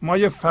هم است. ما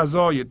یه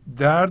فضای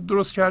درد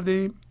درست کرده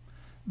ایم.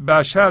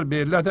 بشر به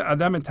علت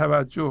عدم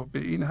توجه به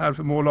این حرف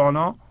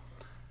مولانا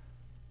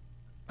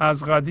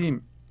از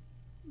قدیم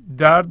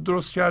درد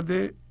درست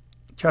کرده.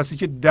 کسی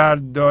که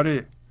درد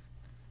داره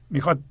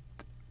میخواد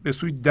به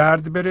سوی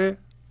درد بره،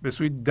 به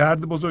سوی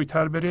درد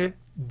بزرگتر بره،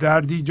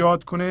 درد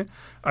ایجاد کنه.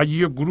 اگه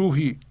یه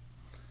گروهی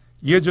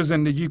یه جا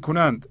زندگی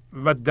کنند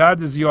و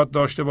درد زیاد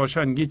داشته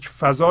باشند، یک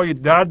فضای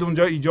درد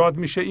اونجا ایجاد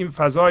میشه. این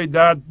فضای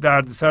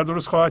دردسر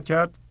درست خواهد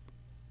کرد.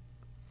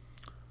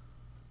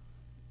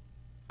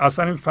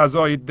 اصلا این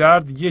فضای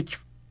درد یک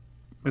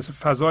مثل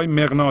فضای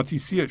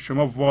مغناطیسیه.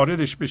 شما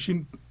واردش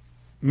بشین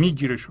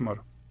میگیره شما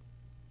رو.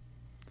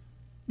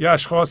 یه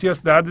اشخاصی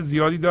هست درد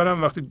زیادی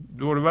دارن، وقتی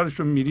دور و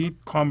برشون میرید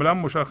کاملا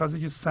مشخصه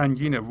که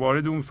سنگینه،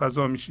 وارد اون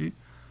فضا میشی.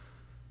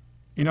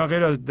 اینا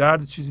غیر از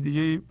درد چیزی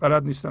دیگه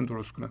بلد نیستن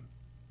درست کنن،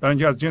 برای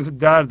اینکه از جنس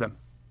دردن.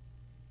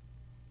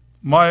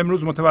 ما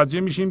امروز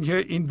متوجه میشیم که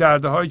این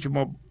دردهایی که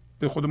ما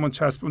به خودمون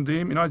چسبونده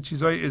ایم، اینا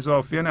چیزهای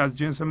اضافی هستند، از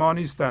جنس ما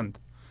نیستند.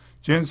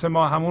 جنس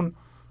ما همون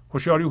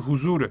هوشیاری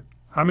حضوره،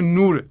 همین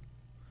نوره.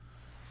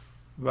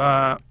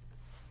 و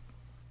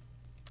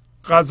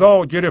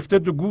قضا گرفته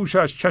دو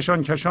گوشش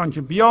کشان کشان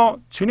که بیا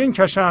چنین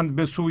کشند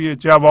به سوی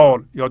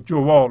جوال یا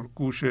جوال،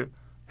 گوش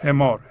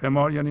حمار.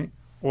 حمار یعنی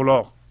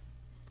الاغ.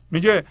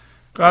 میگه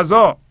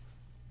قضا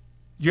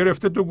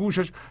گرفته دو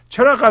گوشش.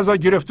 چرا قضا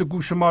گرفته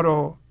گوش ما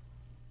رو؟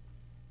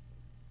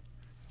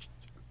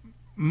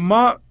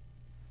 ما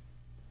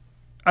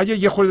اگه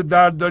یه خورده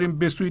درد داریم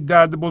به سوی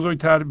درد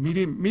بزرگتر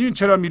میریم. میریم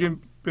چرا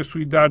میریم به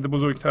سوی درد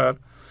بزرگتر؟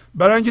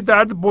 برای اینکه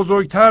درد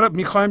بزرگتر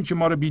میخوایم که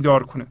ما رو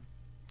بیدار کنه.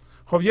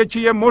 خب یکی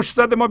یه مشت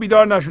زده ما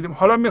بیدار نشدیم،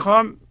 حالا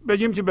میخوام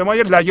بگیم که به ما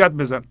یه لگد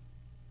بزن.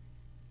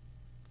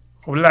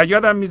 خب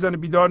لگد هم میزنه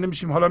بیدار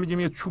نمیشیم، حالا میگیم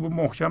یه چوب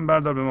محکم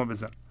بردار به ما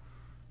بزن.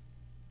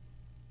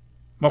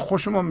 ما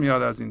خوشمون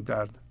میاد از این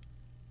درد.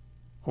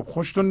 خب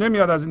خوشتون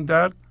نمیاد از این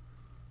درد؟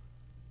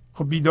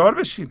 خب بیدار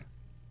بشین.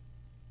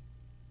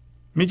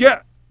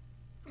 میگه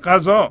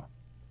قضا،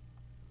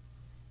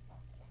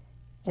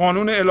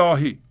 قانون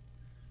الهی،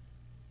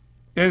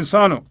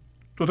 انسانو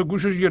دو تا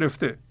گوشش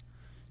گرفته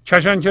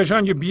کشان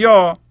کشان که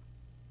بیا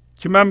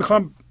که من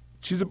میخوام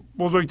چیز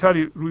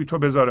بزرگتری روی تو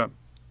بذارم.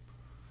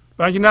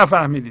 برای اینکه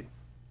نفهمیدی.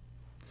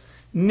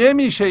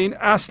 نمیشه. این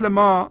اصل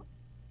ما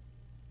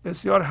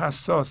بسیار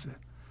حساسه.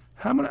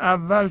 همون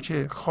اول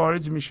که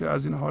خارج میشه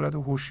از این حالت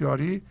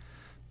هوشیاری،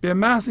 به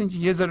محض اینکه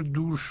یه ذره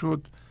دور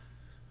شد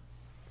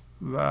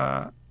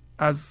و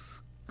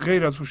از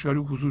غیر از هوشیاری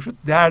حضور شد،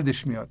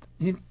 دردش میاد.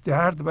 این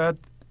درد باید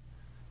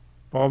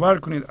باور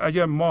کنید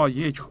اگر ما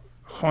یک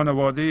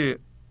خانواده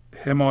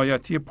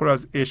حمایتی پر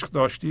از عشق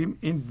داشتیم،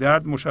 این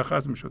درد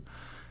مشخص میشد.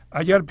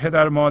 اگر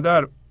پدر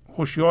مادر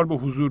هوشیار به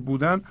حضور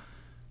بودن،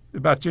 به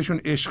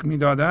بچهشون عشق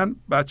میدادن،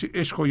 بچه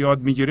عشق رو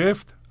یاد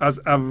میگرفت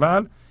از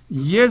اول،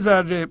 یه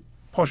ذره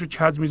پاشو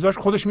کج میذاشت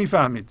خودش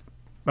میفهمید.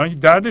 برای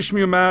اینکه دردش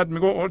میومد،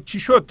 میگو چی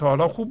شد؟ تا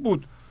حالا خوب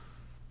بود.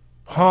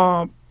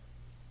 ها،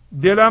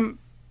 دلم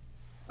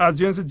از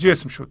جنس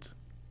جسم شد.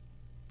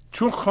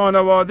 چون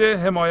خانواده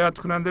حمایت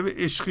کننده به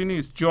عشقی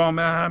نیست،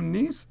 جامعه هم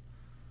نیست،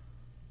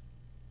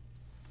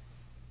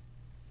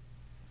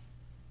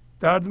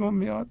 دردمون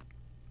میاد.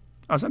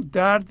 اصلا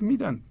درد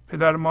میدن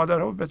پدر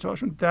مادرها، بچه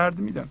هاشون درد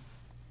میدن.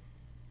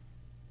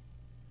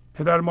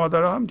 پدر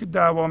مادرها هم که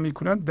دعوا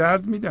میکنن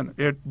درد میدن.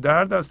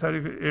 درد از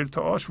طریق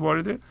ارتعاش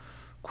وارد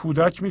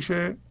کودک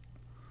میشه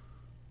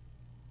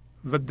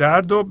و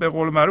درد رو به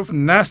قول معروف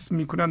نصب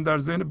میکنن در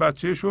ذهن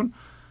بچهشون.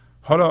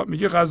 حالا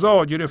میگه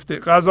غذا گرفته،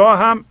 غذا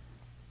هم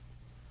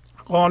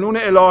قانون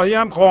الهی،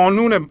 هم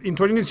قانون.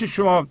 اینطوری نیست که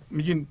شما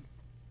میگین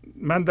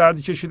من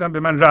دردی کشیدم به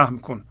من رحم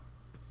کن.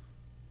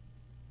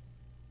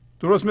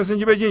 درست مثل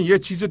اینکه بگین یه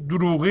چیز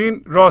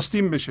دروغین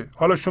راستین بشه.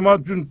 حالا شما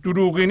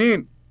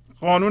دروغینین،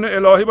 قانون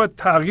الهی باید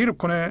تغییر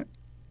کنه.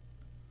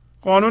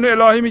 قانون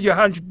الهی میگه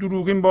هر چی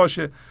دروغین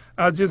باشه،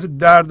 از جنس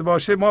درد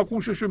باشه، ما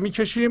گوششو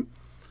میکشیم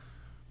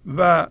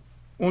و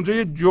اونجا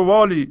یه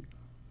جوالی،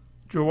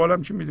 جوال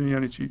هم چی میدونی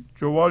یعنی چی؟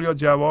 جوال یا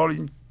جوال،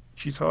 این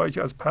چیزهایی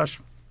که از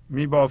پشم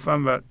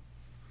میبافن و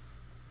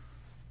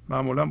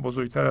معمولا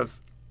بزرگتر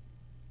از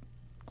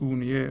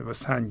گونیه و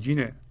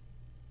سنگینه،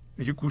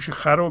 میگه گوش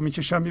خر رو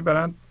میکشن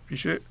میبرن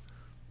پیش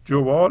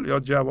جوال یا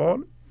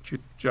جوال، که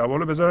جوال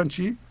رو بذارن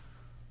چی؟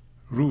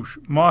 روش.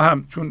 ما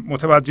هم چون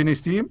متوجه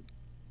نیستیم،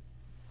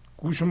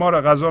 گوش ما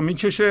رو غذا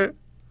میکشه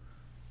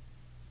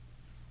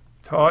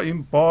تا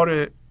این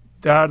بار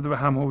درد و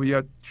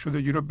همهویت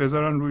شدگی رو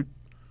بذارن روی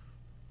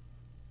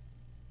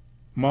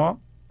ما.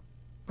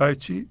 برای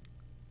چی؟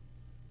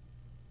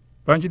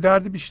 برای اینکه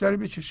درد بیشتری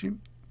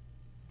بکشیم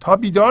تا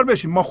بیدار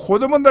بشیم. ما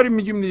خودمون داریم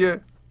میگیم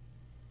دیگه.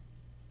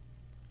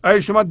 اگه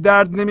شما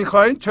درد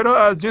نمیخواید،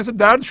 چرا از جنس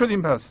درد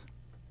شدیم پس؟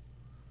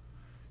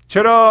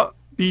 چرا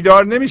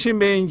بیدار نمیشیم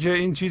به اینکه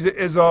این چیز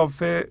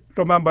اضافه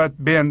رو من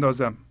باید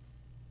بیندازم؟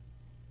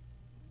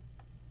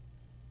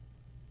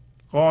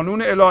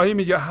 قانون الهی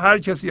میگه هر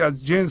کسی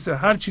از جنس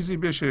هر چیزی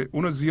بشه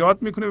اونو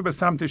زیاد میکنه و به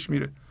سمتش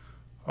میره.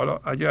 حالا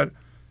اگر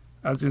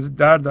از جنس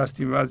درد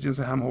هستیم و از جنس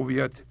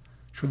همهویت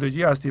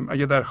شدگی هستیم،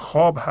 اگر در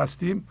خواب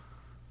هستیم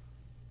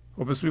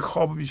و به سوی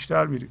خواب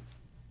بیشتر میریم.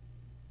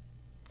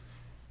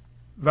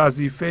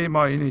 وظیفه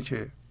ما اینه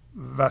که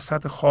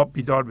وسط خواب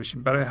بیدار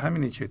بشیم. برای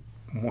همینه که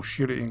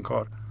مشیر این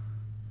کار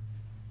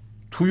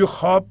توی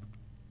خواب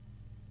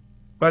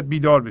باید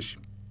بیدار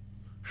بشیم.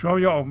 شما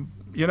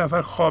یه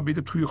نفر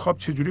خوابیده توی خواب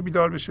چجوری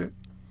بیدار بشه؟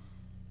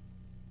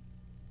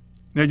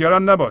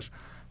 نگران نباش،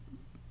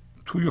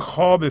 توی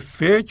خواب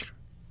فکر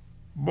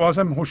باز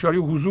هم هوشیاری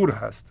حضور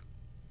هست.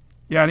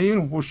 یعنی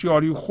این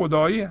هوشیاری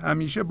خدایی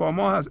همیشه با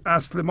ما هست.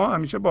 اصل ما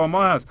همیشه با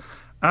ما هست.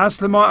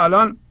 اصل ما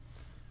الان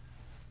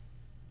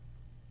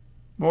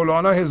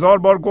مولانا 1000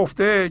 بار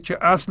گفته که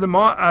اصل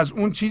ما از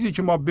اون چیزی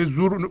که ما به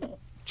زور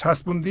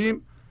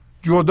چسبوندیم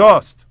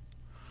جداست.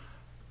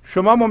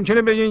 شما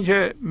ممکنه بگین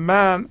که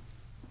من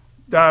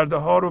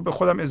دردها رو به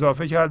خودم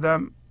اضافه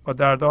کردم، با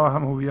دردها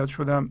هم هویت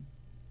شدم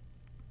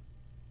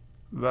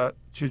و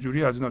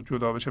چجوری از اینا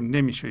جدا بشم؟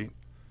 نمیشه. این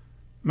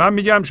من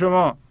میگم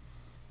شما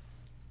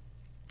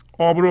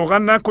آب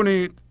روغن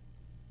نکنید،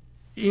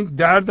 این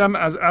دردم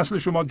از اصل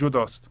شما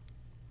جداست.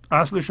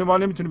 اصل شما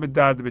نمیتونه به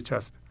درد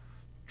بچسبه.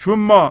 چون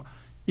ما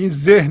این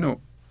ذهن رو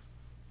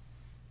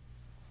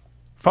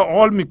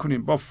فعال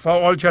میکنیم. با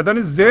فعال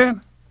کردن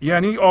ذهن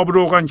یعنی آب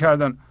روغن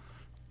کردن.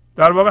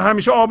 در واقع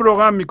همیشه آب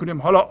روغن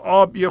میکنیم. حالا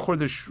آب یه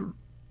خوردش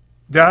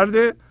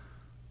درده،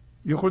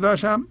 یه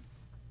خوردش هم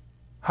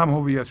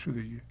هویت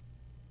شدگی.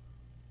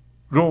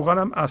 روغن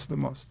هم اصل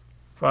ماست.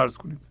 فرض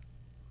کنید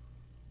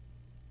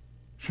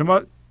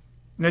شما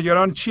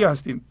نگران چی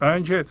هستین؟ برای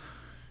اینکه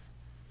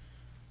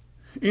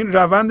این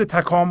روند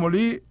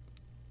تکاملی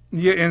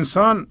یه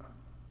انسان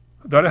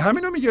داره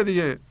همینو میگه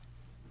دیگه.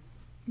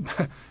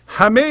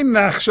 همه این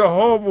نقشه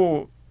ها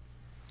و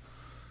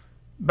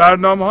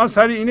برنامه ها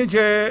سر اینه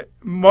که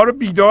ما رو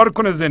بیدار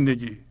کنه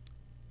زندگی.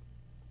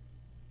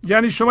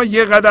 یعنی شما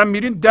یه قدم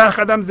میرین 10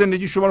 قدم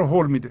زندگی شما رو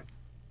هول میده،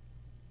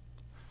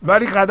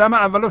 ولی قدم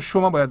اول رو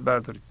شما باید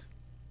بردارید.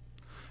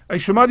 اگه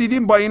شما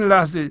دیدین با این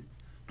لحظه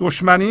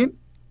دشمنین،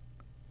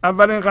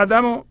 اولین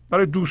قدم رو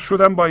برای دوست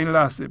شدن با این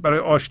لحظه، برای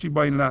آشتی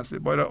با این لحظه،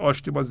 برای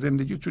آشتی با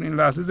زندگی، چون این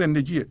لحظه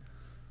زندگیه.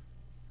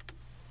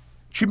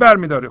 کی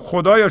برمیداره؟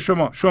 خدا یا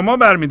شما؟ شما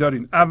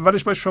برمیدارین.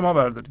 اولش باید شما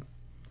بردارین.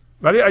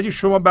 ولی اگه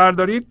شما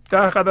بردارید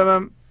 10 قدم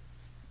هم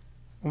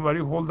اونوری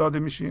هول داده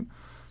میشین.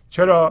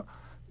 چرا؟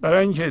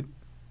 برای اینکه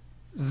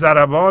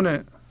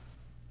ضربان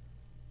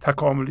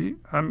تکاملی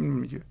همین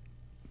میگه،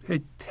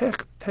 هی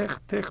تق تق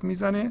تق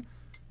میزنه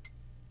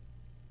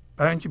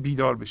برای اینکه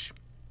بیدار بشیم.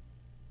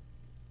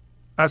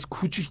 از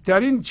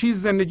کوچکترین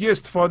چیز زندگی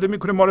استفاده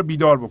میکنه ما رو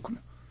بیدار بکنه.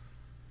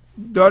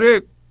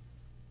 داره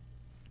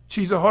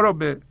چیزها رو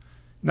به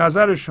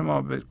نظر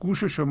شما، به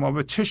گوش شما،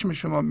 به چشم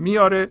شما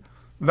میاره،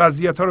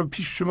 وضعیت ها رو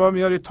پیش شما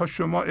میاره تا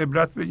شما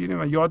عبرت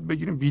بگیریم و یاد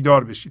بگیریم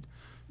بیدار بشید.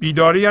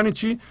 بیداری یعنی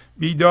چی؟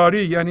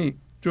 بیداری یعنی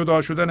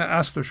جدا شدن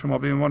اصل شما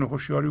به عنوان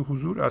هوشیاری و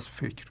حضور از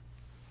فکر.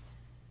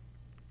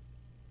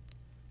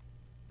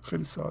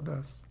 خیلی ساده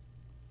است.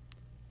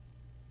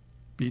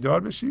 بیدار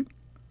بشید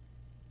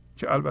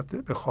که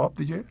البته به خواب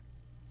دیگه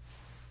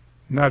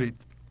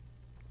نرید.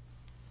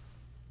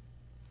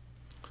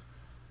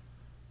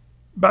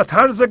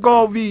 بتر ز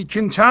گاوی که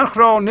این چرخ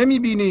را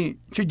نمیبینی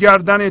که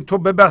گردن تو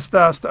ببسته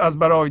است از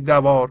برای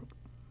دوار.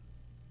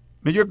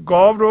 میگه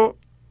گاو رو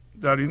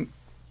در این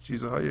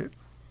چیزهای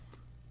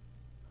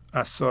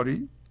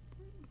اساری،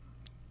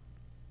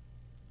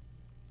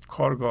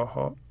 کارگاه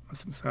ها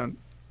مثلا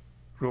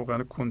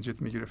روغن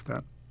کنجد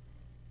میگرفتن،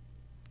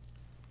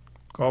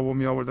 گاو رو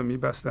می آوردن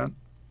میبستن،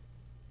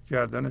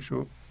 گردنش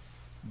رو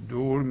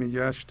دور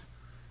میگشت،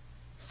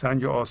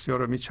 سنگ آسیا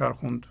رو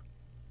میچرخوند.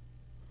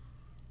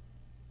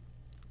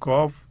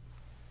 گاو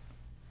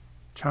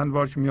چند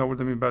بار که می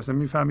آوردن میبستن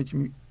میفهمی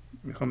که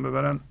میخوام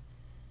ببرن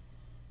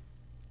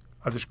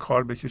ازش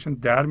کار بکشن،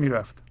 در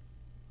میرفت.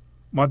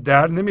 ما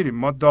در نمیریم،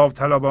 ما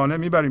داوطلبانه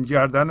میبریم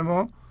گردن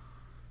ما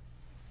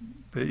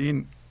به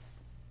این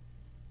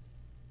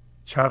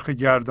چرخ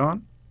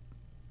گردان،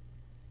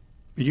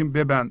 میگیم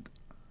ببند.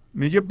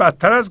 میگه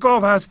بدتر از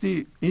گاو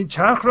هستی، این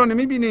چرخ را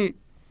نمیبینی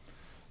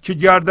که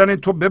گردن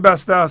تو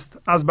ببسته است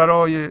از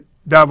برای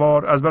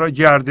دوار، از برای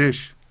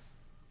گردش.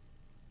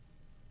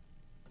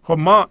 خب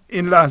ما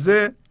این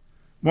لحظه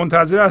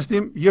منتظر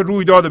هستیم یه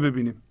رویداد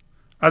ببینیم،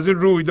 از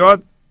این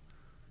رویداد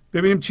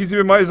ببینیم چیزی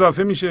به ما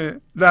اضافه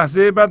میشه،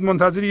 لحظه بعد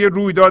منتظر یه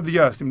رویداد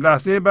دیگه هستیم،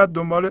 لحظه بعد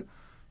دنبال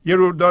یه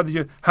رویداد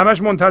دیگه،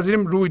 همش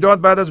منتظریم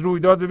رویداد بعد از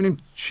رویداد ببینیم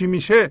چی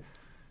میشه.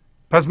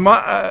 پس ما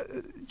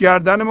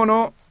گردنمون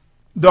رو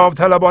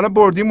داوطلبانه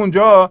بردیم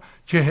اونجا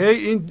که هی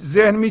این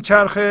ذهن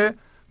میچرخه.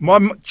 ما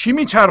کی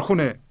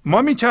میچرخونه؟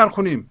 ما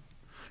میچرخونیم.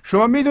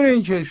 شما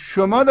میدونین که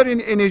شما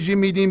دارین انرژی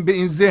میدین به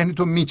این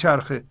ذهنتون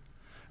میچرخه.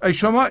 اگه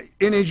شما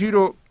انرژی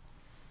رو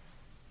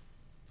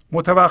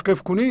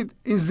متوقف کنید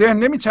این ذهن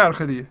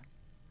نمیچرخه دیگه.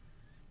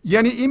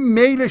 یعنی این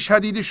میل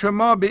شدید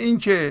شما به این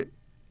که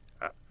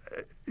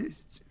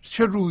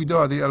چه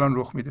رویدادی الان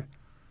رخ میده،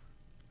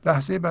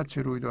 لحظه بعد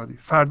چه رویدادی،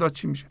 فردا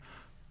چی میشه.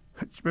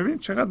 ببین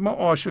چقدر ما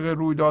عاشق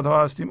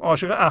رویدادها هستیم،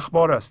 عاشق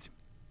اخبار هستیم.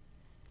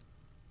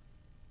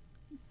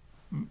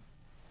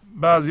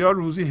 بعضیا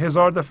روزی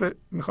 1000 دفعه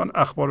میخوان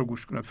اخبار رو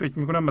گوش کنن، فکر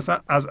میکنن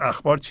مثلا از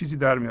اخبار چیزی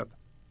در میاد.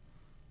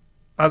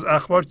 از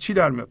اخبار چی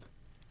در میاد؟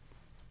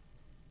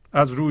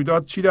 از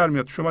رویداد چی در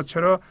میاد؟ شما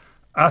چرا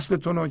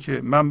اصلتون رو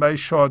که منبع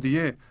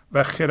شادیه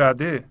و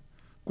خرده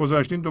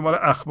گذاشتین دنبال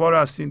اخبار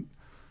هستین؟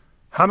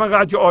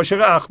 همینقدر که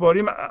عاشق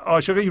اخباریم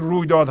عاشق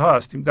رویدادها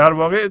هستیم. در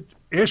واقع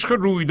عشق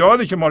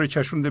رویداده که ما رو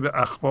کشونده به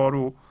اخبار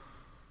و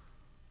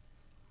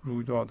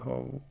رویدادها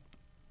و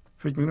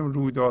فکر میکنم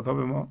رویدادها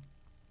به ما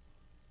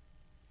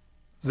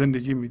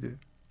زندگی میده.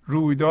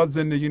 رویداد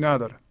زندگی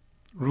نداره،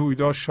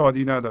 رویداد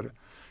شادی نداره.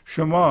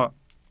 شما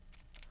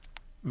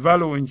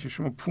ولو اینکه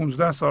شما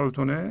 15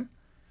 سالتونه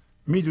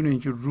میدونین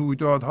که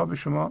رویدادها به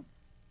شما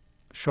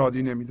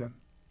شادی نمیدن.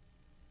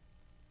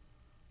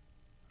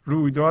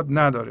 رویداد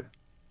نداره.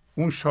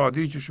 اون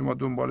شادی که شما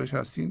دنبالش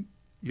هستین،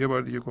 یه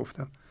بار دیگه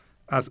گفتم،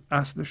 از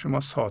اصل شما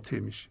ساطع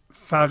میشه،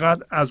 فقط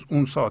از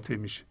اون ساطع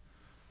میشه.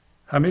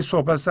 همه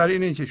صحبت سر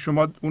اینه که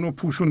شما اونو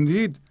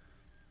پوشوندید،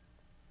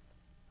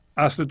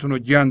 اصلتون و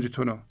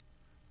گنجتون رو،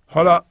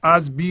 حالا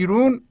از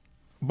بیرون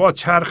با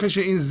چرخش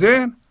این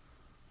ذهن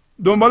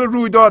دنبال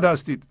رویداد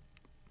هستید.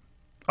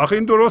 آخه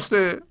این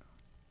درسته؟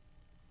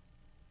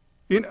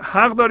 این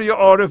حق داره یه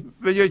عارف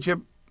بگه که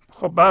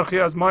خب برخی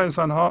از ما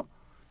انسان ها،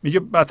 میگه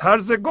بتر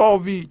ز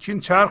گاوی که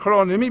این چرخ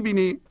را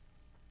نمیبینی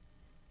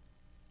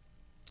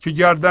که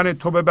گردن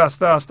تو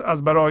ببسته است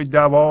از برای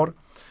دوار.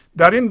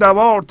 در این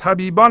دوار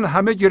طبیبان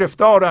همه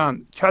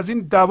گرفتارند که از این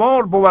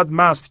دوار بود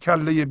مست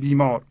کله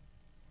بیمار.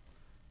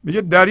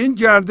 میگه در این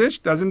گردش،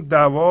 در این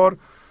دوار،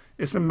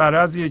 اسم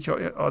مرضیه که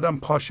آدم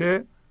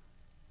پاشه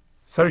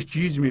سرش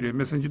گیج میره،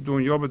 مثل اینکه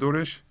دنیا به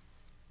دورش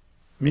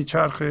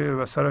میچرخه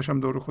و سرش هم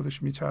دور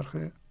خودش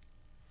میچرخه.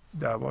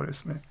 دوار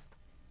اسم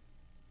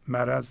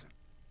مرض.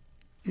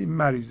 این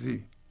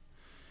مریضی،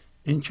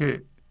 این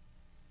که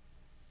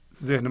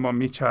ذهن ما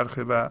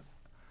میچرخه و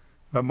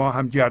ما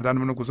هم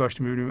گردنمون رو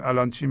گذاشتیم میبینیم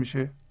الان چی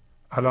میشه،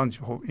 الان چی؟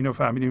 خب اینو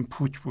فهمیدیم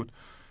پوچ بود،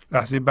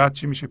 لحظه بعد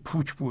چی میشه؟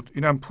 پوچ بود،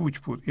 اینم پوچ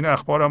بود، این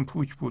اخبارم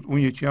پوچ بود، اون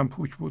یکی هم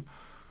پوچ بود.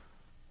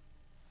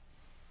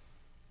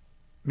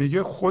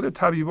 میگه خود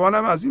طبیبان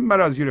هم از این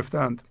مرض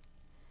گرفتند.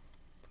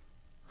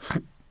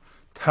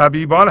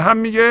 طبیبان هم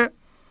میگه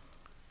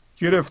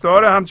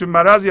گرفتار همچون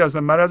مرضی هستن،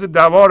 مرض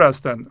دوار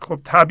هستن.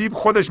 خب طبیب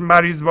خودش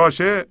مریض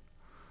باشه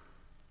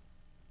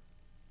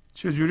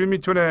چجوری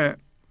میتونه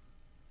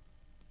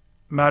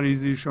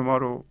مریضی شما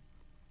رو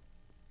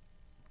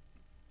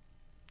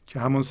که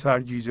همون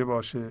سرگیجه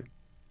باشه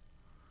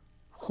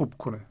خوب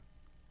کنه.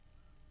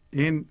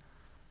 این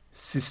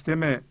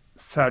سیستم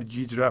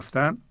سرگیج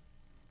رفتن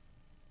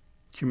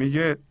که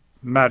میگه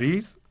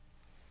مریض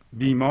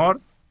بیمار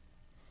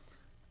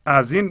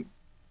از این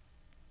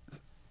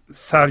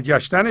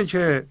سرگشتنه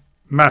که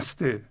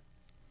مسته،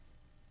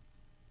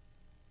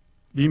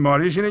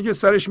 بیماریش اینه که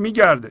سرش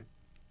میگرده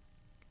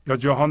یا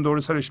جهان دور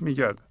سرش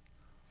میگرده.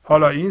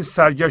 حالا این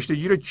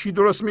سرگشتگی رو کی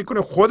درست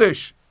میکنه؟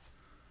 خودش.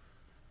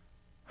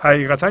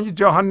 حقیقتا که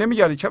جهان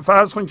نمیگرده.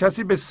 فرض کن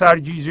کسی به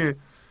سرگیجه،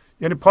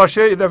 یعنی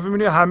پاشه یه دفعه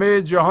میبینی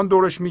همه جهان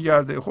دورش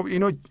میگرده. خب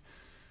اینو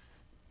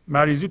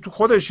مریضی تو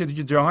خودشه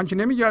دیگه، جهان که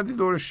نمیگرده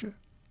دورشه.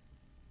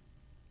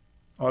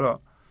 حالا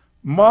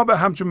ما به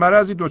همچون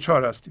مرضی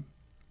دوچار هستیم.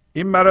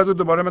 این مرض رو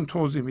دوباره من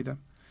توضیح میدم.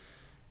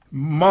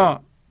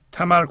 ما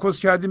تمرکز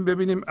کردیم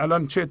ببینیم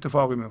الان چه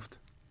اتفاقی میفته.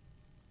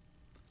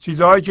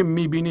 چیزهایی که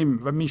میبینیم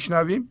و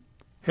میشنویم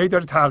هی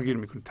داره تغییر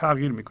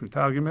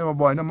میکنه و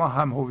با اینا ما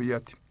هم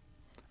هویتیم.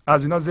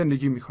 از اینا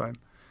زندگی میخوایم.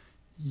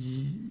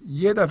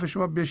 یه دفعه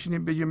شما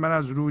بشینیم بگیم من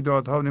از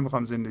رویدادها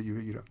نمیخوام زندگی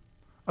بگیرم.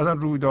 اصلا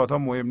رویدادها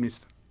مهم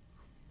نیست.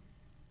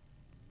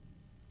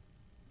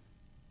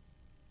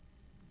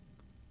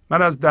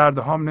 من از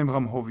دردهام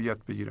نمیخوام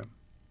هویت بگیرم.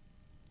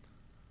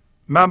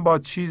 من با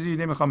چیزی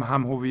نمیخوام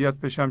هم هویت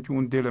بشم که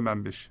اون دل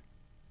من بشه.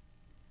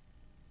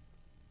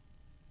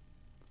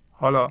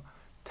 حالا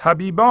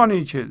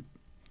طبیبانی که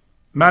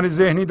من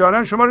ذهنی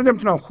دارن شما رو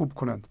نمیتونن خوب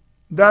کنند.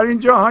 در این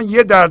جهان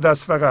یه درد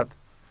است فقط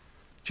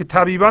که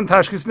طبیبان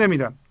تشخیص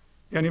نمیدن.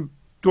 یعنی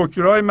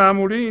دکترای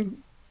معمولی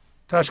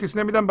تشخیص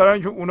نمیدن، برای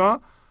اینکه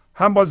اونا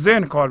هم با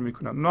ذهن کار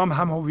میکنن، اونا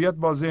هم هویت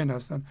با ذهن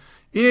هستن.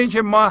 اینه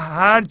که ما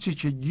هر چی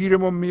که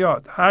گیرمون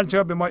میاد، هر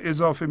چی به ما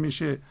اضافه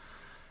میشه،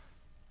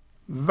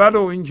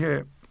 ولو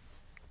اینکه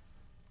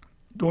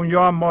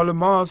دنیا هم مال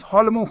ماست،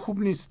 حالمون خوب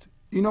نیست.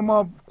 اینو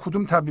ما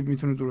کدوم طبیب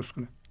میتونه درست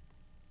کنه؟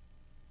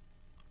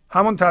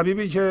 همون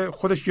طبیبی که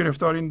خودش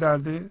گرفتار این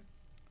درده؟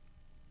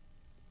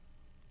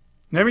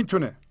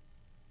 نمیتونه.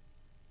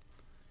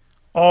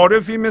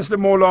 عارفی مثل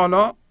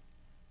مولانا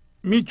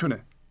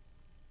میتونه.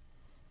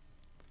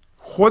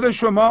 خود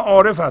شما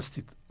عارف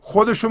هستید،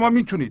 خود شما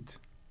میتونید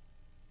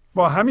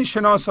با همین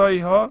شناسایی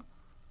ها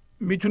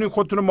میتونید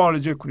خودتون رو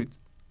معالجه کنید،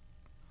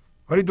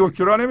 ولی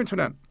دکترها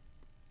نمیتونن.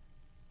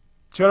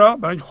 چرا؟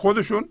 برای اینکه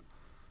خودشون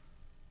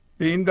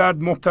به این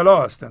درد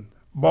مبتلا هستند،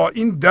 با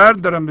این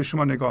درد دارن به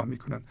شما نگاه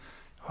میکنن.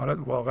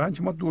 حالا واقعا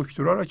که ما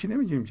دکترها را که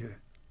نمیگیم که،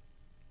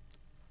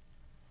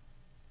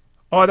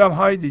 آدم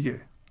های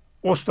دیگه،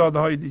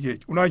 استادهای دیگه،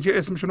 اونایی که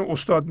اسمشون رو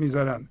استاد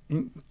میذارن.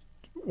 این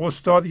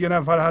استاد یه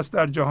نفر هست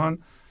در جهان،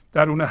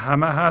 در اون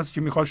همه هست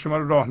که میخواد شما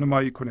رو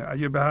راهنمایی کنه.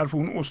 اگه به حرف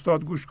اون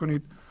استاد گوش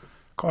کنید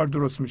کار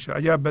درست میشه،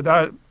 اگه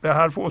به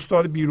حرف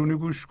استاد بیرونی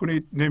گوش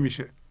کنید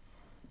نمیشه.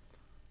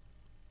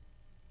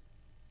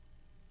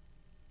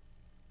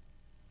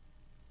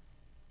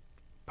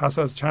 پس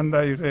از چند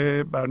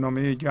دقیقه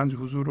برنامه گنج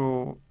حضور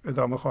رو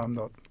ادامه خواهم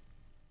داد.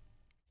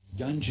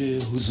 گنج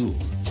حضور،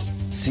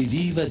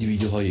 CD و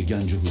دیویدیوهای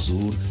گنج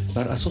حضور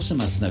بر اساس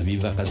مثنوی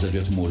و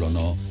غزلیات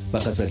مولانا و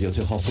غزلیات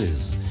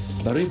حافظ،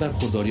 برای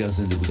برخورداری از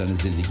زنده بودن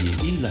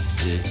زندگی این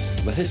لحظه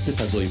و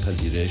حس فضای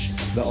پذیرش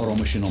و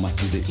آرامش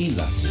نامحدود این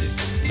لحظه،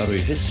 برای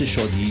حس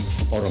شادی،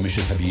 آرامش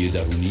طبیعی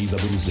درونی و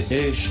بروز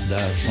عشق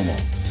در شما،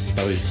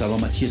 برای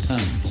سلامتی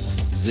تن،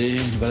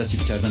 ذهن و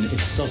لطیف کردن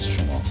احساس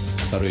شما،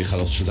 برای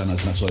خلاص شدن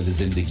از مسائل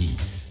زندگی،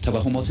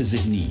 توهمات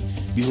ذهنی،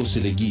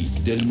 بی‌حوصلگی،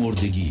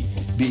 دلمردگی،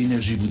 بی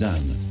انرژی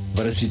بودن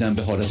و رسیدن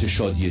به حالت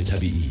شادی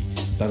طبیعی،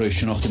 برای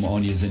شناخت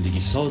معانی زندگی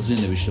ساز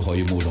نوشته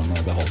های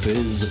مولانا و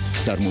حافظ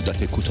در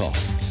مدت کوتاه.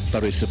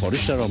 برای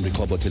سفارش در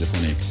آمریکا با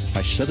تلفن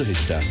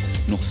 818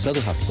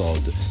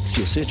 970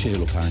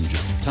 3345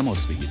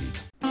 تماس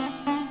بگیرید.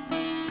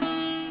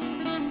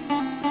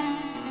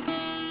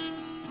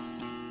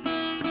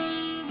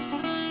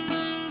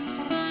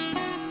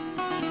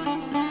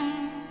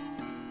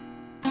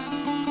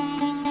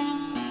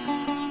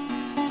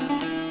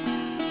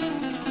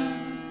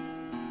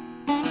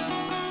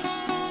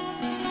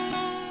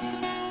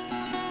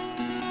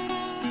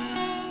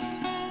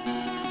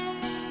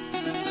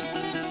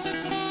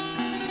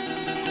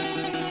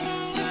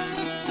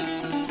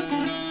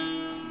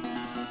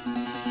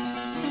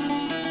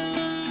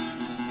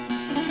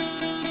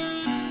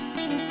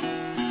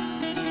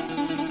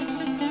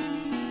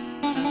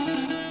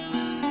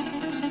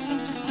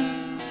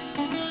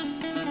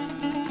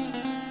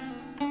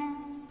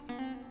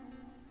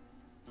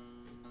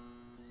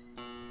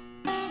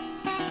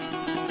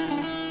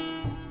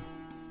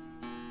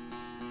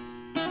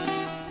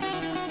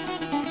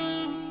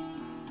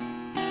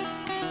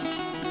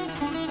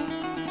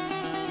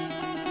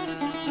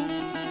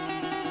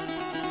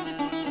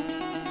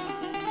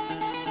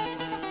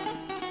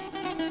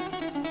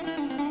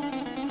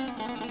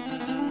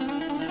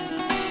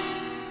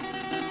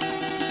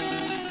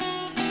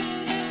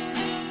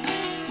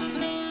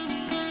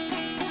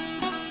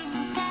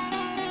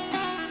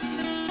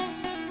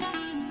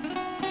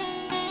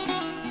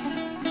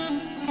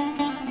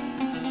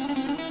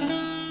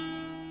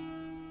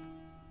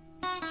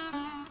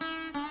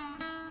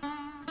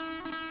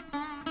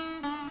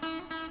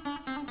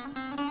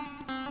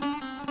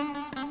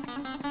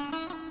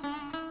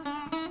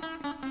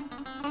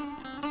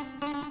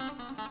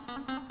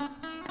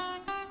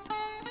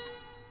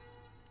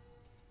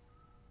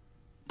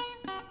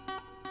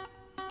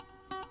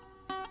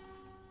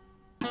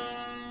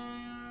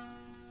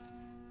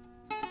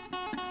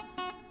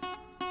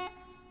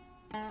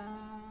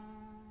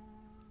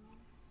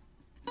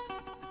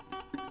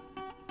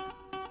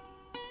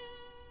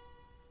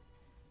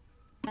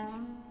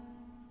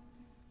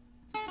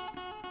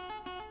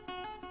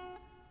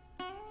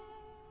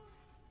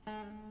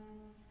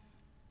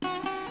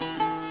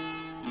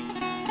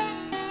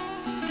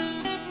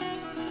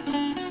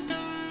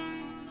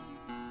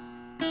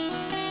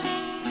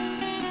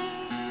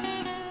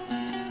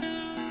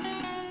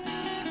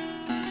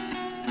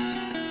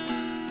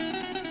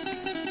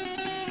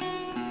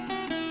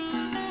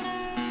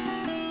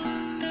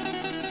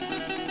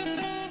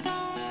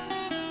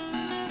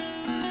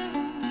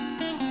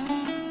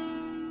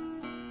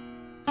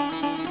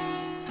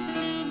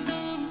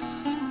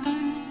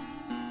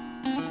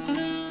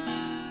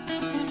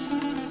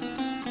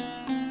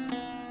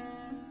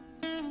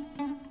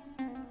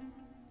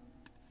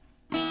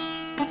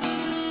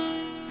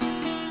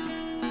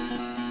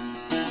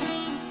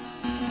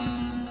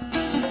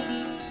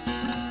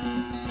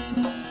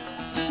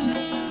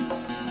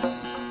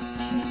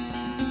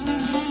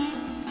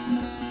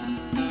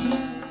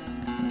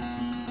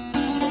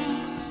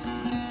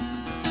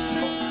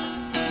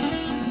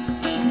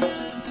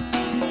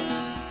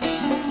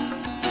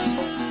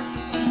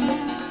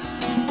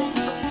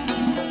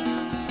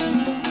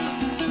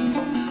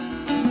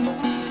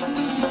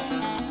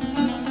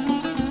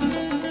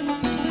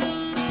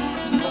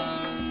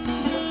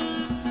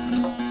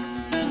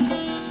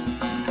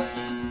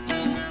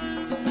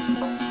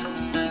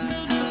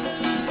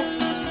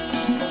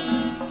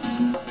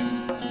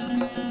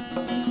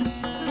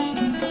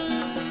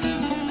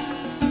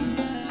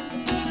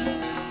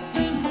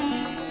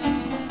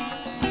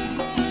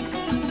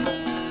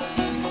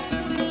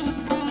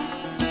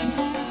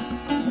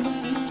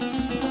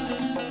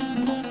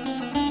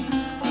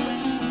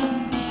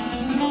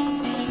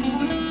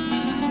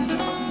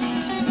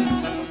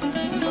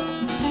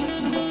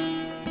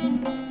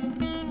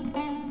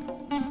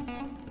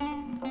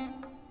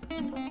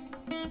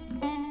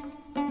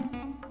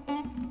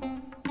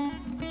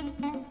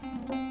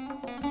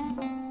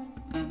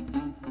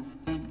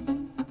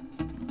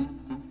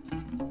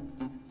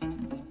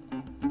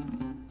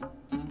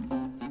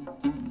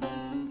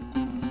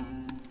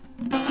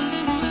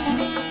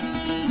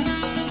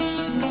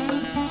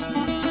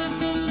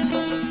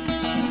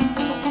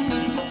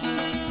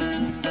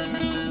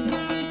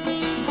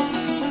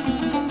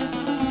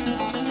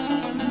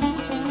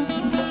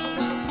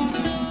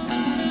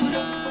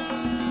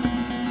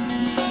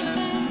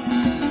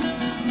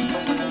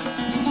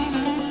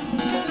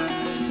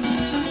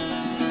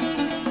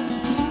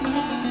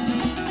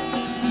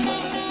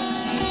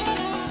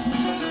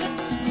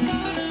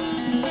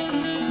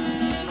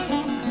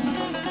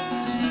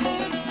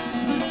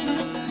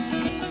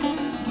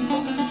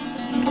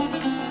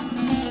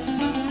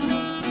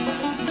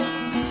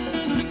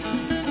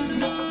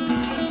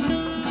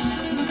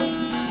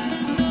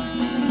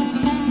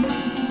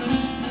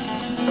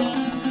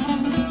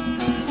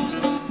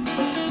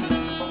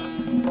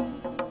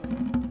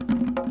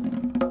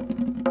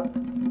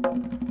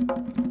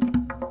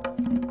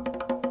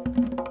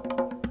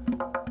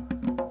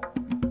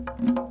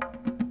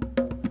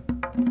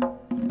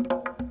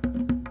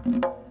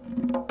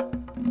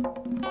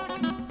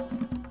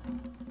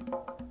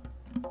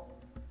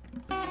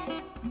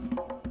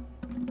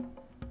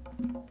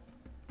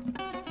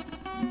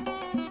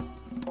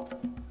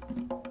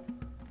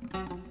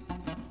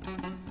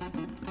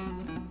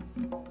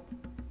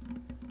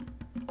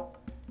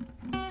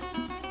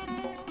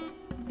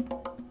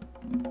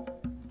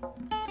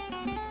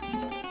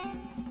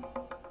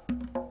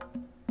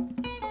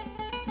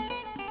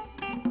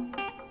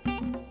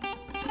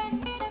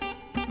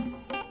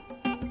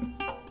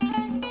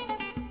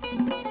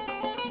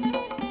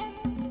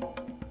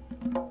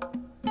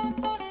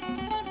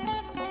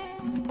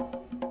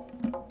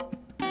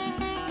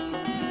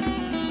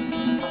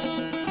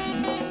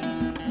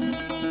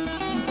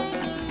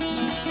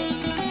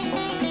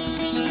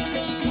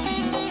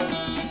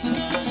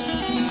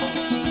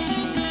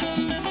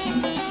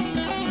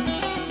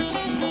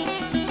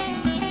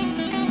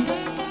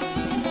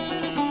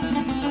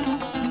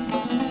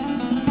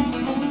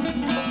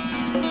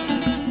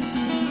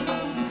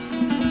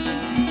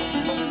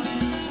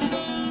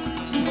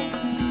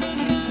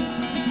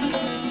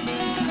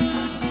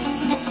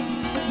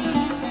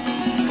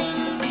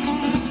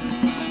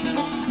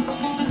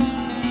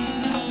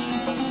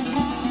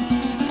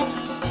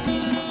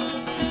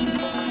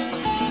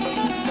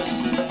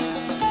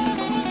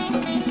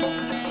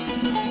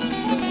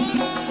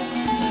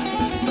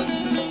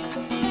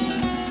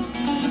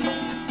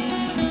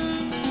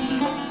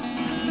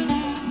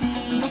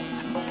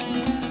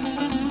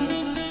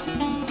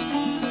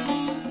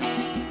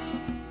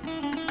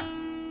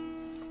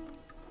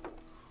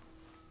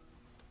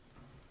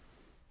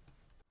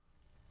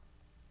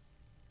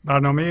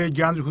 برنامه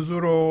گنج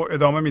حضور رو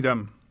ادامه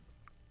میدم.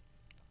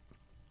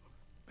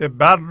 به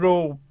بر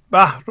و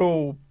بحر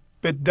و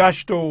به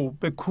دشت و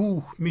به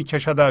کوه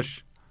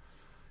میکشدش،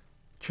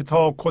 که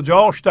تا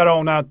کجاش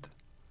دراند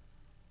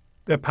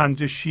به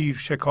پنجه شیر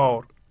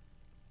شکار.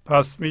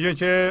 پس میگه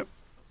که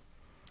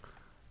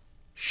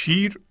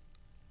شیر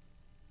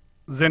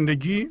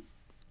زندگی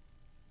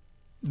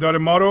داره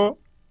ما رو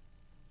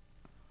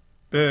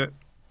به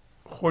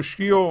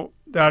خشکی و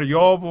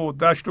دریا و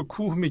دشت و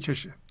کوه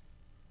میکشه.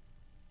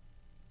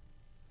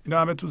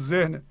 اینا همه تو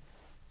ذهنه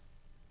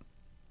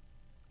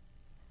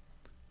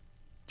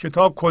که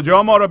تا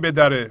کجا ما رو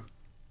بدره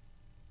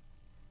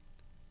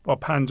با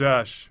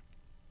پنجهش.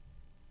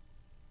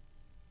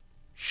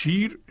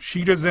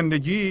 شیر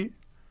زندگی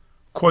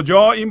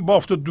کجا این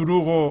بافت و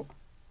دروغ رو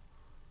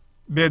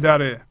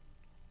بدره.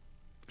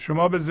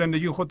 شما به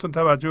زندگی خودتون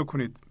توجه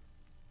کنید.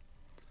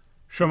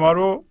 شما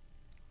رو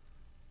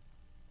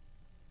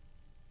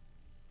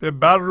به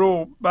بر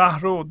و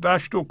بحر و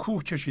دشت و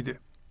کوه کشیده.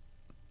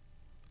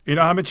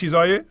 اینا همه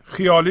چیزهای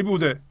خیالی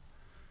بوده.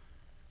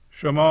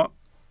 شما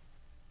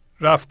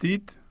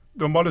رفتید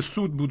دنبال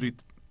سود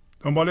بودید،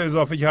 دنبال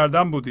اضافه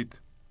کردن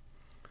بودید،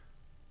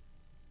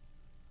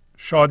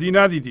 شادی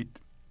ندیدید،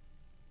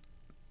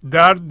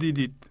 درد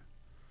دیدید.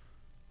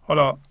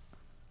 حالا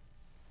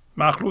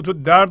مخلوط و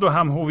درد و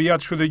هم هویت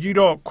شدگی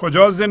را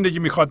کجا زندگی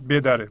میخواد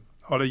بدره؟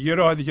 حالا یه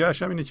راه دیگه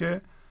هم اینه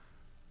که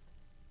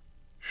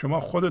شما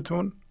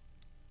خودتون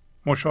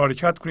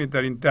مشارکت کنید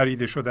در این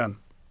دریده شدن،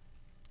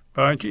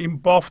 برای اینکه این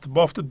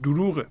بافت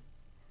دروغه.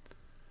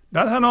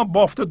 نه تنها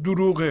بافت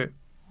دروغه،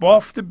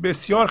 بافت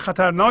بسیار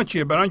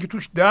خطرناکیه، برای اینکه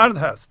توش درد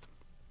هست.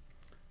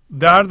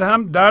 درد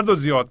هم درد رو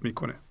زیاد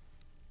میکنه،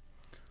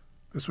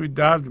 به سوی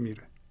درد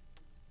میره.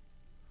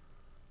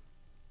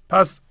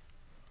 پس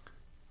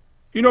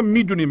اینو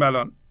میدونیم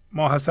الان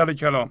ماحصل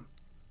کلام.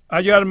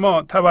 اگر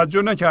ما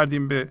توجه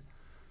نکردیم به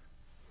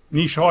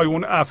نیشهای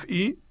اون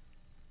افعی،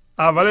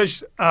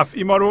 اولش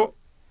افعی ما رو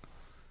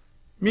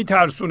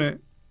میترسونه،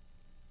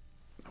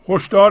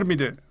 هشدار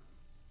میده،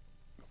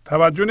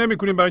 توجه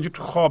نمیکنیم برای اینکه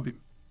تو خوابیم.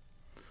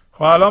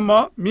 خب الان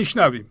ما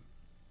میشنویم،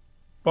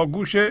 با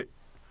گوش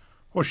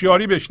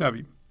هوشیاری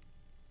بشنویم،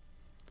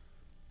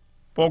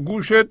 با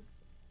گوش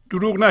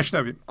دروغ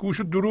نشنویم.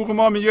 گوش دروغ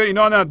ما میگه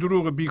اینا نه،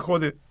 دروغ، بی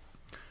خوده.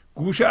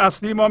 گوش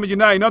اصلی ما میگه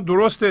نه، اینا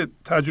درسته،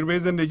 تجربه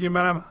زندگی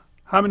منم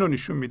همینو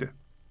نشون میده.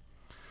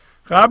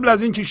 قبل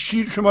از اینکه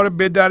شیر شما رو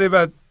بدره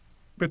و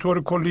به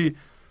طور کلی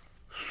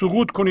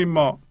سقوط کنیم،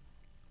 ما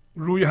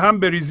روی هم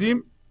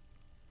بریزیم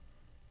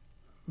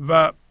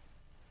و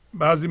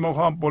بعضی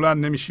موقع هم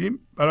بلند نمیشیم.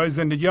 برای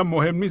زندگی هم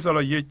مهم نیست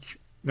حالا یک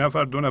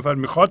نفر دو نفر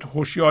میخواد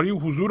هوشیاری و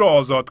حضور رو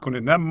آزاد کنه،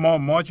 نه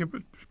ما که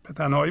به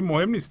تنهایی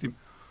مهم نیستیم.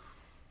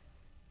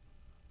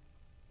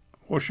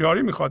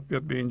 هوشیاری میخواد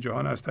بیاد به این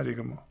جهان از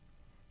طریق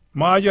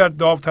ما اگر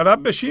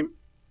داوطلب بشیم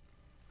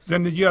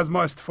زندگی از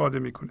ما استفاده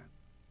میکنه.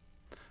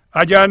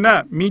 اگر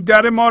نه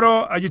میدره ما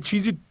رو. اگه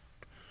چیزی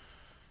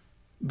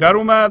در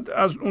اومد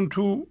از اون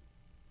تو،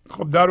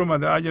 خب در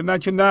اومده. اگر نه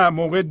که نه،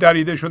 موقع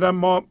دریده شدن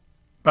ما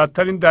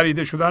بدترین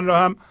دریده شدن رو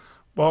هم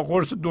با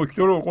قرص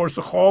دکتر و قرص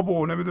خواب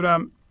و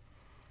نمیدونم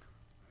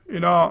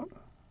اینا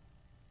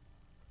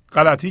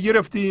غلطی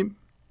گرفتیم.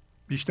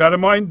 بیشتر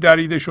ما این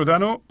دریده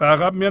شدن رو به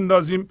عقب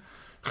میاندازیم.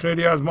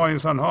 خیلی از ما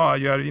انسان ها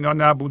اگر اینا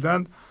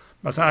نبودند،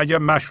 مثلا اگر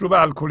مشروب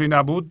الکلی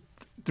نبود،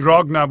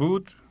 دراگ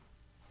نبود،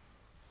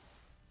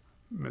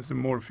 مثل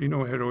مورفین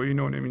و هروئین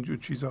و اینجور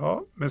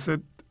چیزها، مثل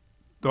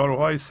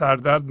داروهای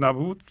سردرد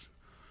نبود،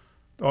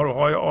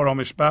 داروهای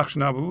آرامش بخش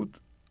نبود،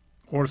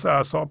 قرص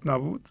اعصاب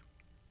نبود،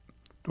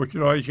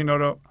 دکترهایی که اینا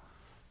رو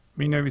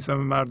می نویسن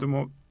به مردم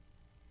و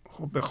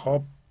خب به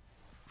خواب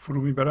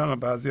فرو میبرن و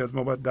بعضی از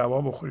ما باید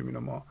دوا بخوریم. اینو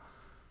ما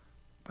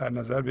در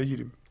نظر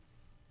بگیریم،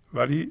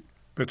 ولی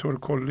به طور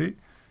کلی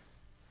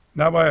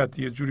نباید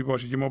یه جوری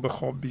باشه که ما به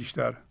خواب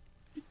بیشتر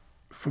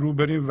فرو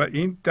بریم و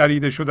این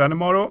دریده شدن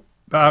ما رو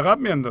به عقب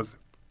میاندازه.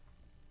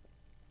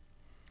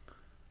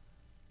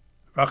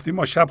 وقتی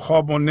ما شب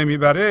خوابمون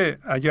نمیبره،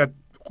 اگر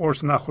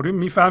قرص نخوریم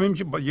میفهمیم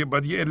که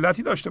باید یه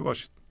علتی داشته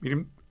باشید،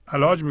 میریم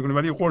علاج میکنیم.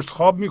 ولی قرص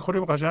خواب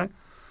میخوریم، قشنگ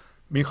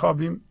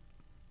میخوابیم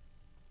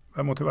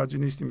و متوجه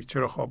نیستیم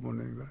چرا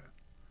خوابمون نمیبره.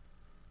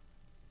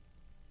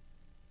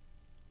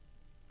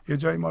 یه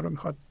جایی ما رو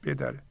میخواد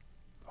بدره.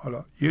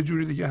 حالا یه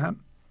جوری دیگه هم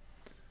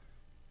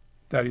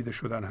دریده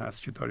شدن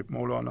هست که داریم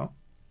مولانا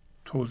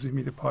توضیح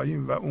میده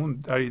پایین، و اون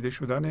دریده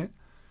شدن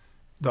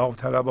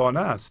داوطلبانه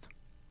است.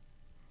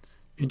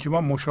 اینکه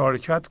ما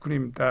مشارکت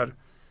کنیم در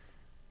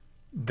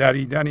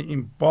دریدن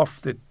این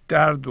بافت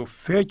درد و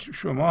فکر،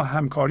 شما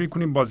همکاری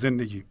کنیم با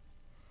زندگی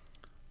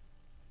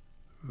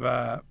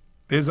و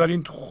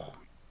بذارین تو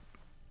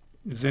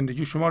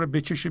زندگی شما رو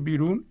بکشه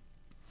بیرون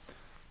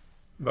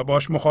و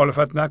باش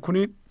مخالفت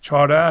نکنید.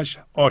 چارهش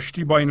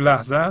آشتی با این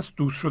لحظه است،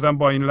 دوست شدن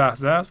با این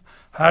لحظه است.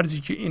 هر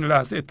چی که این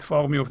لحظه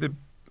اتفاق میفته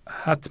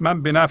حتما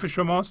به نفع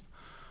شماست،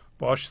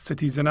 باش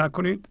ستیزه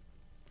نکنید.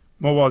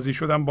 موازی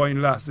شدن با این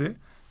لحظه،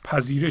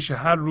 پذیرش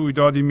هر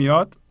رویدادی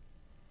میاد،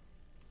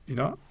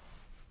 اینا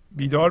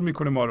بیدار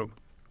میکنه ما رو.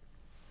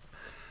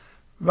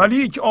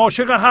 ولیک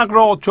عاشق حق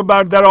را چو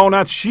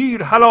بردراند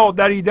شیر، هلا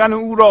دریدن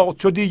او را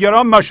چو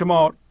دیگران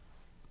مشمار.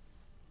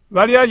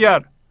 ولی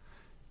اگر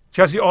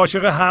کسی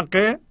عاشق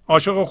حقه،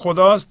 عاشق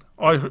خداست،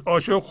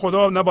 عاشق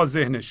خدا نه با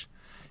ذهنش،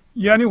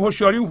 یعنی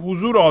هوشیاری و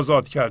حضور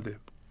آزاد کرده.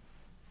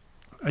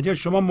 اگر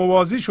شما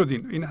موازی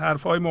شدین، این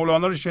حرفهای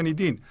مولانا رو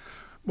شنیدین،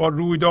 با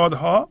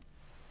رویدادها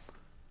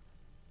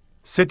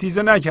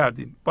ستیزه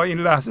نکردین، با این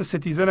لحظه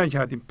ستیزه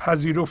نکردین،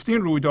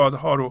 پذیرفتین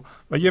رویدادها رو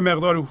و یه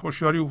مقدار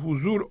هوشیاری و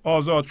حضور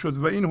آزاد شد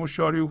و این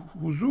هوشیاری و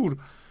حضور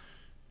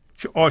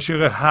که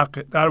عاشق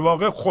حق، در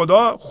واقع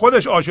خدا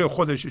خودش عاشق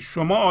خودشه،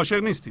 شما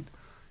عاشق نیستید.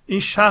 این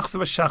شخص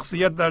و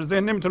شخصیت در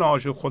ذهن نمیتونه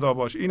عاشق خدا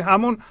باشه. این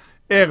همون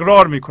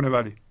اقرار میکنه،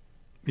 ولی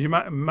میگه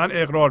من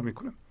اقرار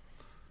میکنم،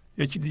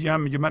 یکی دیگه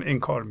هم میگه من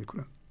انکار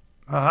میکنم،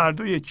 هر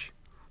دو یک.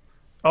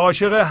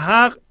 عاشق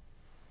حق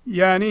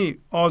یعنی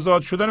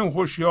آزاد شدن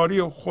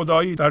هوشیاری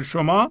خدایی در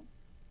شما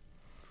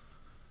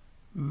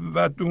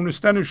و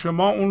دونستن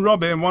شما اون را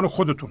به عنوان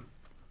خودتون.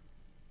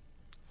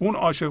 اون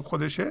عاشق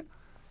خودشه.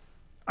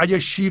 اگه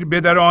شیر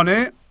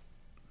بدرانه،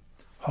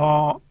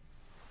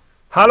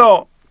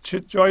 حالا چه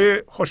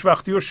جای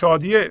خوشبختی و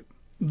شادیه،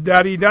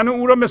 دریدن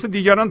او را مثل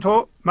دیگران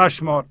تو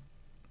مشمار.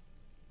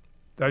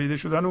 دریده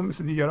شدن اون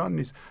مثل دیگران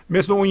نیست،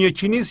 مثل اون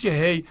یکی نیست که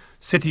هی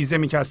ستیزه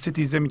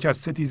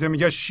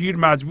میکرد. شیر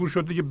مجبور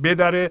شد دیگه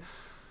بدره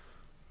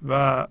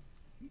و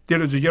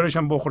دل و جگرش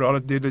هم بخوره. حالا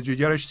دل و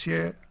جگرش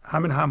چیه؟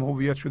 همین هم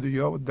هویت شده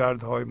یا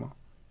دردهای ما.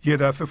 یه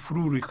دفعه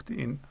فرو ریخت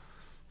این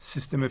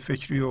سیستم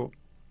فکری و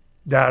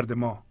درد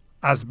ما،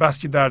 از بس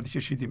که درد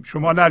کشیدیم.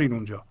 شما نرین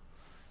اونجا.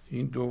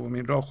 این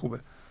دومین راه خوبه،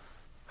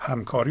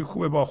 همکاری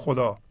خوبه با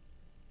خدا،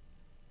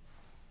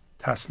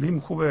 تسلیم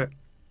خوبه،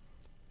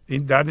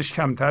 این دردش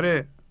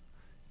کمتره،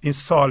 این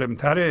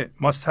سالمتره.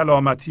 ما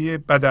سلامتی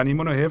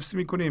بدنیمون رو حفظ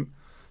میکنیم،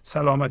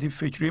 سلامتی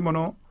فکریمون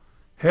رو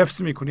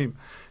حفظ میکنیم.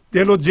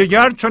 دل و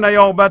جگر چون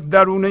نیابد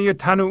درونه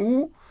تن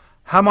او،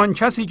 همان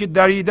کسی که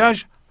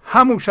دریدش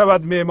همون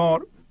شود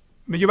معمار.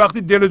 میگه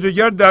وقتی دل و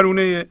جگر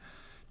درونه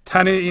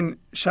تن این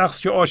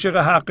شخص که عاشق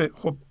حقه،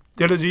 خب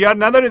دل و جگر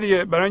نداره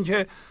دیگه، برای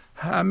اینکه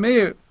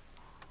همه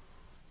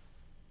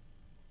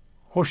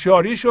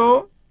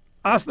هوشیاریشو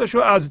اصلشو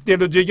از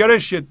دل و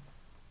جگرش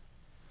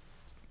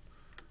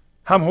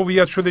هم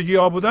هویت شدگی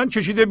ها بودن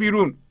کشیده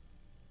بیرون.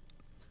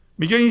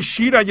 میگه این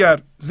شیر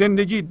اگر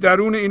زندگی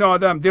درون این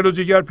آدم دل و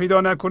جگر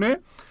پیدا نکنه،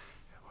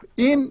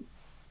 این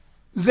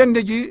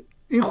زندگی،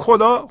 این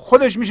خدا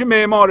خودش میشه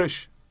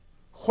معمارش،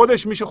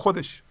 خودش میشه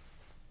خودش.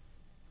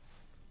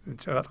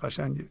 چقدر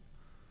قشنگه.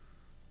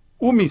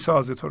 او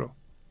میسازه تو رو،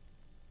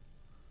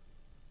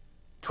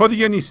 تو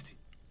دیگه نیستی.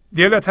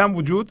 دلت هم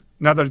وجود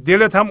نداره،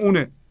 دلت هم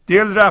اونه.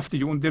 دل رفت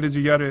دیگه، اون دل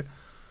جگر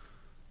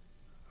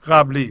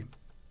قبلی.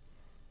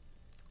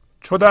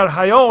 چو در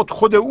حیات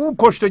خود او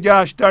کشته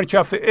گشت، در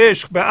کف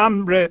عشق به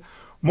امر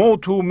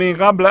موتو من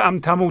قبل ام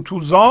تموتو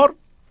زار.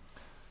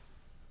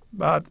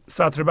 بعد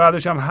سطر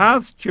بعدش هم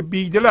هست که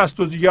بیدل است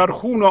و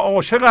جگرخون و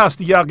عاشق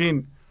است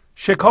یقین،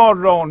 شکار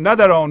را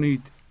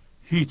ندرانید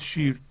هیچ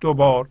شیر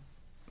دوبار.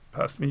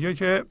 پس میگه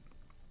که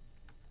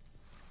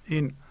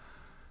این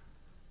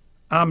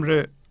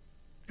امر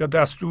یا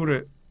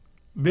دستور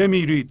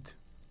بمیرید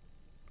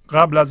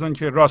قبل از آن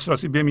که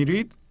راستی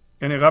بمیرید،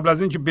 یعنی قبل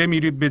از این که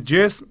بمیرید به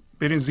جسم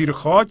برین زیر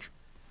خاک،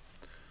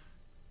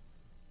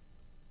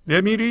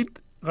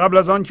 بمیرید قبل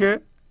از آن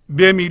که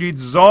بمیرید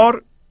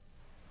زار.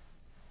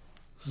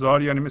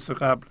 زار یعنی مثل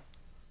قبل،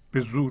 به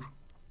زور،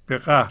 به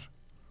قهر.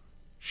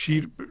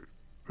 شیر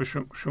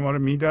شما رو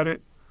میدره،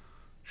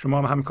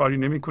 شما هم همکاری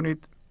نمی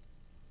کنید،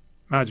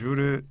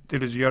 مجبور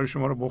دل جگر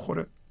شما رو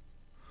بخوره.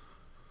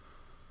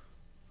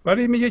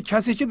 ولی میگه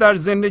کسی که در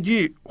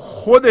زندگی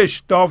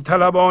خودش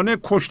داوطلبانه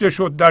کشته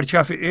شد در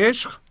کف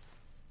عشق،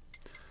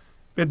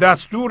 به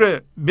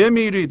دستور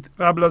بمیرید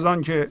قبل از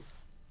آن که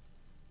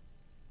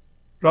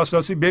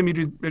راستی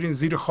بمیرید برین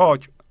زیر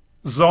خاک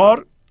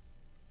زار،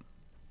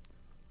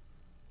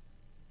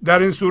 در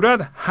این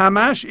صورت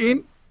همش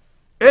این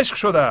عشق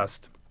شده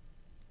است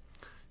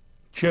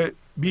که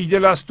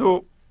بیدل است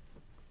و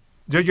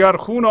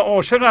جگرخون و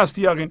عاشق است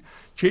یقین.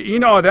 که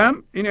این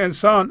آدم، این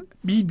انسان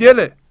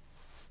بیدله،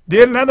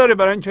 دل نداره،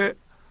 برای اینکه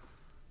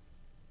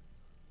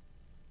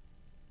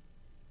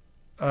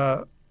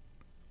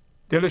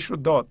دلش رو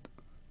داد.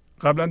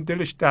 قبلا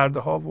دلش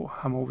دردها و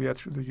همهویت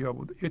شدگی ها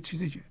بود. یه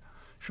چیزی که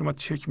شما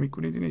چک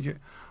میکنید اینه که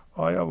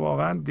آیا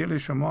واقعا دل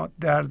شما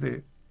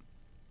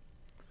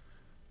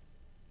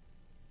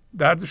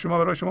درد شما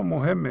برای شما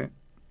مهمه؟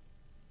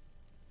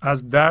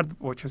 از درد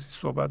با کسی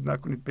صحبت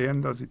نکنید،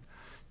 بیندازید.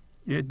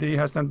 یه عده‌ای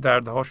هستن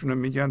دردهاشون رو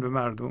میگن به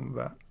مردم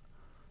و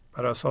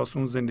بر اساس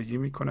اون زندگی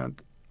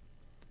میکنند،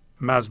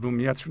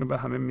 مظلومیتشون رو به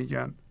همه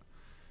میگن،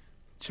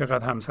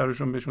 چقدر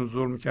همسرشون بهشون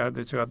ظلم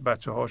کرده، چقدر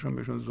بچه هاشون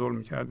بهشون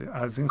ظلم کرده.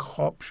 از این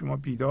خواب شما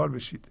بیدار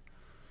بشید.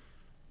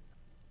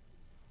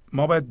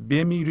 ما باید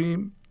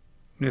بمیریم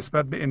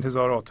نسبت به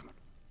انتظاراتمون.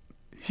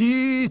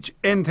 هیچ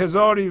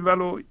انتظاری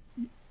ولو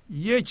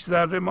یک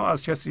ذره ما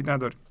از کسی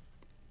نداریم.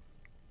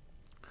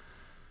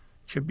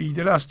 که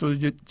بیدل است و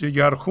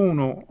جگرخون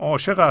و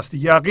عاشق است.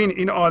 یقین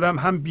این آدم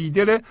هم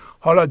بیدله.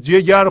 حالا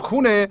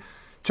جگرخونه.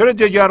 چرا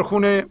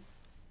جگرخونه؟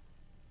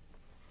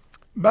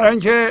 برای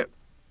اینکه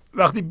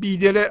وقتی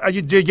بیدله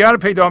اگه جگر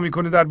پیدا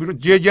میکنه در بیرون،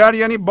 جگر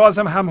یعنی باز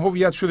هم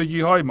هویت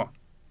شدگی های ما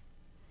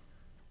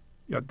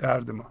یا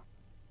درد ما.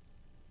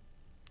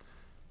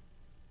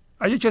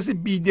 اگه کسی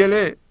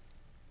بیدله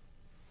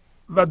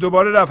و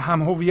دوباره رفت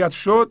هم هویت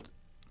شد،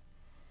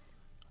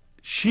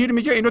 شیر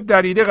میگه اینو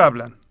دریده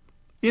قبلا،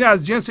 این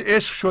از جنس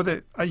عشق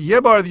شده، یه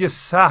بار دیگه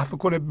سهو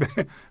کنه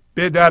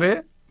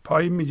بدره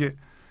پایین، میگه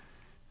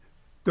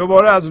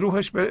دوباره از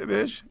روحش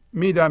بهش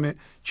میدمه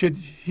که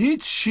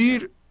هیچ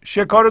شیر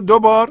شکار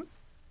دوبار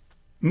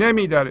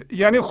نمیدره.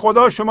 یعنی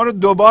خدا شما رو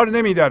دوبار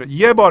نمیدره،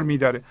 یه بار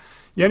میدره.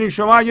 یعنی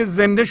شما اگه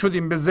زنده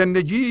شدیم به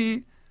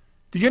زندگی،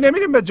 دیگه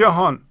نمیریم به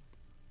جهان،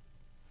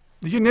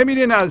 دیگه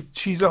نمیرین از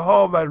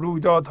چیزها و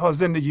رویدادها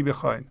زندگی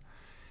بخواین،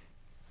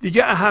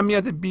 دیگه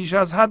اهمیت بیش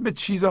از حد به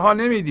چیزها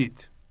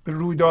نمیدید، به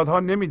رویدادها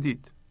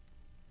نمیدید،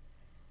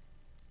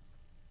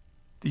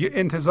 دیگه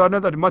انتظار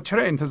نداریم. ما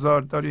چرا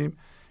انتظار داریم؟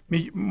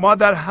 ما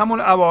در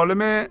همون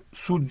عوالم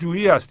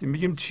سودجویی هستیم،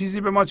 میگیم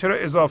چیزی به ما چرا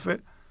اضافه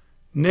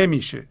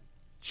نمیشه،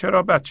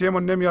 چرا بچه ما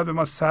نمیاد به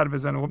ما سر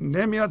بزنه؟ خب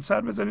نمیاد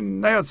سر بزنه،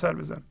 نیاد سر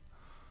بزنه،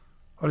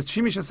 حالا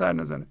چی میشه سر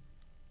نزنه؟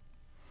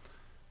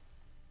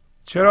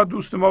 چرا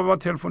دوست ما به ما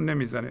تلفن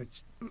نمیزنه؟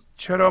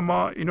 چرا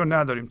ما اینو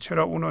نداریم؟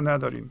 چرا اونو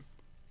نداریم؟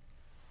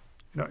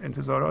 اینا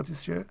انتظاراتی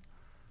است که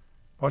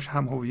باش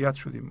هم هویت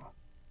شدیم ما.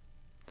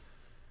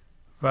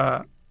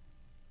 و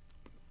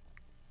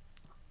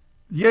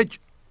یک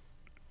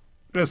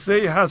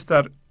قصه هست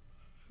در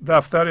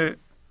دفتر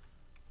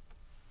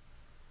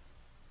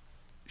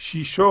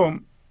ششم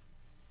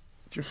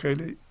که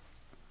خیلی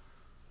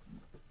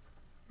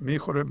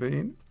میخوره به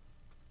این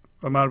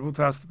و مربوط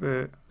هست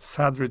به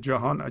صدر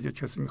جهان. اگه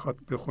کسی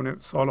میخواد بخونه،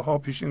 سالها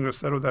پیش این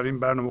قصه رو در این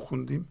برنامه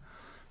خوندیم،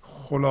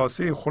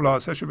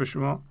 خلاصه‌شو به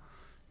شما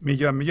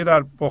میگم. میگه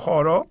در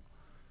بخارا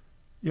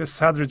یه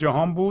صدر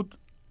جهان بود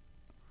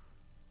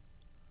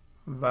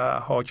و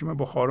حاکم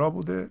بخارا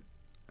بوده.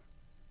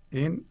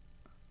 این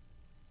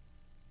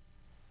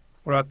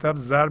مرتب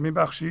زر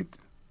میبخشید،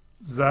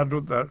 زر رو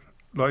در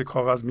لای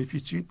کاغذ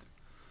میپیچید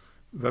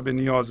و به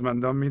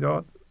نیازمندان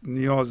میداد.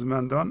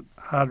 نیازمندان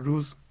هر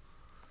روز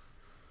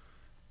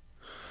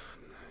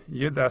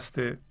یه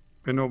دسته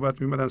به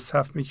نوبت میمدن،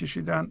 صف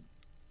میکشیدن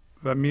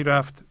و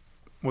میرفت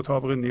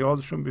مطابق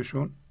نیازشون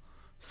بهشون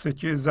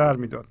سکه زر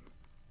میداد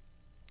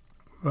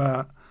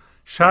و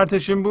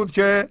شرطش این بود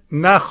که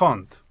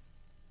نخواند.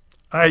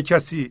 اگه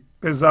کسی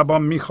به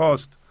زبان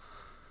میخواست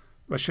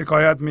و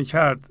شکایت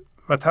میکرد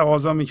و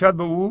تقاضا میکرد،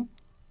 به او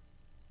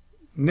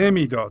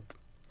نمیداد.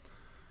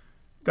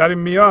 در این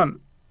میان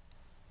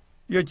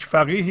یک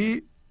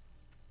فقیهی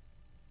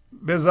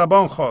به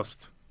زبان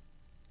خواست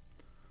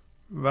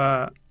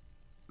و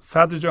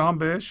صدر جهان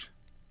بهش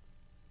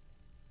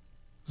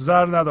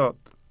زر نداد،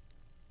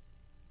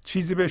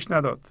 چیزی بهش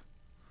نداد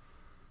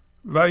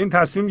و این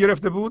تصمیم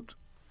گرفته بود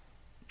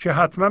که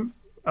حتما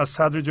از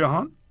صدر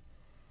جهان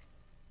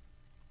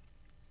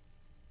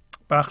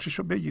بخشش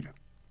رو بگیره.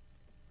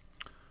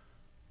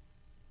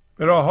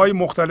 به راه های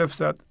مختلف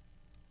زد.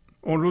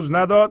 اون روز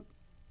نداد،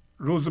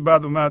 روز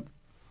بعد اومد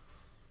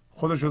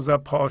خودش رو زد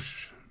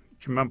پاش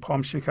که من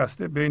پام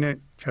شکسته،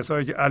 بین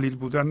کسایی که علیل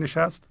بودن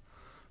نشست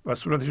و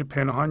صورتش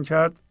پنهان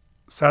کرد.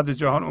 صدر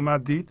جهان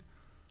اومد دید،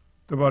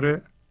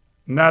 دوباره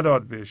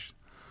نداد بهش.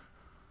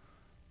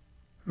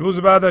 روز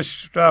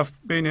بعدش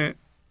رفت بین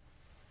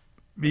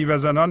بیوه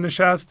زنان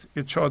نشست،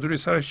 یه چادری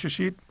سرش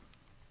کشید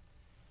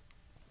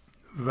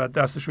و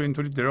دستش رو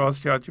اینطوری دراز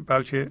کرد که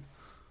بلکه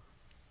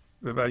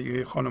به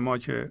بقیه خانم‌ها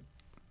که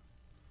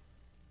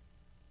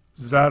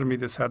زر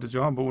میده صدر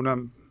جهان به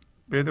اونم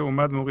بده.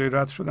 اومد موقع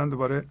رد شدن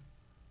دوباره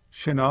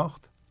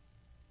شناخت،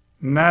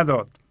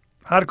 نداد.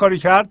 هر کاری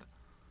کرد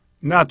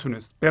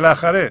نتونست.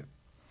 بالاخره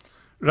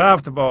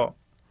رفت با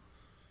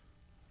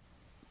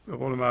به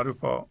قول معروف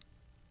با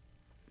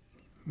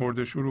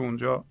مرده‌شور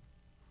اونجا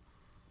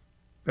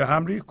به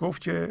هم ریخت،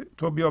 گفت که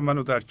تو بیا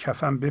منو در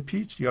کفن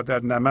بپیچ یا در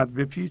نمد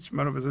بپیچ،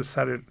 منو بذار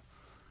سر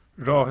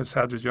راه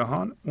صدر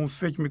جهان. اون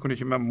فکر میکنه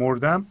که من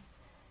مردم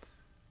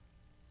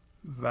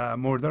و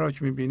مرده را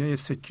که میبینه یه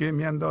سکه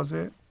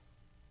میاندازه،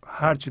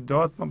 هرچی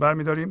داد ما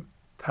برمیداریم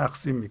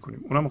تقسیم میکنیم.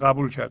 اونم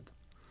قبول کرد.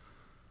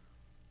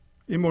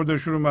 این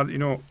مرده‌شور اومد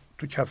اینو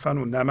تو کفن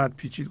و نمد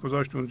پیچید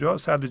گذاشت اونجا.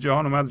 صدر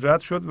جهان اومد رد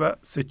شد و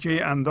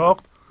سکه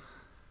انداخت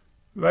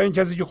و این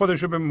کسی که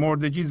خودش رو به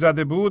مردگی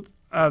زده بود،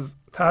 از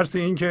ترس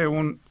اینکه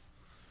اون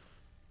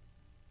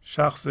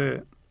شخص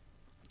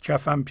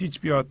کفن پیچ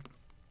بیاد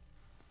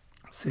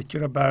سکه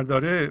را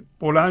برداره،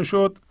 بلند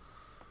شد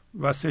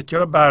و سکه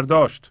را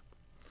برداشت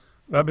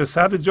و به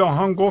صدر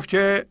جهان گفت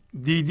که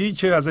دیدی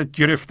که ازت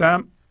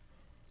گرفتم؟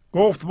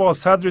 گفت با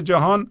صدر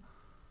جهان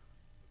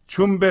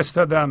چون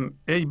بستدم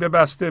ای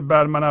ببسته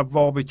بر من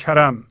ابواب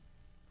کرم.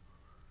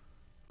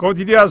 گفت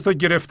دیدی از تو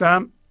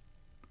گرفتم،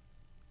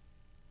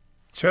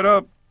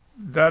 چرا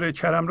در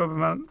کرم رو به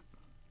من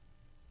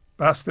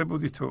بسته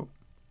بودی تو؟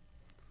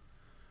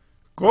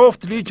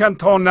 گفت لیکن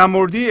تا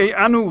نمردی ای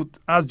عنود،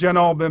 از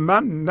جناب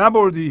من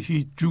نبردی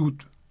هیچ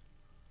جود.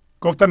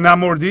 گفتن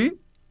نمردی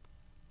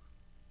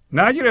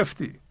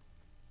نگرفتی.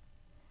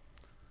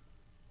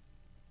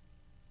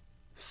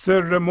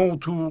 سر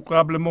موتو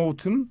قبل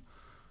موتن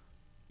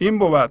این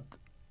بود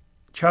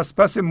کس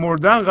پس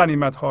مردن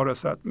غنیمت ها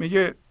رسد.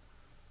 میگه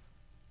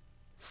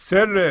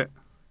سر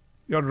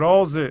یا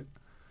راز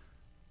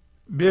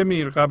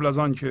بمیر قبل از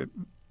آن که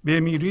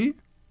بمیری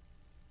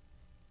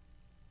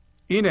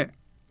اینه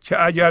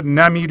که اگر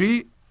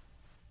نمیری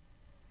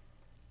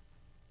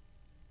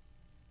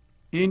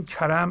این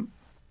کرم،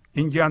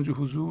 این گنج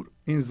حضور،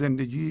 این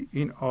زندگی،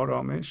 این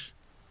آرامش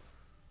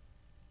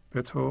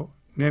به تو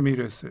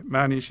نمیرسه.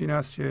 معنیش این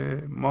است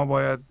که ما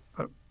باید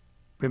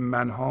به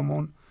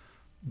منهامون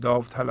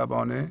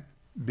داوطلبانه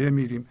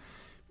بمیریم.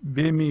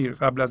 بمیر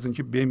قبل از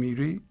اینکه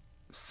بمیری،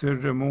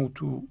 سر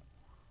موتو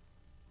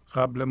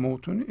قبل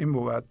موتون این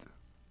بود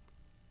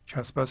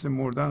کس پس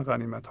مردن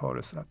غنیمت ها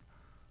رسد.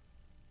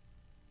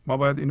 ما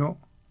باید اینو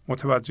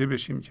متوجه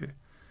بشیم که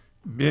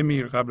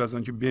بمیر قبل از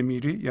آنکه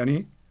بمیری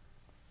یعنی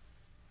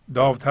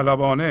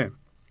داوطلبانه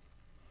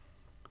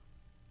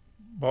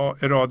با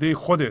اراده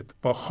خودت،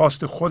 با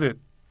خواست خودت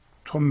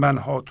تو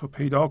منها تو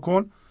پیدا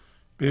کن،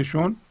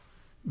 بهشون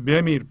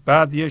بمیر.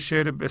 بعد یه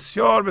شعر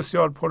بسیار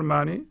بسیار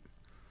پرمعنی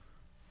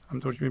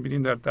همطور که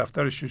میبینین در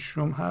دفتر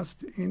ششم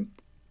هست، این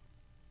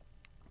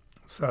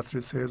سطر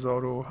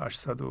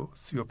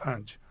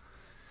 3835.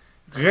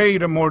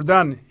 غیر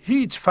مردن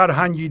هیچ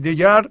فرهنگی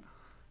دیگر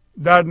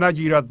در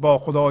نگیرد با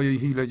خدای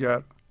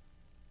حیله‌گر.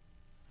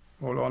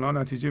 مولانا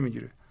نتیجه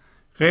میگیره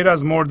غیر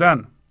از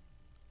مردن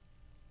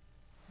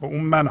با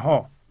اون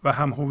منها و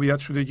هم هویت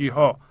شدگی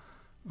ها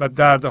و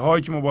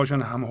دردهایی که ما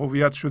باشن هم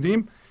هویت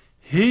شدیم،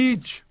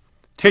 هیچ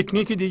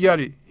تکنیک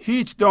دیگری،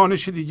 هیچ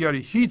دانش دیگری،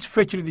 هیچ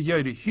فکر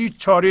دیگری، هیچ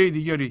چاره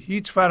دیگری،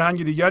 هیچ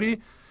فرهنگ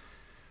دیگری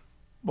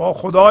با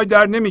خدای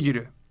در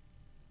نمیگیره.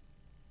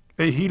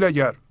 به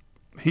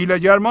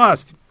حیله‌گر ما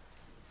هستیم.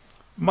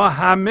 ما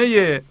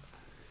همه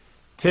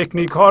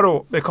تکنیک ها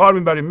رو به کار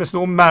میبریم، مثل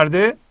اون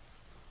مرده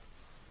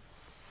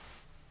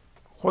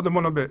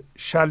خودمون رو به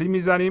شلی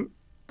میزنیم،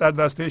 در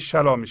دسته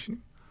شلا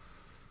میشینیم،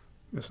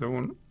 مثل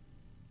اون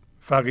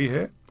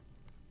فقیه.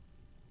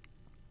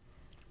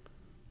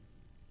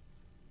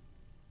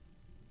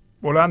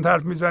 بلند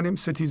حرف میزنیم،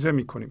 ستیزه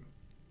میکنیم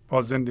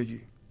با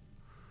زندگی،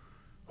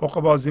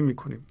 حقه بازی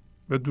میکنیم،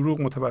 به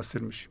دروغ متوسل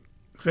میشیم.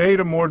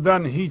 غیر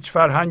مردن هیچ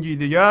فرهنگی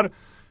دیگر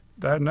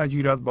در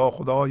نگیرد با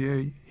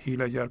خدای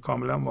حیله‌گر.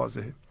 کاملا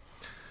واضحه.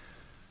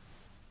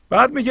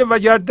 بعد میگه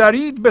وگر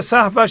درید به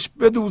سهوش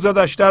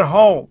بدوزدش در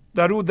حال،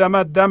 در او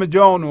دمد دم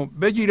جانو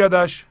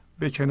بگیردش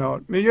به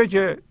کنار. میگه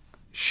که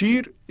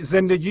شیر،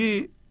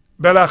 زندگی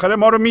بالاخره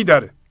ما رو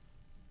میدره.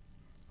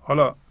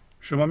 حالا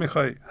شما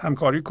میخوای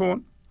همکاری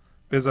کن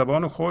به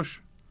زبان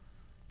خوش.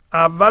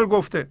 اول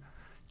گفته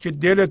که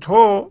دل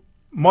تو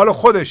مال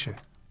خودشه،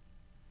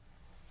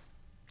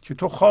 که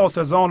تو خاص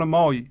از آن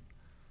مایی،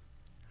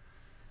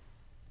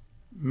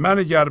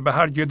 منگر به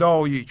هر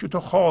گدایی، که تو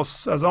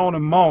خاص از آن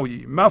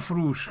مایی،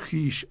 مفروش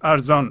خیش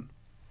ارزان،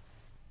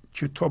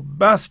 که تو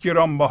بس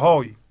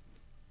گرانبهایی.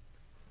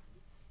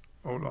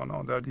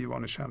 مولانا در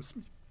دیوان شمس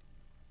میگه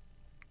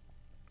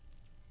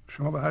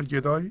شما به هر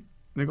گدایی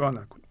نگاه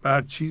نکن، به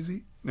هر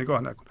چیزی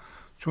نگاه نکن،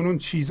 چون اون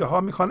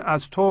چیزها میخوان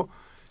از تو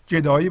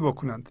گدایی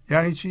بکنند.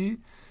 یعنی چی؟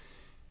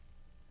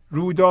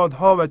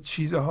 رویدادها و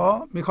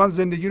چیزها میخوان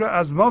زندگی رو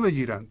از ما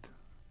بگیرند.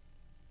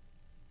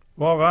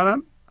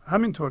 واقعا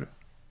همینطوره.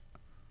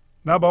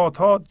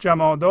 نباتات،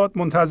 جمادات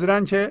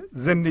منتظرن که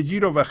زندگی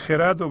رو و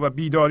خرد و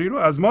بیداری رو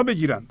از ما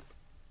بگیرند.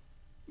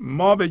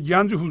 ما به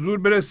گنج حضور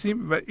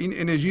برسیم و این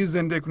انرژی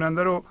زنده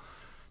کننده رو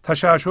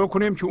تشعشع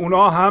کنیم که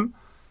اونا هم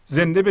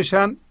زنده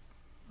بشن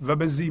و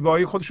به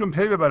زیبایی خودشون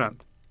پی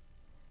ببرند.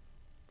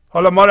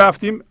 حالا ما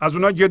رفتیم از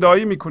اونا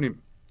گدایی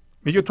میکنیم.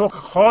 میگه تو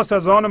خاص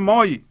از آن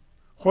مایی،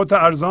 خودت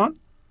ارزان،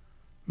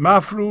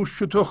 مفروش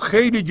تو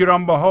خیلی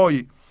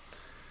گرانبهایی.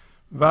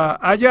 و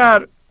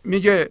اگر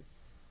میگه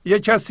یه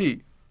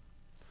کسی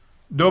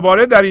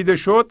دوباره دریده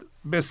شد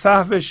به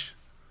سهوش،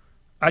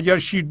 اگر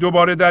شیر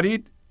دوباره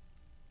درید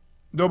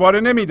دوباره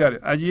نمیدره.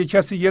 اگر یه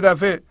کسی یه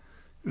دفعه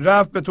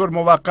رفت به طور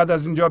موقت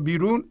از اینجا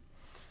بیرون،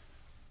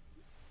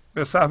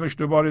 به سهوش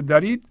دوباره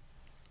درید،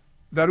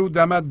 در او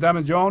دمد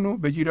دم جانو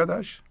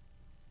بگیردش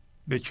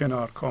به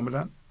کنار.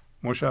 کاملا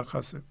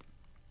مشخصه.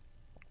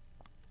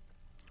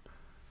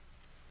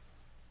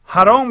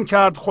 حرام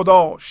کرد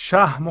خدا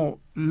شحم و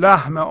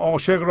لحم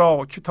عاشق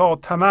را، که تا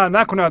طمع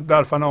نکند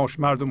در فناش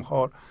مردم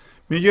خوار.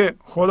 میگه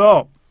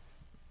خدا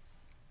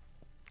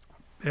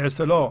به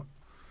اصطلاح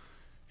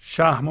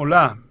شحم و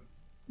لحم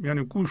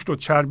یعنی گوشت و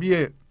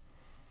چربی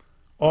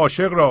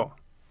عاشق را،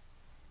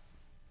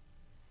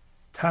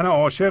 تن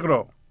عاشق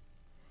را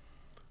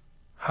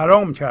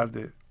حرام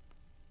کرده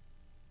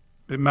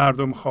به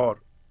مردم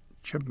خوار،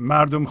 که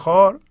مردم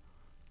خوار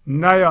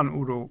نیان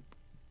او رو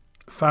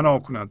فنا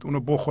کنند، اونو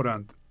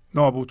بخورند،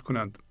 نابود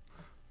کنند.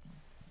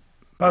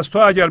 پس تو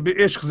اگر به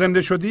عشق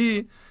زنده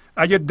شدی،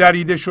 اگر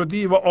دریده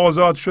شدی و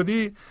آزاد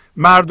شدی،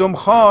 مردم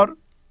خوار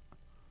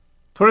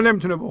تو رو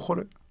نمیتونه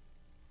بخوره.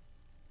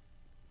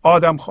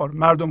 آدم خوار،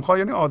 مردم خوار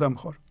یعنی آدم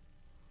خوار.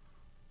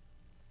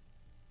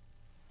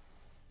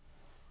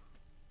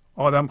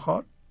 آدم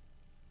خوار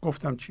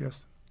گفتم چی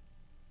هست؟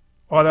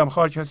 آدم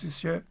خوار کسی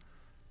است که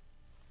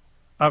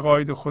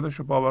عقاید خودش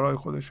و باورهای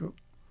خودش رو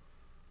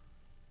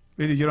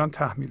به دیگران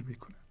تحمیل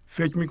میکنه،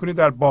 فکر میکنه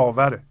در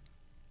باوره.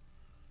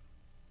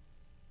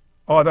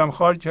 آدم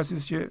خوار کسی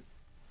است که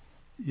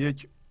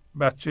یک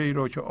بچه ای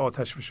رو که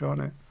آتش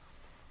فشان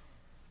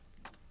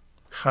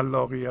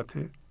خلاقیت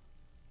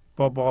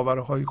با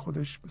باورهای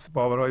خودش، مثل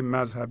باورهای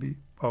مذهبی،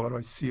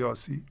 باورهای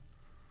سیاسی،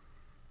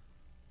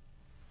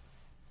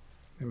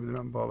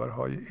 نمیدونم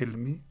باورهای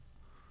علمی،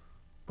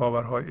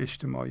 باورهای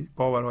اجتماعی،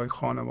 باورهای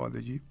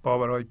خانوادگی،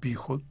 باورهای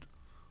بیخود،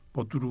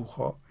 با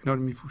دروغ‌ها اینا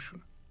رو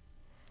میپوشونه.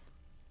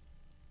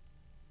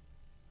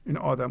 این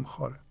آدم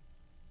خواره.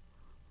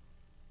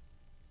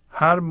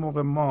 هر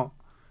موقع ما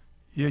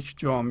یک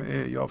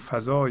جامعه یا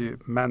فضای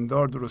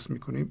مندار درست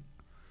میکنیم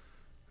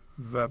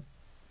و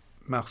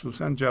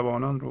مخصوصا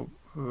جوانان رو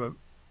و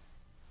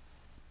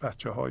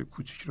بچه های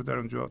کوچیک رو در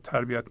اونجا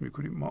تربیت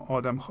میکنیم، ما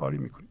آدم خواری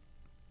میکنیم.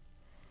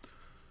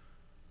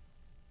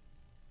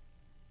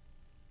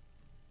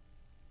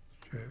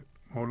 که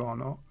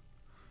مولانا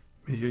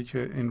میگه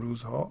که این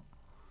روزها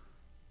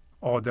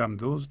آدم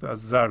دزد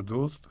از زر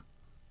دزد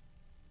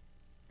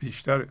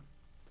بیشتره.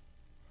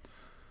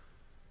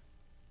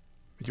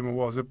 میگه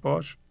مواظب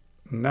باش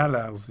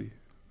نلغزی،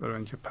 برای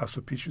اینکه پس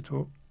و پیش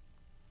تو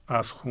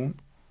از خون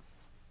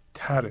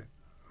تره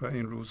و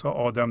این روزها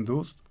آدم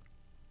دزد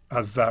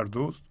از زر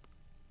دزد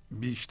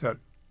بیشتر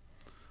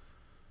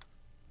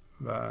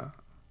و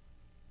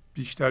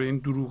بیشتر این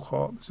دروغ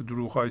ها مثل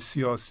دروغ های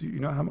سیاسی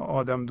اینا همه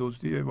آدم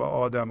دزدیه و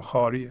آدم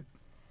خواریه.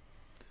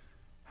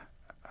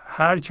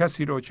 هر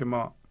کسی رو که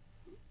ما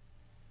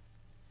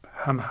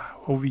هم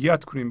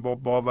هویت کنیم با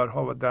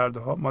باورها و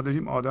دردها، ما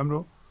داریم آدم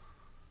رو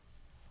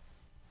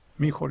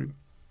میخوریم.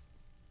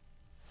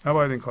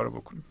 نباید این کار رو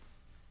بکنیم.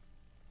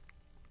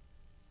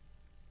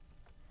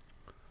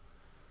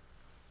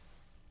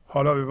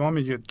 حالا به ما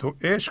میگه تو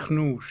عشق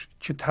نوش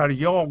که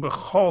تریاق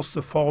خاص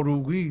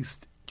فاروقی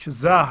است، که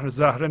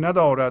زهره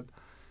ندارد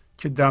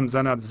که دم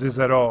زند ز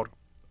ضرار.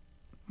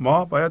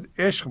 ما باید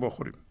عشق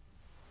بخوریم.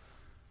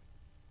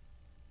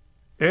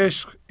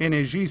 عشق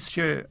انرژی است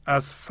که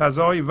از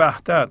فضای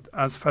وحدت،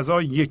 از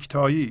فضای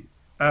یکتایی،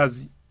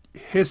 از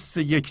حس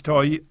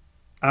یکتایی،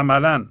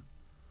 عملا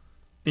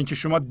اینکه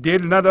شما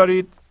دل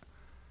ندارید،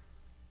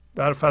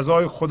 در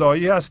فضای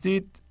خدایی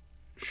هستید،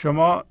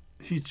 شما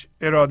هیچ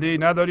اراده ای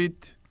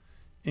ندارید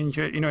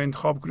اینکه اینو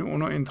انتخاب کنید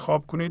اونو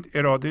انتخاب کنید،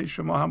 اراده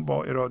شما هم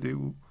با اراده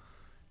او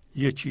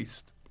یکی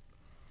است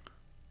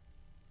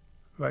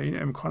و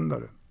این امکان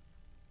داره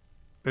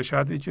به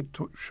شرطی که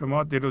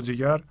شما دل و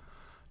جگر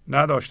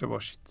نداشته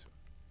باشید،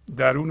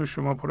 درون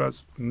شما پر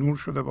از نور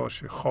شده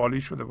باشه،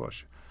 خالی شده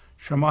باشه،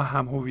 شما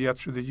هم هویت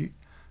شدگی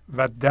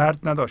و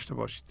درد نداشته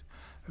باشید.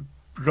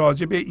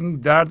 راجع به این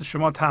درد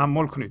شما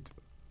تحمل کنید.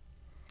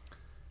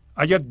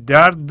 اگر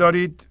درد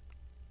دارید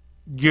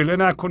گله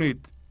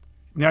نکنید،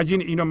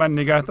 نگین اینو من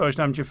نگه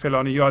داشتم که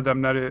فلانی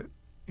یادم نره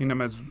اینو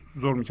من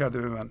ظلم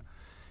کرده به من.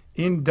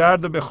 این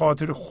درد به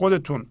خاطر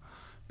خودتون،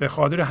 به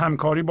خاطر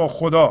همکاری با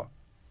خدا،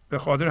 به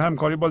خاطر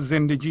همکاری با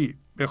زندگی،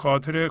 به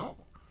خاطر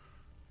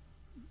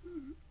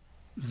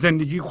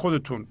زندگی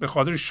خودتون، به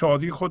خاطر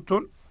شادی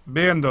خودتون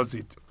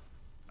بیندازید.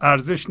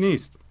 ارزش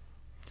نیست.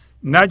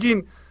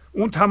 نگین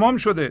اون تمام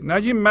شده،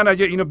 نگین من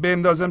اگه اینو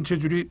بیندازم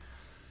چجوری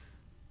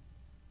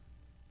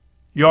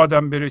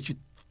یادم بره که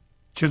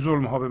چه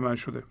ظلم ها به من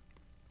شده.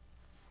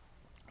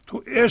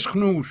 تو عشق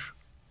نوش،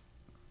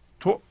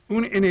 تو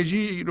اون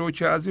انرژی رو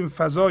که از این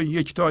فضای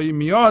یکتایی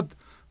میاد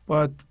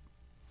باید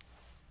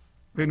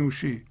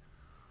بنوشی.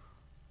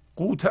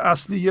 قوت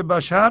اصلی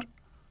بشر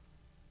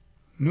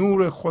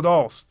نور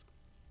خداست،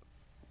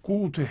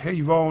 قوت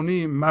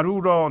حیوانی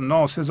مرو را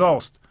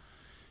ناسزاست.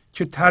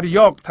 که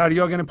تریاق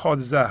یعنی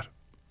پادزهر،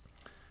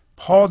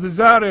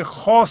 پادزهر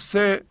خاص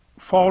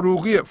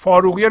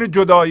فاروقی یعنی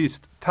جدایی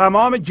است.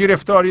 تمام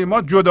گرفتاری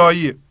ما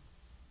جداییه،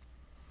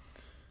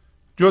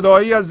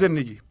 جدایی از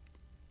زندگی.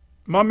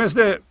 ما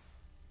مثل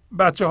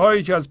بچه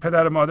هایی که از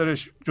پدر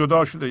مادرش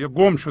جدا شده یا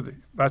گم شده.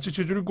 بچه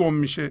چجوری گم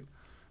میشه؟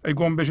 ای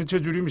گم بشه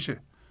چجوری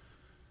میشه؟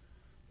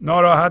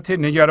 ناراحت،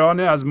 نگران،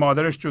 از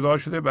مادرش جدا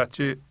شده.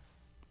 بچه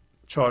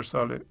 4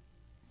 ساله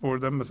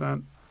بردن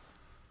مثلا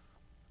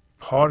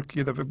پارک،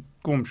 یه دفعه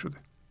گم شده.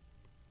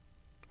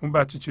 اون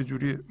بچه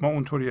چجوریه؟ ما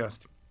اونطوری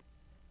هستیم.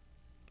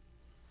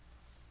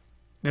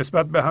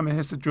 نسبت به همه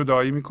حس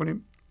جدایی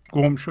میکنیم،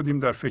 گم شدیم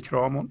در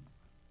فکرهامون،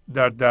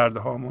 در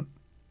دردهامون.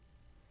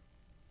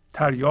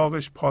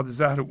 تریاقش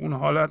پادزهر اون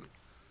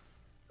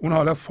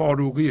حالت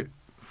فاروقیه.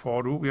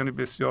 فاروق یعنی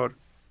بسیار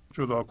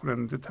جدا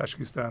کننده،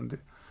 تشخیص دهنده،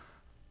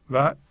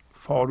 و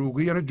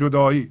فاروقی یعنی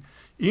جدایی.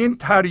 این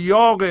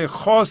تریاق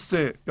خاص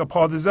یا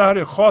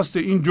پادزهر خاص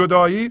این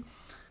جدایی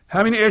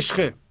همین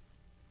عشقه.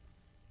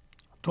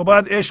 تو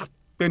باید عشق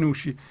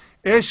بنوشی.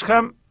 عشق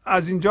هم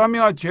از اینجا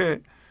میاد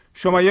که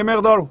شما یه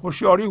مقدار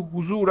هوشیاری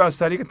حضور از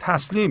طریق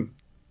تسلیم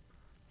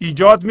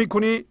ایجاد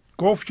میکنی.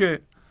 گفت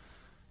که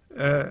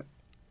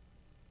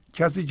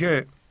کسی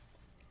که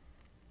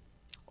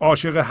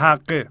عاشق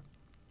حقه،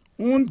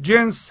 اون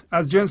جنس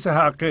از جنس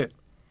حقه،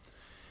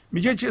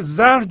 میگه که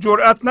زهر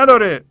جرأت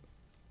نداره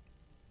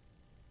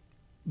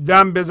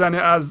دم بزنه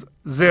از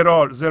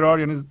ضرار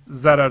یعنی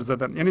ضرر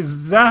زدن، یعنی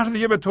زهر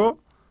دیگه به تو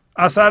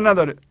اثر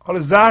نداره. حالا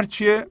زهر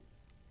چیه؟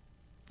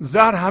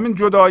 زهر همین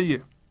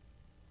جداییه،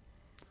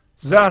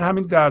 زهر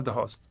همین درد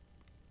هاست،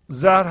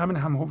 زهر همین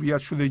هم هویت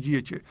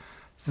شدگیه، که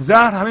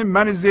زهر همین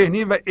من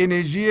ذهنی و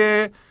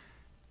انرژی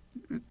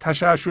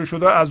تشعشع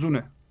شده از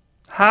اونه.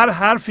 هر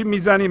حرفی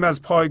میزنیم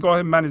از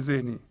پایگاه من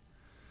ذهنی،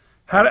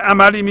 هر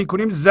عملی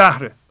میکنیم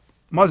زهره.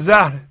 ما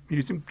زهر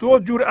میریزیم. دو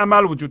جور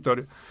عمل وجود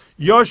داره،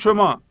 یا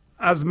شما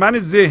از من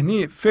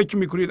ذهنی فکر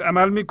میکنید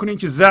عمل میکنید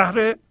که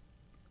زهر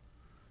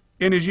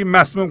انرژی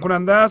مسموم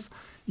کننده است،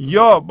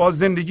 یا با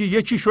زندگی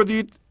یکی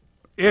شدید،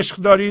 عشق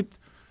دارید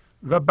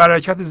و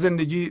برکت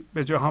زندگی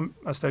به جهان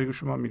از طریق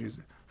شما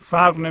میریزه.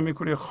 فرق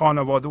نمیکنه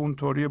خانواده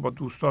اونطوریه، با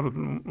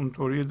دوستان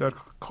اونطوریه، در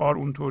کار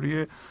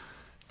اونطوریه،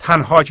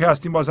 تنها که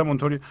هستیم باز هم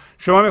اونطوری.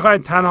 شما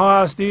میخواید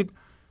تنها هستید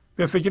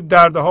به فکر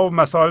دردها و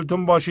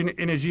مسائلتون باشین،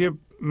 انرژی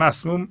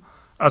مسموم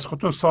از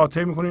خودتون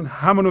ساطع میکنین،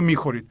 همونو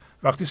میخورید.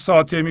 وقتی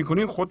ساطع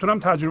میکنین خودتون هم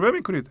تجربه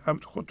میکنید،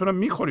 خودتون هم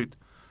میخورید.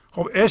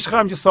 خب عشق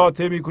هم که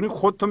ساطع میکنید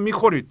خودتون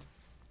میخورید.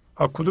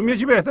 ها کدوم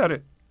یکی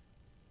بهتره؟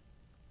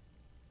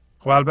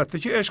 خب البته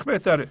که عشق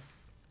بهتره.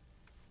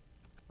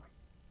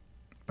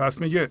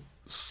 پس میگه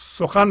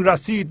سخن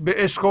رسید به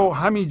عشق و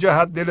همی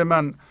جهت دل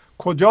من،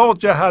 کجا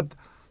جهت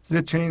ز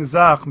چنین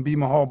زخم بی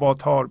محابا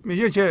تار.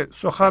 میگه که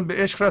سخن به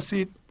عشق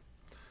رسید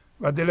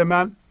و دل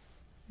من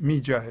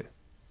میجهه.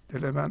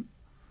 دل من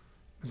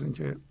مثل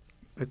اینکه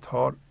به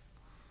تار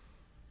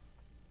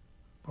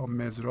با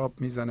مضراب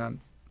میزنن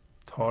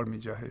تار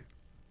میجهه،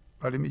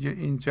 ولی میگه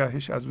این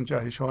جهش از اون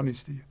جهش ها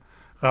نیست دیگه.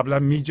 قبلا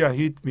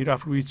میجهید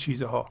میرفت روی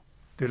چیزها،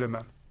 دل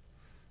من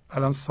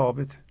الان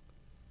ثابته،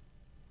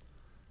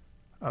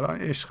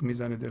 الان عشق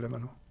میزنه دل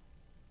منو.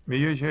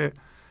 میگه که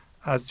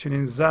از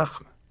چنین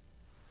زخم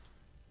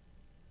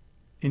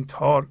این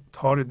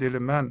تار دل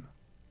من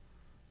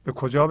به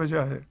کجا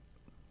بجهه؟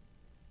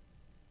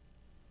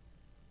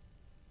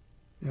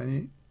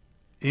 یعنی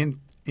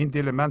این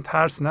دل من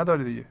ترس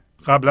نداره دیگه.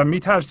 قبلا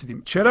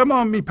میترسیدیم، چرا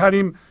ما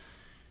میپریم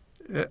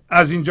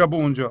از اینجا به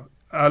اونجا؟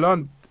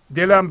 الان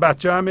دلم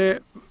بچه‌مه،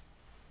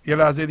 یه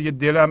لحظه دیگه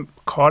دلم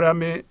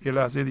کارمه، یه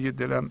لحظه دیگه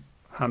دلم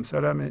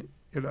همسرمه،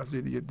 یه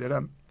لحظه دیگه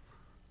دلم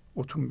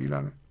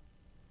اتومبیلمه.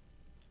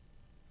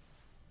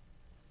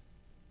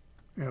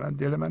 یعنی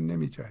دل من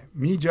نمیجهه،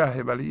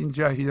 میجهه ولی این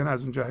جهیدن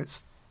از اون جهه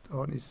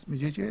نیست.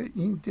 میگه که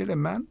این دل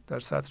من، در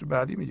سطر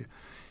بعدی میگه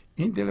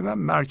این دل من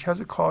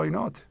مرکز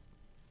کائنات،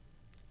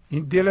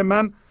 این دل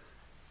من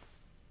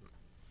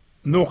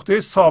نقطه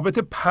ثابت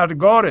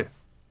پرگاره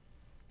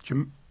که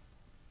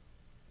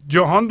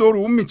جهان دور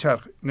اون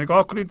میچرخه.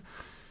 نگاه کنید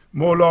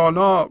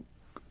مولانا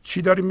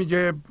چی داری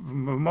میگه،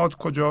 ما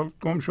کجا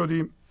گم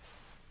شدیم.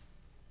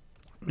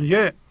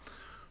 میگه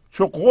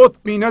چو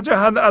قطب می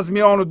نجهد از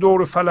میان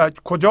دور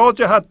فلک، کجا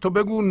جهد تو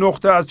بگو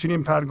نقطه از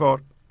چنین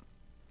پرگار.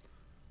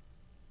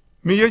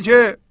 میگه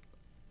که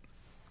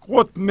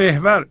قطب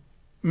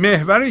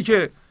محوری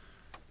که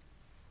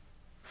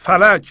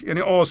فلک یعنی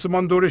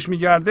آسمان دورش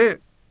میگرده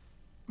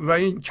و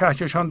این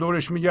کهکشان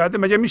دورش میگرده،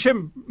 مگه میشه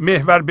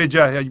محور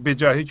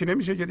بجهه که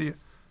نمیشه که دیگه.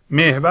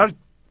 محور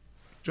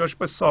جاش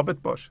باید ثابت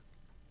باشه.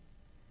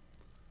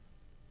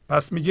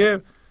 پس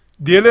میگه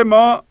دل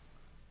ما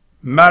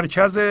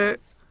مرکز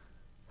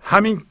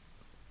همین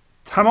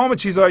تمام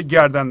چیزهای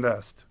گردنده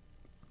است.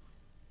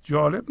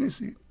 جالب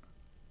نیستی؟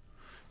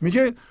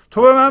 میگه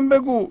تو به من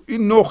بگو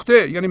این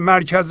نقطه یعنی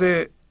مرکز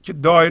که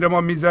دایره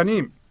ما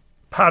میزنیم،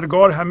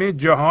 پرگار همه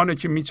جهانه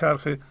که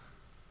میچرخه،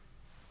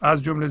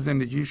 از جمله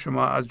زندگی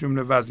شما، از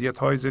جمله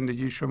وضعیت‌های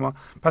زندگی شما.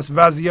 پس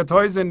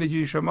وضعیت‌های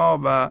زندگی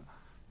شما و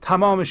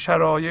تمام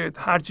شرایط،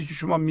 هر چی که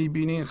شما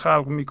میبینین،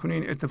 خلق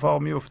میکنین،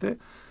 اتفاق میفته،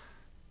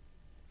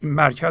 این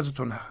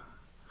مرکزتون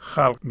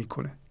خلق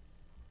میکنه.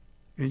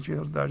 این که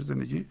در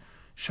زندگی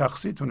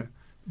شخصیتونه.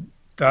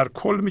 در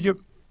کل میگه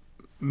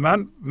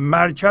من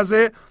مرکز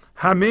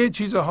همه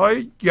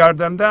چیزهای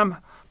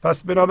گردندم.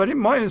 پس بنابراین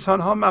ما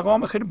انسان ها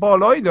مقام خیلی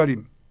بالایی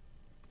داریم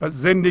و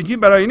زندگی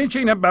برای اینه که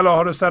این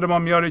بلاها رو سر ما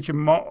میاره که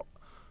ما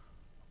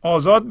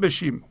آزاد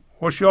بشیم،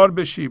 هوشیار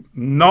بشیم،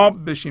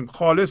 ناب بشیم،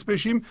 خالص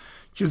بشیم،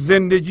 که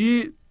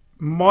زندگی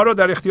ما رو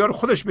در اختیار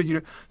خودش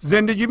بگیره.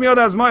 زندگی میاد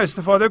از ما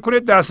استفاده کنه،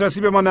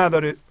 دسترسی به ما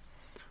نداره.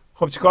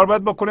 خب چیکار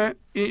باید بکنه؟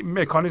 این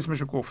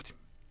مکانیزمش رو گفتیم،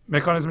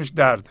 مکانیزمش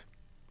درد.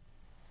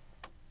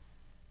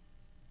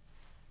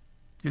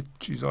 یه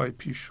چیزهای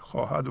پیش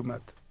خواهد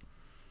اومد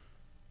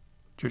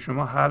که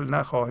شما حل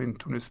نخواهید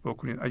تونست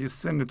بکنید. اگه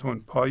سنتون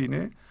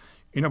پایینه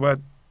اینو باید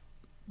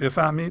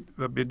بفهمید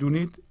و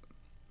بدونید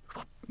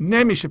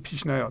نمیشه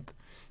پیش نیاد.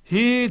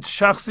 هیچ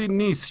شخصی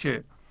نیست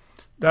که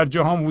در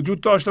جهان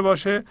وجود داشته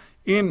باشه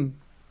این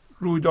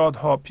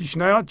رویدادها پیش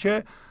نیاد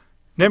که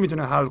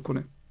نمیتونه حل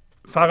کنه.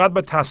 فقط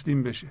به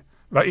تسلیم بشه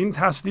و این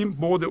تسلیم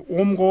بعد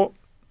عمق و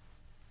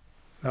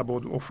نه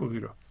بعد افقی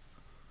را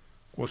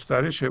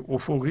گسترش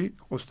افقی،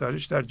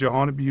 گسترش در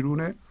جهان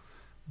بیرونه،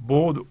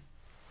 بعد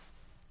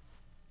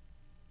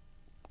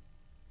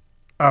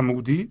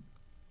عمودی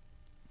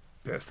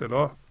به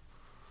اصطلاح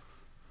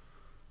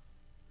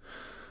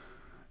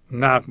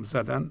نقم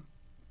زدن،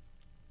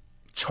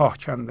 چاه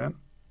کندن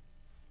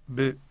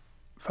به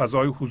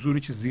فضای حضوری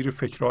که زیر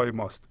فکرهای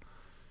ماست.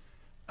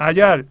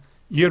 اگر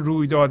یه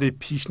رویداد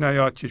پیش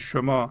نیاد که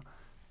شما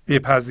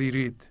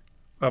بپذیرید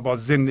و با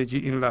زندگی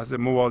این لحظه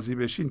موازی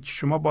بشین، که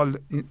شما با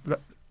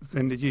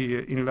زندگی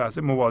این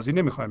لحظه موازی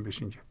نمیخوایم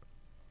بشین که.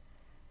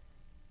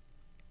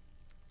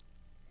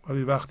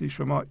 ولی وقتی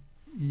شما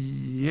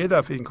یه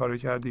دفعه این کارو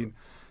کردین،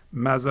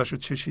 مزه‌شو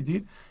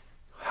چشیدین،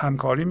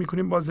 همکاری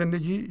میکنین با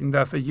زندگی، این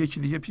دفعه یکی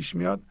دیگه پیش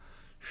میاد،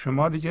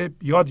 شما دیگه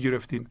یاد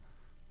گرفتین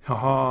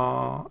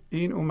ها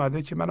این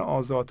اومده که منو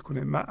آزاد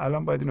کنه، من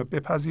الان باید اینو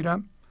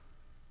بپذیرم.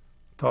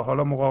 تا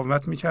حالا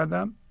مقاومت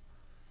میکردم،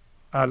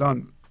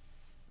 الان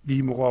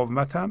بی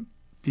مقاومتم.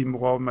 بی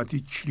مقاومتی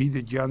کلید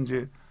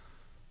گنج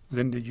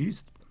زندگی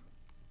است.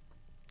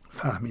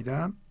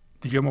 فهمیدم،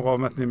 دیگه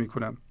مقاومت نمی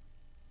کنم،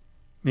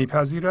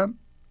 میپذیرم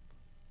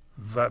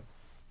و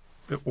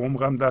به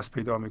عمقم دست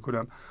پیدا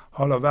میکنم.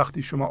 حالا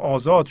وقتی شما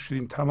آزاد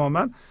شدین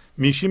تماما،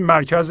 میشین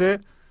مرکز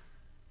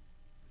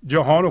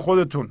جهان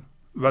خودتون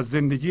و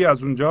زندگی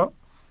از اونجا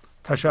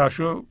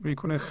تشعشع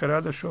میکنه،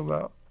 خردشو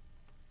و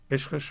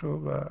عشقشو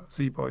و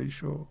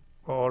زیباییشو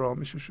و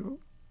آرامششو.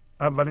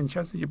 اولین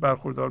کسی که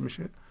برخوردار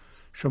میشه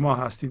شما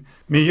هستین.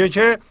 میگه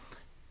که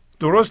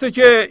درسته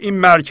که این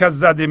مرکز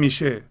زده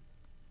میشه،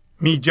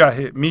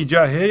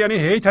 میجهه یعنی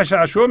هی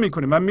تشعشع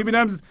میکنه. من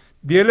میبینم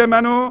دل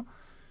منو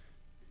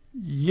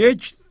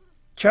یک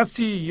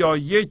کسی یا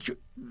یک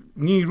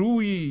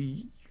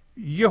نیروی،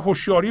 یه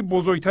هوشیاری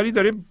بزرگتری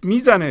داره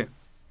میزنه،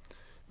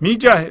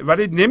 میجهه،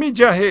 ولی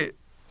نمیجهه،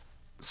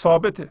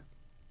 ثابته.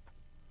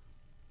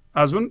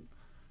 از اون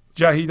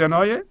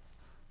جهیدنای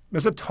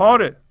مثل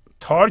تاره،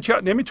 تار که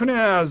نمیتونه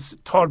از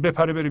تار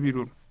بپره بره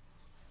بیرون.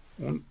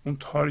 اون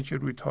تاری که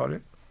روی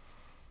تاره،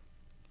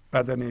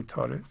 بدنه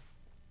تاره،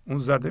 اون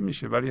زده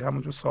میشه ولی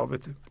همونجا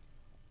ثابته.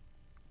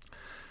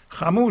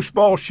 خموش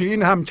باشی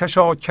این هم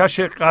کشاکش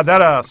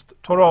قدر است،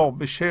 تو را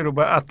به شعر و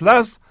به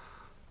اطلس،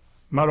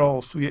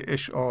 مرا سوی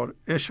اشعار.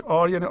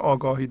 اشعار یعنی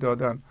آگاهی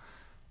دادن،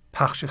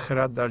 پخش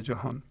خرد در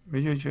جهان.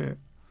 میگه که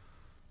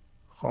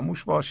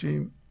خاموش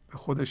باشیم، به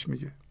خودش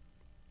میگه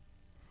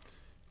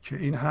که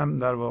این هم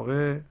در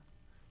واقع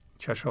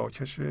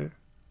کشاکش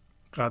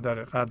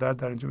قدر. قدر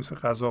در اینجا مثل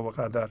قضا و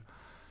قدر،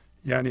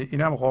 یعنی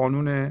این هم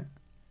قانون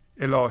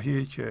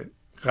الهی که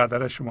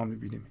قدر شما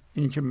میبینیم.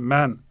 این که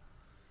من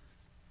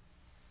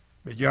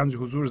به گنج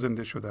حضور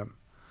زنده شدم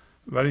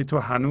ولی تو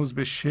هنوز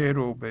به شعر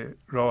و به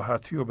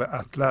راحتی و به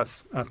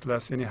اطلس،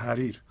 اطلس یعنی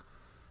حریر.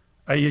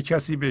 اگه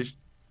کسی به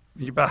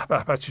میگه به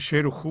به به چه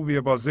شعر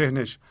خوبیه با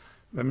ذهنش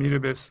و میره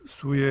به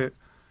سوی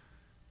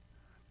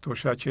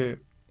تشک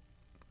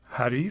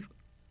حریر،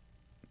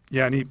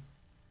 یعنی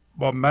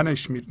با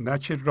منش میره، نه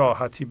که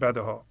راحتی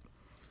بده ها.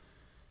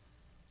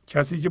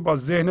 کسی که با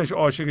ذهنش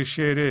عاشق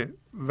شعره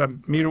و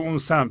میره اون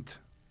سمت،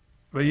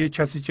 و یه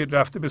کسی که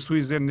رفته به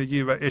سوی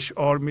زندگی و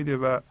اشعار میده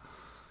و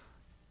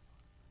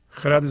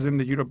خرد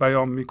زندگی رو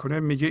بیان میکنه،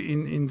 میگه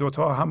این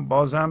دوتا هم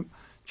بازم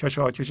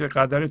کشاکش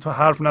قدر. تو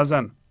حرف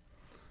نزن.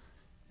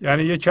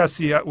 یعنی یه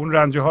کسی اون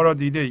رنجه ها را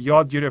دیده،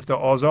 یاد گرفته،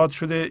 آزاد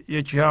شده،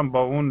 یکی هم با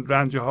اون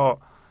رنجه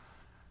ها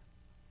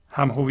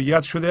هم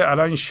هویت شده،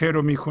 الان این شعر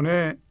رو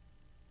میخونه،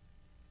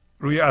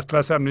 روی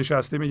اطلس هم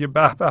نشسته، میگه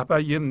به به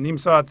به، یه نیم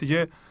ساعت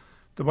دیگه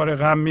دوباره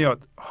غم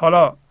میاد.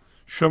 حالا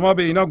شما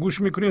به اینا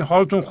گوش میکنین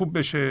حالتون خوب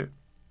بشه،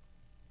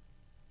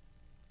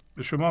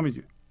 به شما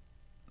میگه.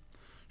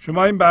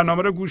 شما این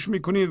برنامه رو گوش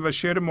میکنید و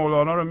شعر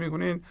مولانا رو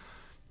میکنید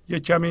یه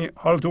کمی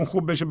حالتون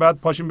خوب بشه، بعد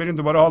پاشین برین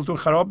دوباره حالتون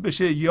خراب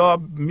بشه،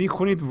 یا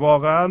میخونید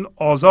واقعا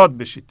آزاد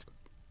بشید.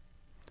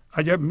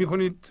 اگر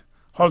میخونید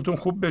حالتون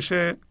خوب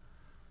بشه،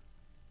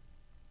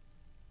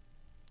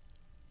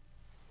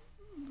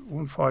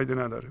 اون فایده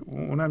نداره.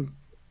 اونم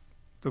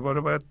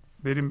دوباره باید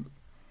بریم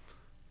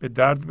به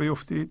درد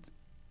بیفتید،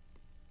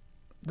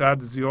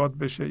 درد زیاد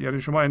بشه.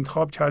 یعنی شما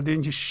انتخاب کرده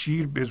این که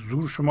شیر به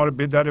زور شما رو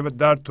بدره و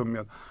دردتون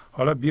میاد.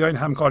 حالا بیاین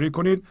همکاری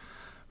کنید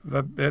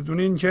و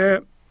بدونین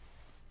که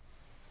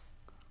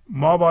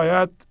ما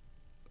باید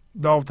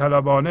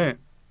داوطلبانه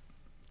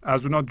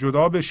از اونا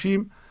جدا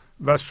بشیم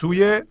و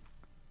سوی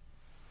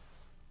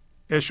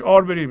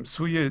اشعار بریم،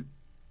 سوی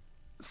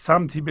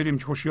سمتی بریم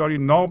که هوشیاری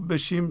ناب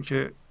بشیم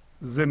که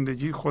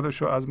زندگی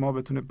خودش رو از ما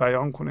بتونه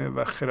بیان کنه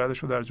و خردش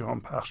رو در جهان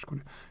پخش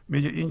کنه.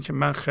 میگه این که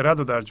من خرد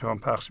رو در جهان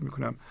پخش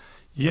میکنم،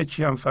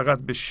 یکی هم فقط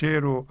به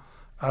شعر و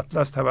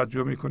اطلس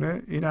توجه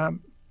میکنه، این هم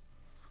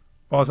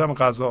بازم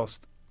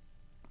قضاست،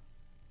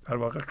 در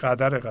واقع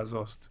قدر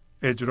قضاست،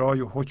 اجرای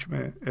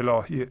حکم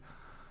الهی.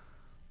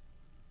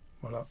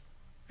 والا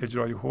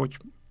اجرای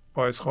حکم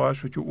باعث خواهد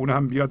شد که اون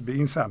هم بیاد به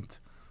این سمت،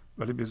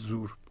 ولی به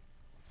زور.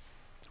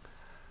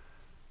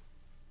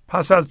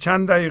 پس از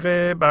چند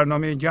دقیقه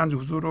برنامه گنج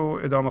حضور رو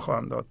ادامه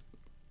خواهم داد.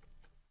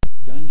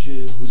 گنج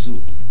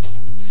حضور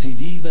سی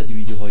دی و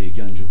دیویدیوهای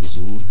گنج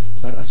حضور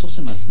بر اساس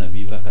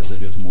مثنوی و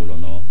غزلیات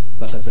مولانا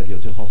و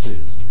غزلیات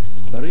حافظ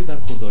برای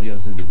برخورداری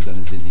از زنده بودن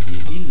زندگی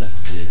این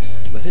لحظه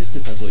و حس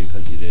فضای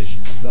پذیرش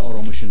و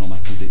آرامش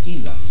نامحدود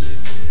این لحظه،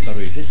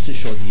 برای حس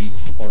شادی،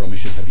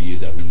 آرامش طبیعی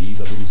درونی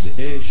و بروز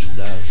عشق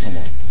در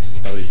شما،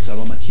 برای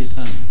سلامتی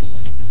تن،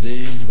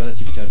 ذهن و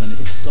لطیف کردن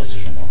احساس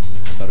شما،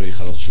 برای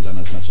خلاص شدن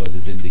از مسائل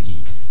زندگی،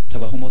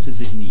 توهمات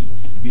ذهنی،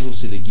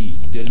 بی‌حوصلگی،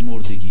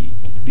 دلمردگی،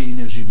 بی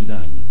انرژی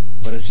بودن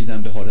و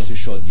رسیدن به حالت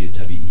شادی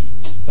طبیعی،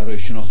 برای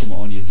شناخت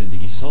معانی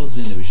زندگی ساز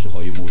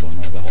نوشته‌های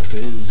مولانا و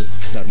حافظ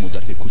در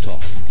مدت کوتاه.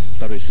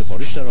 برای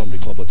سفارش در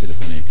آمریکا با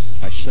تلفن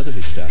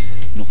 818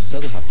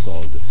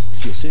 970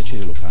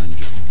 3345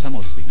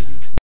 تماس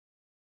بگیرید.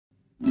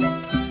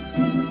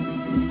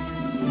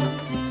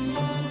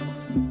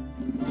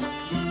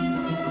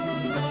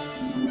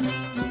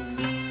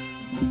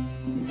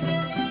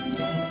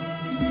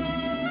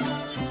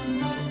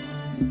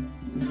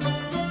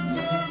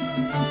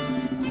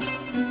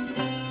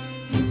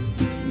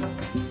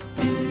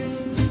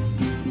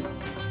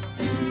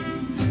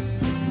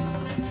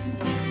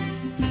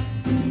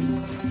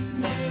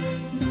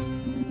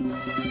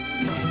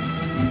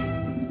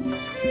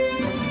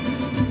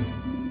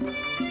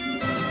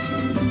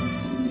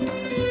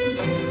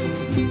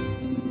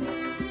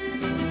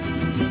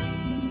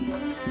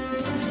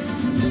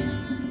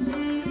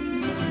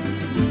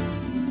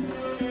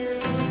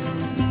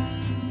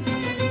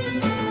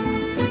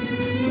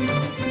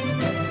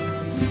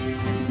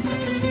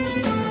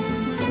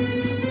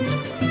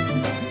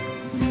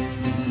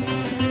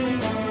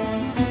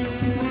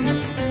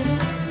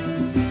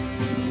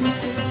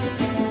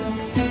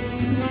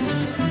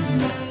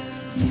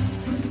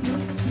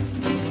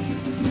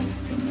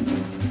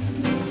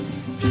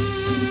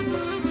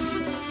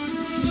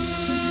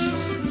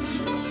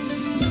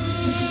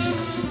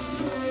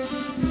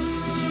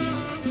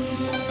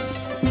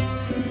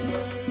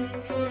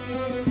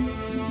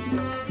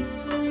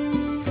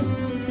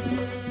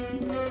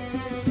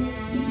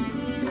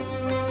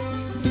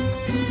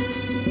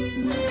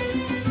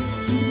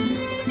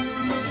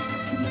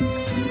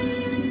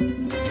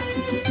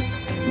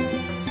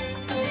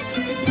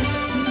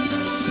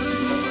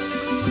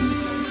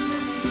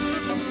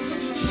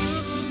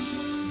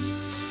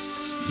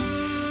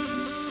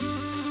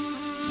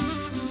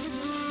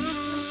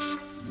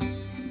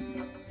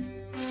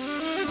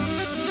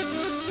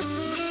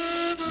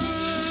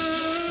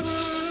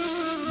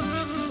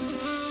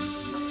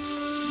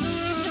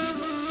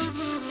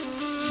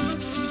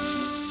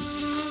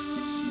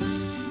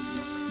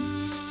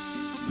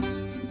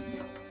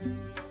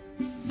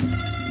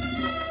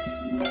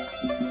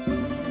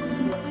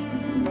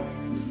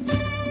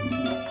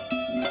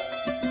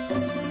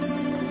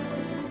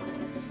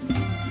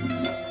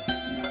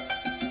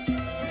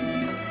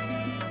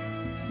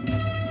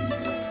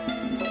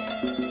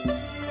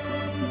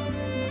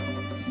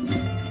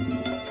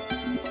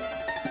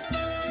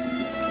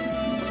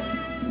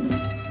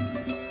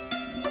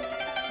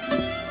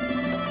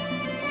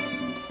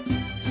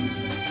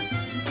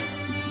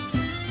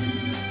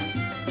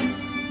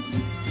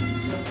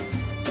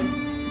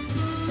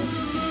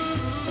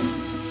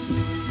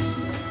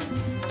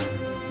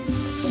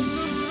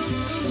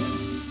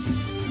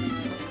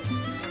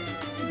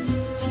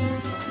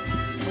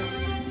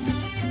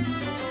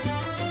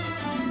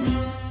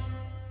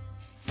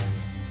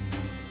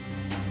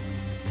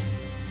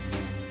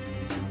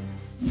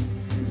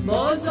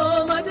 باز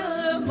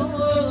آمدم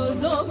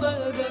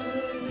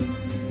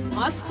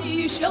از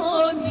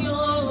پیشان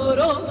یار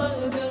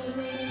آمدم،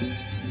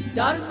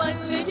 در من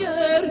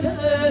نگر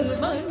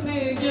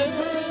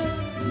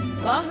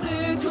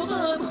بهر تو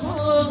غم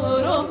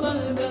خوار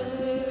آمدم.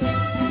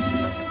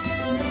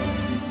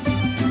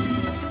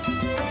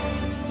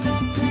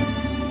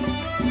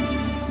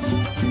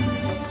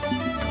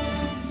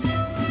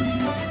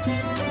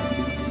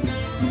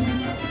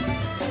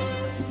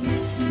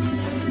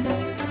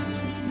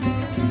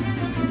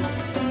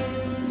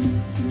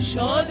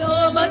 شاد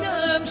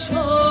آمدم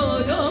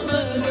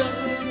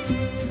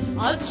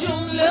از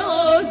جمله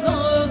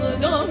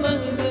آزاد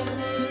آمدم،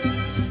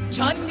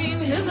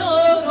 چندین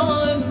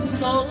هزاران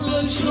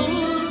سال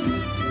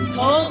شد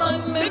تا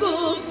من به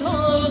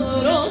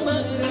گفتار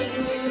آمدم.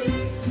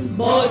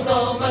 باز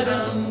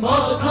آمدم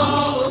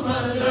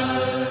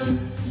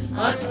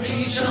از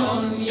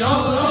پیشان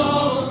یار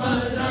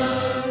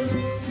آمدم،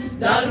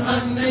 در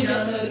من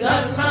نگر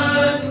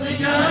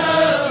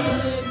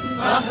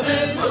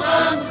بهر تو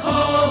غم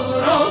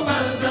خوار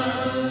آمدم.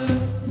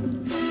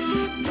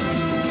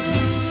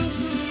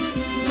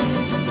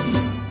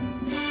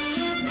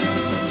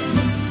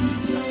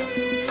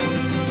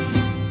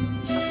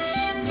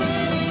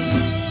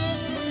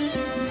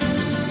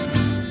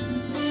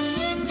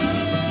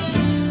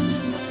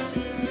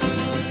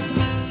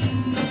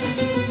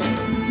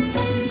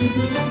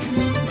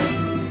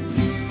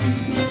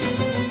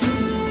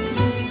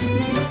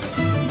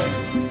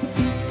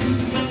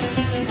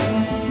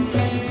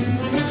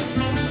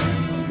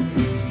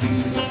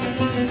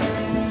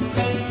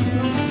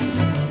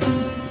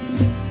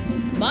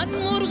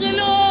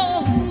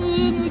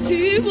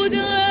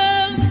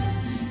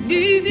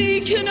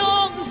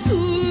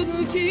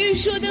 قوطی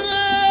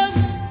شدم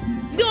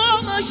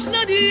دامش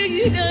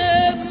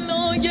ندیدم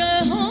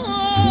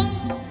ناگهان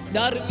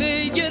در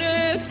وی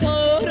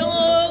گرفتار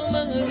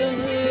آمدم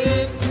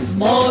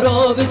ما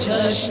را به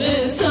چشم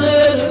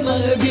سر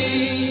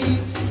مبین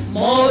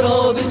ما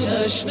را به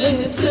چشم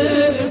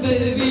سر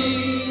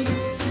ببین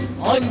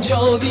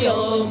آنجا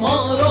بیا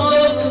ما را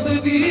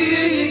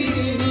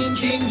ببین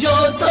که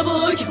اینجا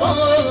سبک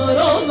بار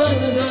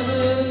آمدم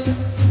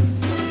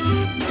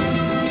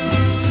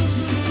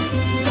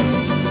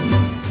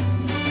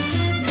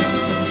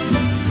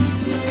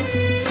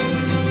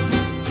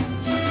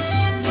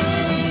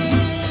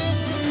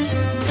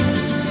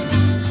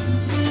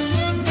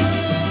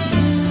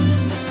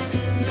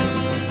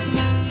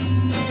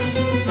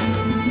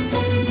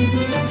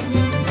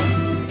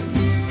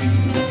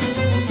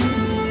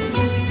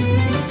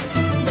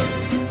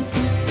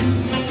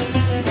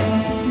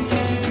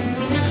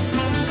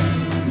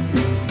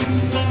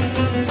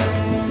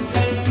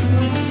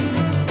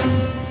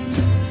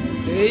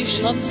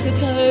شمس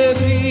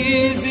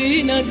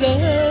تبریزی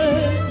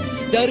نظر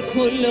در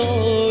کل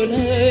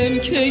عالم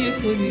کی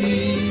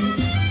کنی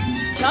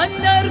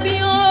کندر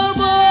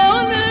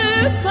بیابان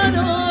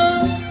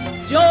فنا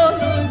جان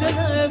و دل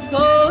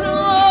افکار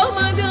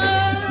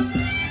آمدم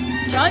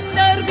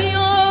کندر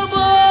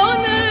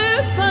بیابان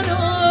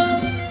فنا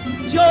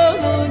جان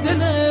و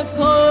دل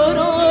افکار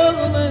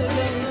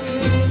آمدم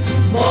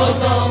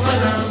باز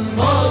آمدم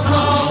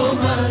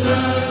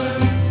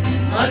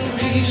از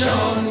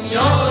پیشان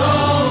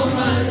یاران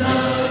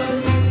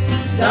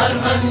در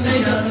من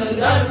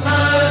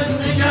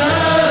نگر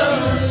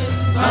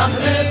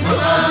بحر تو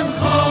هم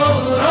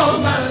خور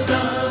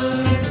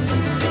آمدم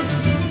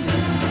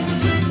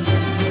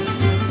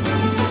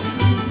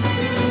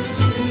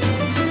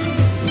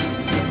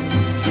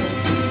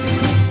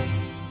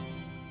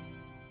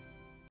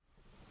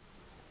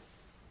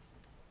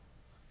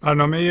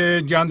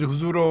برنامه گنج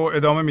حضور رو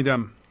ادامه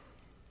میدم.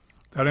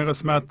 در این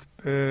قسمت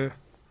به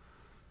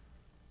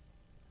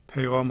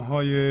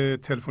پیغام‌های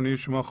تلفنی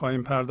شما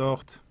خواهیم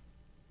پرداخت.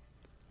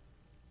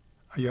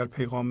 اگر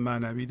پیغام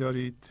معنوی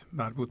دارید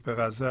مربوط به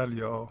غزل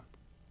یا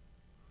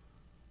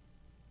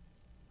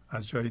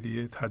از جای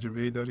دیگه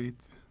تجربه‌ای دارید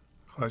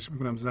خواهش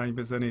میکنم زنگ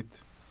بزنید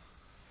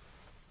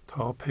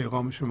تا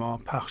پیغام شما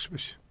پخش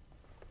بشه.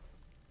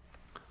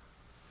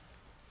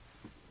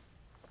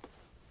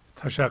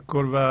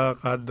 تشکر و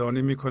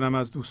قدردانی میکنم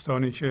از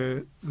دوستانی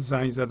که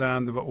زنگ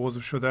زدند و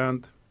عضو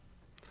شدند.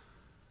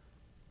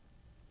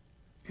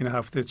 این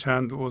هفته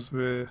چند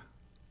عضو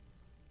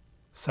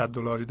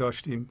 $100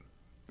 داشتیم.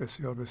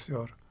 بسیار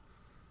بسیار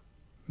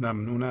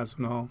ممنون از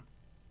اونا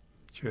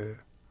که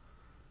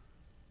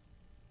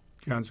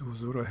گنج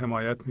حضور رو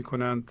حمایت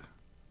میکنند.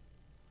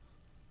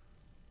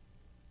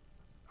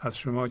 از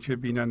شما که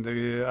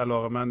بیننده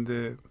علاقمند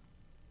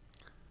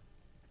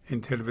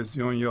این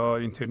تلویزیون یا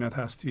اینترنت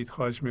هستید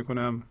خواهش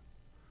میکنم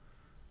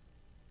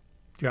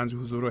گنج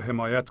حضور رو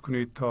حمایت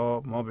کنید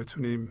تا ما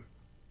بتونیم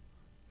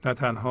نه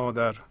تنها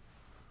در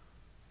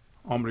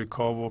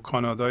آمریکا و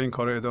کانادا این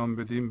کار رو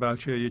ادامه بدیم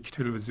بلکه یک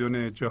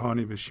تلویزیون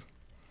جهانی بشیم.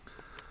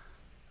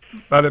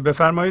 بله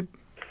بفرمایید.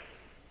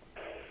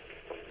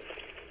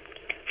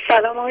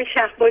 سلام آقای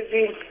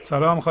شهبازی.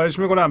 سلام، خواهش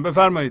میکنم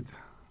بفرمایید.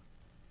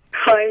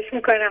 خواهش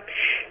میکنم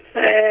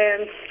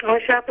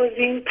آقای شهبازی،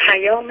 این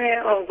پیام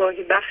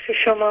آگاهی بخش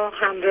شما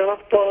همراه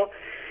با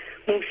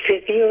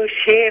موسیقی و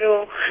شعر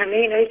و همه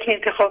اینایی که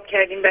انتخاب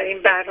کردیم برای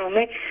این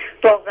برنامه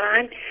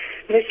واقعا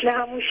مثل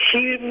همون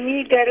شیر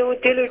میدره و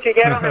دل و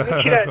جگر و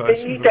همه چی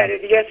راسته میدره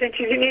دیگه، اصلا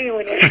چیزی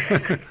نمیمونه.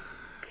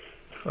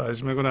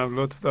 خواهش میکنم،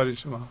 لطف دارید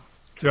شما.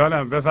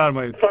 جانم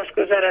بفرمایید.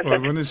 سپاسگزار ازتون.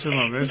 قربون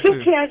شما، مرسی.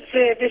 یکی از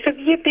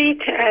یه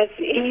بیت از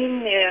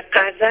این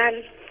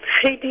غزل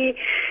خیلی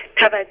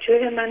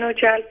توجه منو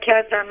جلب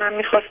کرد و من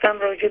میخواستم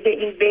راجع به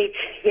این بیت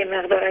یه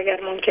مقدار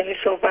اگر ممکنه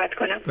صحبت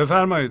کنم.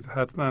 بفرمایید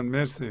حتما.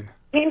 مرسی.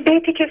 این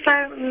بیتی که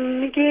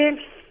میگه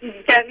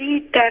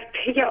دوید در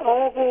پی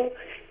آب و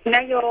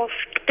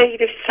نیافت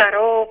غیر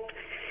سراب،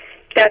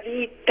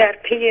 دوید در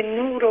پی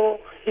نور و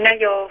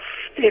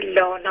نیافت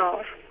الا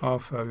نار.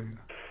 آفرین.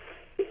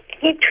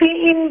 توی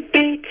این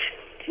بیت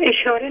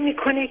اشاره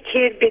میکنه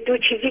که به دو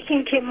چیزی که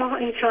این که ما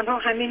انسان ها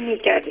همه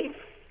میگردیم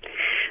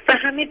و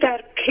همه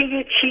در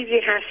پی چیزی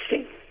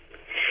هستیم.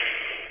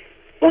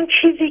 اون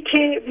چیزی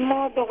که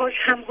ما باهاش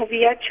هم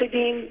هویت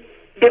شدیم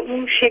به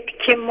اون شکل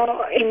که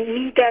ما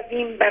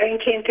میدویم برای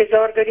اینکه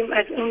انتظار داریم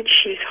از اون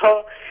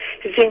چیزها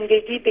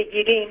زندگی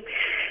بگیریم،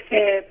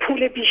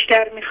 پول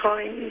بیشتر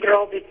میخوایم،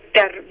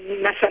 در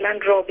مثلا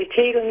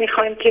رابطه ای رو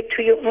میخوایم که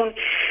توی اون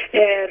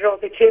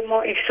رابطه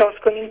ما احساس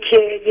کنیم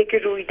که یک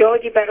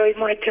رویدادی برای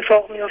ما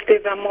اتفاق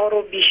میفته و ما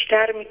رو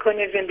بیشتر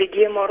میکنه،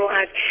 زندگی ما رو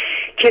از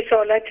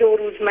کسالت و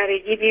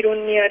روزمرگی بیرون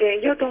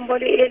میاره، یا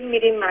دنبال علم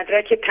میریم،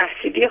 مدرک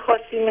تحصیلی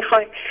خاصی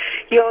میخوایم،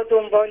 یا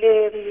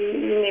دنبال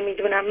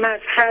نمیدونم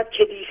مذهب،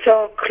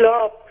 کلیسا،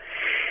 کلاب،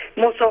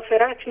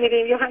 مسافرت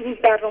میریم، یا همین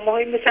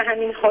برنامه‌های مثل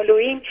همین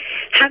هالووین.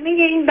 همه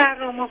این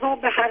برنامه ها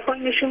به هر حال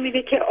نشون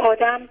میده که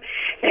آدم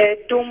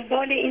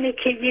دنبال اینه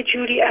که یه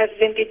جوری از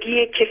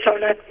زندگی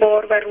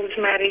کسالتبار و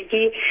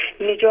روزمرگی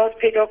نجات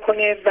پیدا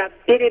کنه و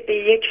بره به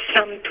یک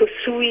سمت و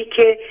سویی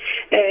که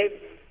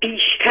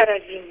بیشتر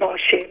از این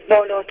باشه،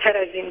 بالاتر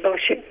از این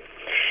باشه.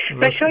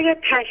 و شاید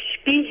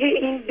تشبیه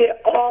این به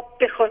آب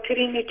به خاطر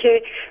اینه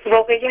که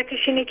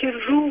واقعیتش اینه که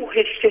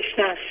روحش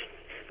تشنه است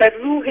و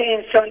روح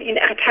انسان این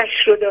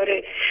آتش رو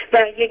داره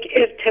و یک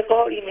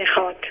ارتقایی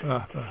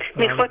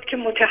میخواد که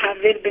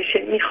متحول بشه،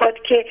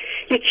 میخواد که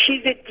یک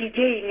چیز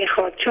دیگه ای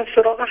میخواد، چون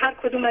سراغ هر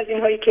کدوم از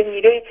اینهایی که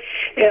میره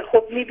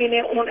خب میبینه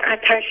اون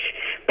آتش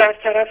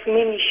برطرف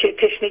نمیشه،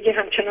 تشنگی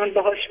همچنان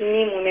باهاش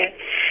میمونه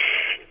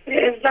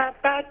و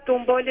بعد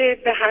دنبال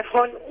به هر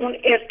حال اون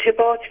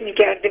ارتباط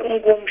میگرده، اون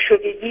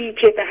گمشدگی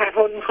که به هر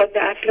حال میخواد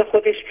به اصل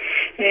خودش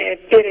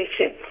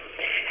برسه.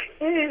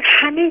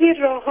 همه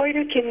راههایی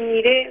رو که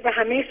میره و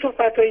همه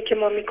صحبتهایی که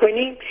ما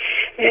میکنیم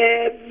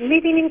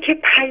میبینیم که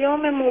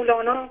پیام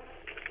مولانا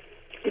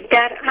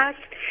در اصل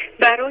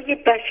برای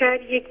بشر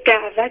یک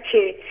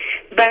دعوته،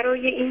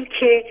 برای این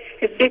که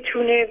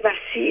بتونه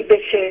وسیع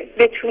بشه،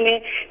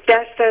 بتونه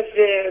دست از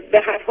به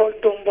هر حال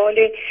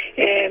دنبال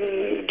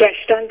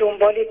گشتن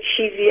دنبال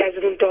چیزی از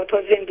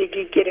رویدادها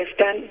زندگی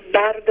گرفتن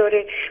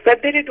برداره و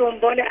بره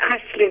دنبال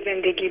اصل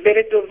زندگی،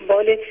 بره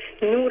دنبال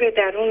نور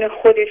درون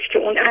خودش که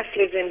اون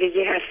اصل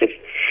زندگی هستش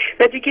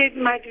و دیگه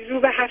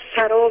مجذوب هر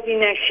سرابی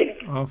نشه.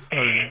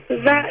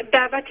 و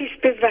دعوتی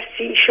است به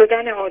وسیع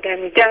شدن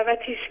آدمی،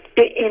 دعوتی است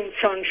به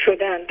انسان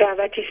شدن،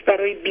 دعوتی است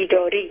برای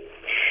بیداری.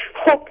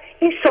 خب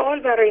این سوال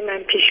برای من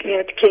پیش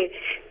میاد که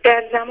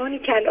در زمانی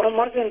که الان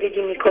ما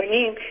زندگی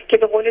میکنیم که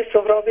به قول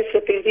سهراب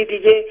سپهری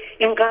دیگه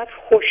اینقدر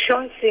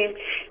خوششانسیم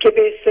که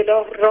به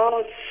اصطلاح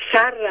راز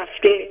سر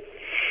رفته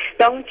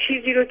و اون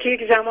چیزی رو که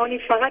یک زمانی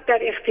فقط در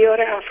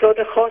اختیار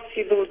افراد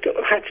خاصی بود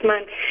حتما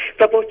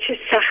و با چه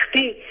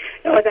سختی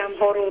آدم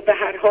ها رو به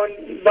هر حال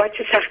با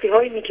چه سختی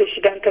هایی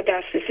میکشیدن تا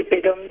دسترسی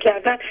پیدا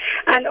میکردن،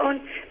 الان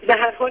به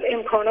هر حال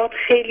امکانات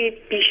خیلی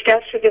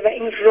بیشتر شده و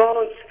این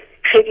راز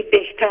خیلی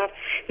بهتر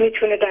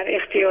میتونه در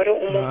اختیار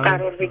عموم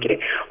قرار بگیره.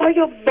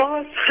 آیا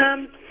باز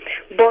هم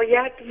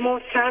باید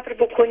ما صبر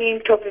بکنیم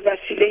تا به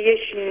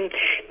وسیلهش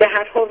به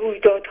هر حال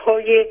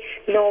رویدادهای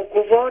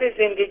ناگوار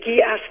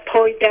زندگی از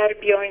پای در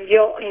بیاین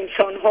یا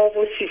انسان‌ها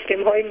و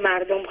سیستم‌های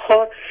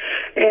مردمخوار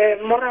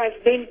ما را از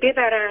بین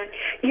ببرن،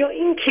 یا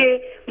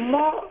اینکه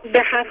ما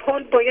به هر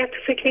حال باید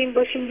فکر این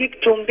باشیم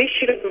یک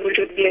جنبشی رو به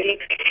وجود بیاریم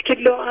که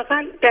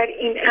لااقل در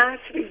این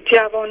عصر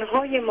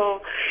جوانهای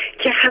ما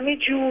که همه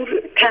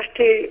جور تحت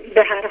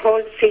به هر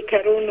حال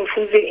سیطره و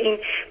نفوذ این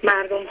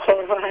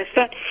مردمخوارها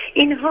هستن،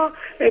 اینها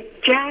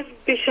جذب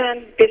بشن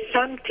به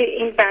سمت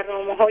این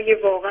برنامه‌های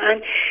واقعا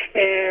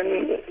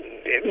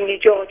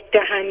نجات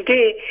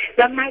دهنده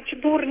و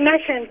مجبور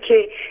نشن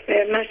که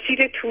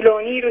مسیر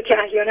طولانی رو که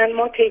احیانا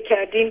ما طی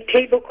کردیم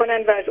طی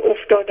بکنن و از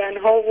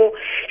افتادن‌ها و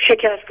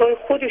شکست‌های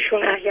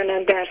خودشون احیانا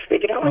درس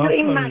بگیرن. آیا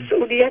این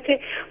مسئولیت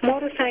ما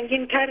رو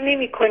سنگین‌تر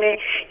نمی‌کنه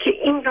که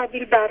این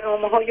قبیل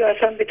برنامه‌ها یا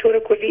اصلا به طور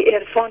کلی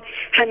عرفان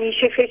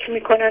همیشه فکر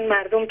می‌کنن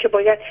مردم که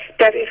باید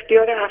در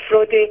اختیار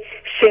افراد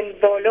سن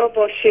بالا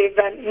باشه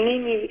و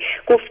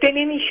گفته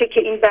نمیشه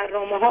که این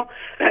برنامه‌ها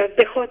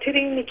به خاطر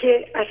اینه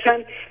که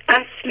اصلا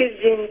اصل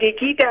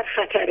زندگی در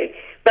خطره،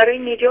 برای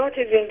نجات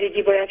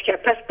زندگی باید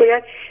کرد، پس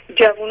باید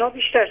جوونا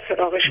بیشتر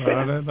سراغش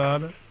برن.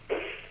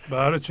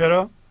 بله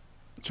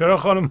چرا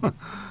خانم؟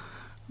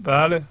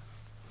 بله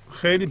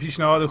خیلی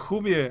پیشنهاد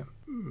خوبیه.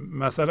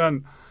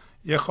 مثلا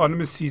یه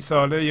خانم 30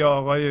 ساله یا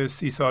آقای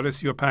 30 ساله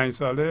 35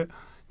 ساله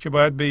که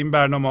باید به این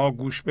برنامه ها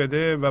گوش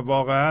بده و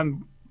واقعا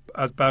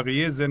از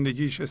بقیه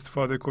زندگیش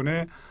استفاده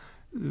کنه،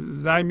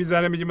 زنگ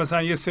میزنه میگه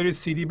مثلا یه سری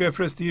CD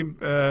بفرستیم،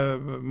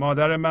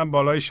 مادر من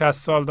بالای 60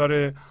 سال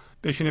داره،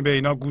 بشینه به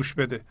اینا گوش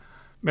بده.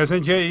 مثلا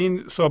که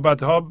این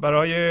صحبت ها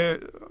برای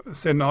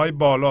سنهای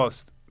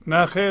بالاست.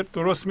 نه خیر،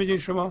 درست میگین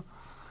شما.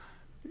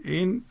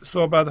 این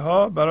صحبت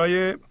ها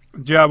برای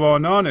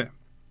جوانانه.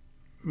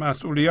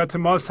 مسئولیت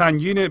ما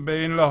سنگینه به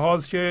این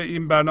لحاظ که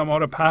این برنامه ها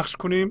رو پخش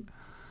کنیم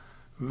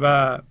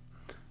و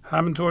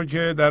همینطور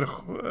که در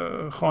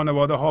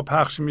خانواده ها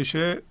پخش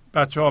میشه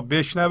بچه ها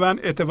بشنون.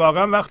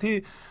 اتفاقا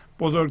وقتی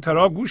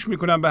بزرگترها گوش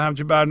میکنن به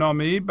همچین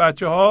برنامه‌ای،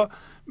 بچه ها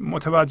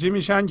متوجه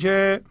میشن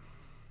که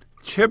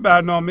چه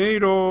برنامه‌ای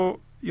رو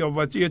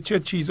یا چه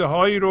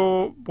چیزهایی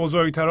رو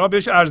بزرگترها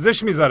بهش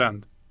ارزش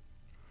میذارند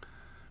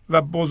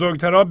و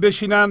بزرگترها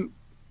بشینن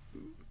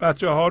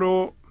بچه ها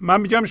رو.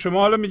 من میگم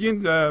شما حالا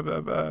میگین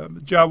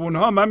جوون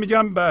ها، من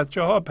میگم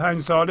بچه ها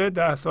 5 ساله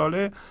 10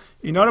 ساله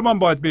اینا رو ما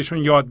باید بهشون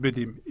یاد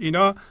بدیم.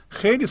 اینا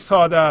خیلی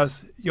ساده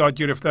است یاد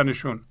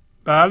گرفتنشون.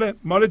 بله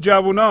مال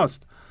جوون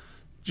هاست.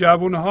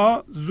 جوون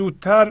ها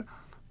زودتر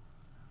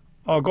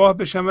آگاه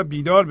بشن و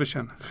بیدار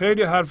بشن.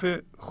 خیلی حرف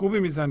خوبی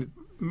میزنید.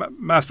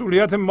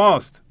 مسئولیت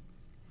ماست،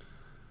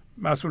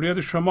 مسئولیت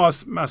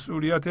شماست،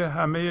 مسئولیت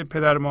همه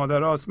پدر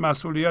مادر هاست،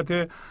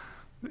 مسئولیت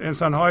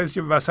انسان هایی است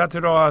که وسط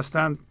راه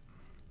هستند،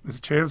 مثل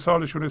 40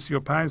 سالشونه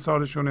 35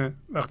 سالشونه.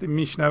 وقتی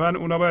میشنون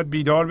اونا باید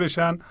بیدار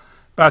بشن،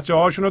 بچه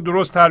هاشون رو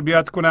درست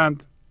تربیت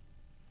کنند.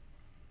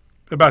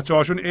 به بچه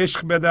هاشون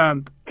عشق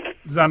بدند،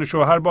 زن و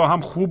شوهر با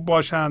هم خوب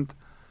باشند،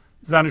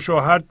 زن و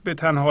شوهر به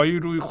تنهایی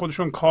روی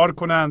خودشون کار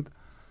کنند،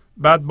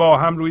 بعد با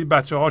هم روی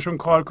بچه هاشون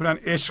کار کنند،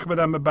 عشق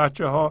بدن به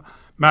بچه ها،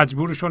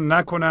 مجبورشون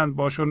نکنند،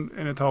 باشون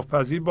انعطاف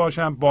پذیر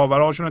باشند،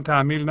 باورهاشون رو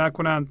تحمیل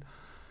نکنند.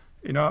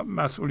 اینا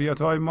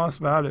مسئولیت های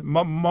ماست. بله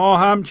ما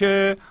هم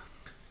که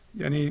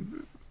یعنی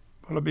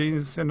حالا به این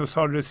سن و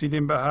سال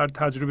رسیدیم، به هر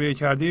تجربه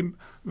کردیم،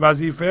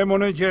 وظیفه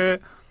مونه که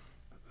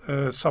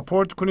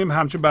ساپورت کنیم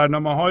همچون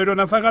برنامه هایی رو،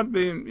 نه فقط به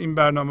این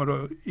برنامه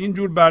رو،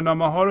 اینجور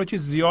برنامه ها رو که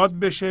زیاد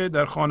بشه،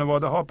 در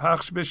خانواده ها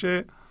پخش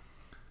بشه.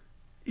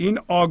 این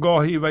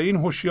آگاهی و این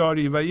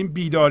هوشیاری و این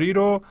بیداری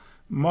رو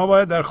ما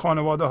باید در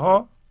خانواده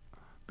ها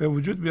به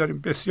وجود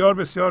بیاریم. بسیار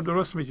بسیار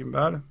درست میگیم.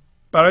 بله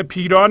برای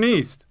پیران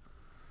نیست.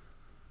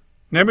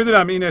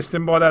 نمیدونم این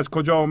استنباط از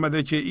کجا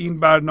اومده که این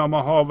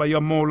برنامه ها و یا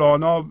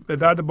مولانا به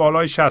درد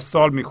بالای 60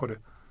 سال میخوره.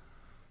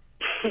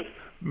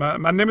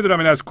 من نمیدونم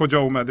این از کجا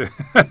اومده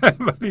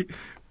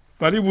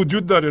ولی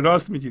وجود داره.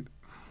 راست میگید.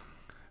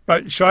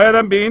 و شاید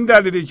هم به این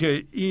دلیلی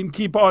که این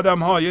تیپ آدم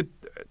ها یه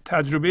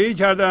تجربه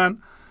کردن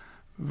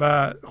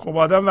و خب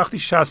آدم وقتی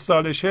 60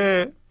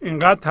 سالشه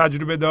اینقدر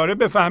تجربه داره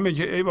بفهمه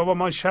که ای بابا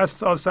ما 60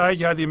 سال سعی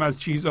کردیم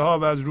از چیزها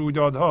و از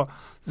رویدادها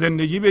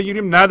زندگی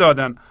بگیریم،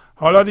 ندادن.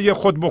 حالا دیگه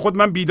خود به خود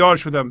من بیدار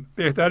شدم،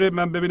 بهتره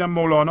من ببینم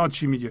مولانا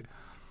چی میگه.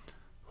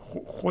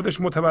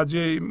 خودش متوجه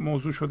این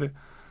موضوع شده.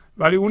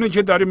 ولی اونی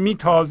که داره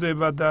میتازه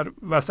و در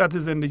وسط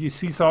زندگی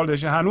 30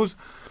 سالشه هنوز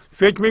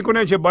فکر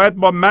میکنه که باید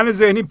با من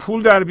ذهنی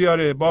پول در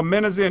بیاره، با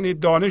من ذهنی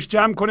دانش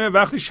جمع کنه،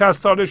 وقتی 60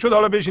 ساله شد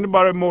حالا بشینه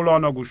برای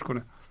مولانا گوش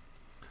کنه.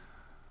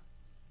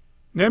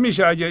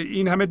 نمیشه. اگه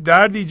این همه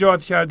درد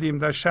ایجاد کردیم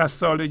در 60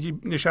 سالگی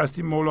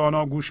نشستیم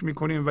مولانا گوش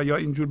میکنیم و یا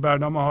اینجور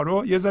برنامه ها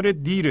رو، یه ذره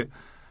دیره.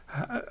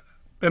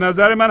 به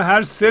نظر من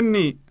هر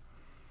سنی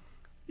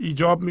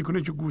ایجاب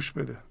میکنه که گوش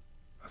بده،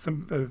 اصلا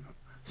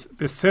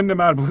به سن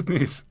مربوط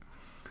نیست.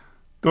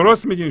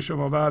 درست میگین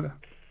شما. بله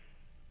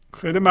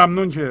خیلی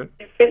ممنون که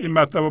این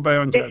مطلب رو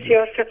بیان کردید.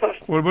 بسیار سپاس.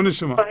 قربون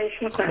شما.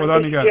 خدا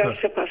نگهدار.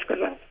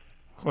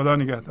 خدا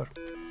نگهدار.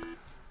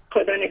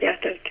 خدا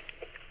نگهدار.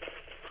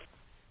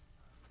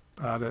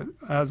 بله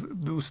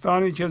از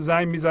دوستانی که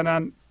زنگ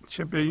میزنن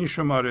چه به این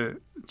شماره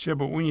چه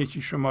به اون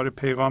یکی شماره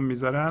پیغام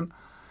میذارن،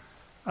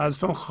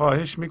 ازتون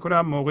خواهش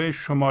میکنم موقع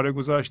شماره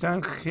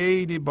گذاشتن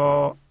خیلی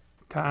با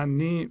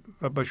تأنی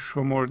و با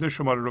شمرده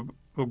شماره رو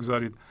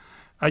بگذارید.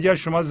 اگر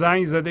شما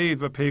زنگ زده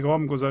اید و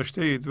پیغام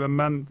گذاشته اید و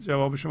من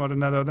جواب شما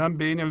رو ندادم،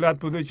 به این علت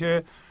بوده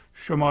که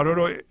شماره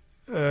رو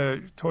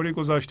طوری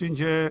گذاشتین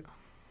که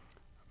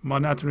ما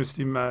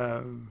نتونستیم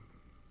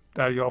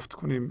دریافت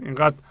کنیم.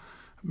 اینقدر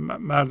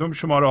مردم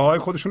شماره های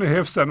خودشون رو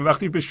حفظن،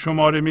 وقتی به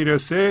شماره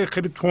میرسه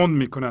خیلی تند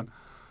میکنن.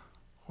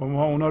 خب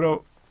ما اونا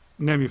رو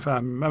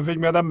نمیفهمیم. من فکر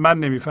می‌کردم من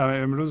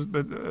نمیفهمم. امروز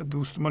به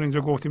دوستمان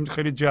اینجا گفتیم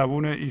خیلی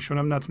جوونه، ایشون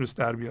هم نتونست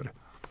در بیاره.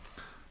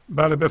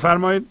 بله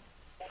بفرمایید.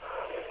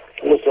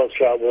 استاد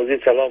شعبازی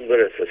سلام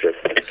برسه.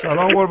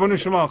 سلام قربون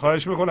شما،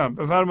 خواهش میکنم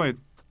بفرمایید.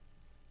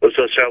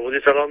 استاد شعبازی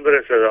سلام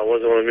برسه.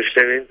 آواز ما رو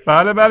میشنوین؟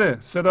 بله بله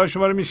صدای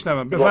شما رو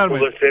میشنوم.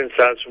 بفرمایید. خوبه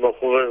ساعت شما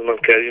خوبه؟ من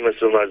کریم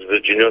هستم از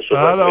ویرجینیا صحبت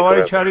میکنم. بله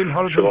آقای کریم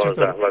حالتون چطوره؟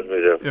 زحمت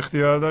میدم.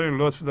 اختیار دارین،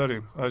 لطف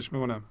دارین. خواهش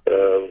میکنم.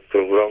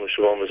 پروگرام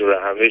شما مثل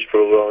همیشه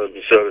پروگرام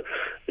بسیار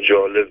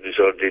جالب،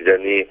 بسیار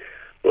دیدنی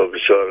و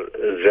بسیار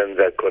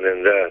زنده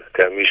کننده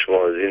که همیشه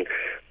ما از این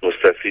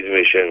مستفید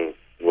میشن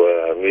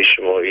و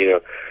همیشه ما این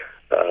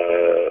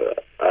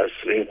از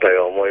این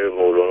پیام‌های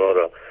مولانا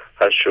را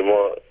از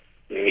شما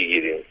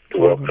میگیریم.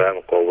 واقعا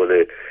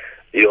قابل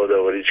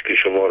یادآوری که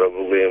شما را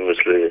بگویم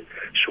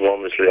شما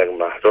مثل یک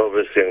مهتاب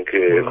هستین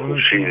که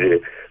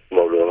خورشید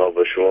مولانا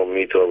به شما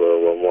میتابه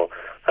و ما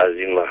از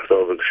این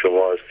مهتاب که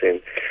شما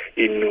هستین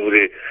این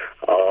نور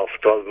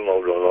آفتاب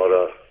مولانا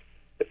را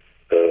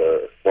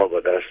ما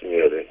به دست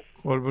میاریم.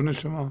 قربون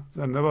شما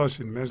زنده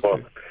باشین. مرسی.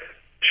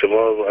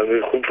 شما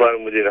خوب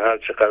فرمودین هر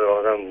چقدر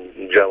آدم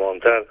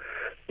جوانتر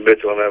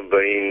بتونه به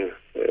این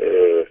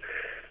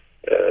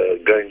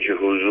گنج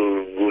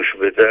حضور گوش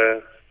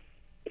بده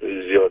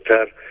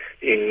زیادتر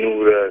این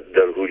نور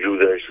در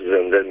وجودش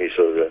زنده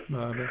میسازه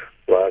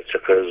و هر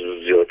چقدر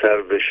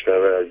زیادتر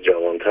بشنوه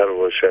جوانتر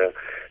باشه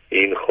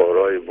این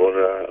خارای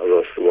بونه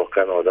راست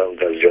واقعا آدم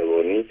در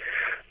جوانی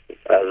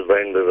از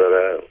بین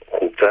ببره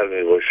خوبتر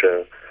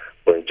میباشه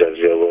و در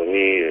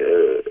جوانی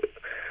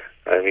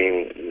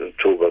همین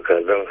توبه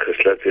کردن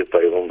خصلت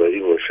پیغمبری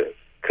باشه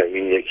که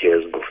این یکی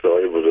از گفته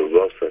های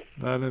بزرگاست.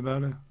 بله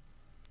بله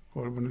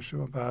قربون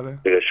شما. بله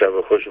دیگه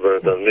شب خوش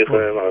براتون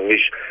میخوایم.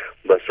 همیشه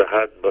به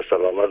صحت به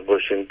سلامت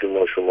باشین که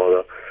ما شما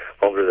را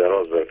عمر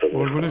دراز براتون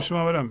میخوایم. قربون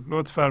شما برم.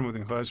 لطف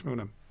فرمودین. خواهش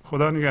میکنم.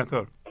 خدا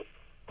نگهدار.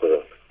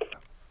 خدا.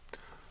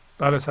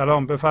 بله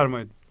سلام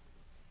بفرمایید.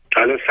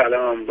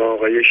 سلام با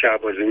آقای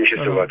شعبازی میشه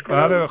صحبت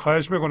کنم؟ بله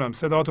خواهش میکنم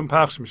صداتون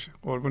پخش میشه.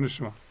 قربون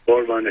شما.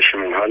 قربان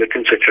شما.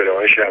 حالتون چطوره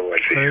آقای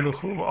شعبازی؟ خیلی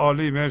خوب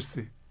عالی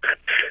مرسی.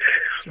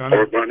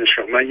 قربان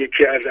شما. من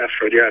یکی از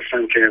افرادی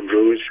هستم که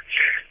امروز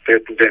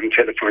بهم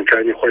تلفن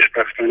کردین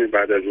خوشبختانه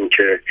بعد از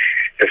اینکه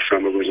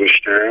اسلام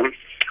گذاشتم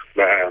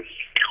و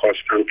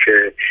خواستم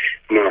که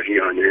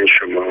ماهیانه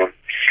شما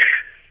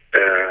 $100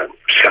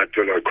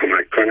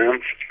 کمک کنم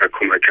و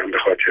کمکم به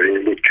خاطر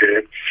این بود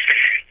که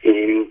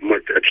این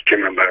مدتی که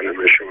من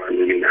برنامه شما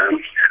میبینم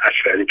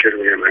اثری که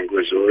روی من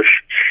گذاشت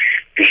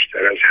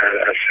بیشتر از هر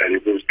اثری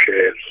بود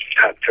که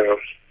حتی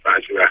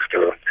بعضی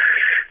وقتا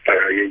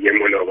برای یه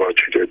ملاقات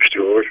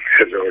دکتر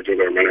 $1000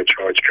 منو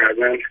چارج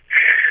کردن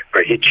و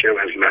هیچی هم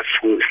از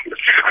مفهوم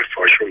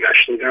حرفاشو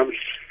نشنیدم،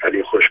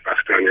 ولی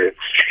خوشبختانه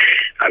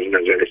از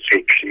نظر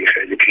فکری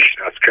خیلی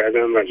پیشرفت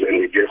کردم و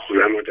زندگی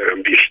خودم رو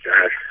دارم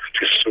بیشتر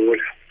تو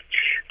صلح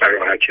و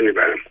راحتی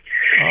میبرم.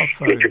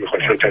 این که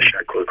میخواستم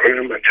تشکر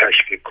کنم و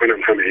تشویق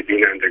کنم همه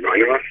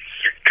بینندگان ها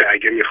که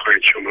اگه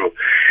میخواید شما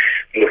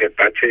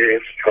محبت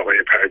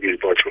آقای پرویز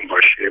باتون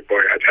باشه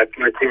باید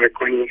حتما کمک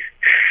کنید،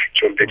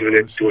 چون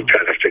بدون دو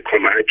طرف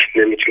کمک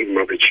نمیتونیم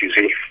ما به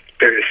چیزی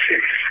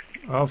برسیم.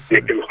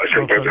 یکی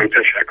میخواستم بازم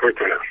تشکر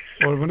کنم.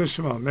 قربون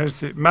شما،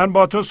 مرسی. من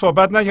با تو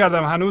صحبت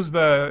نکردم هنوز،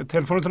 به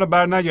تلفنتون رو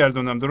بر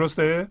نگردوندم،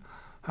 درسته؟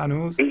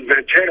 هنوز؟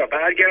 چرا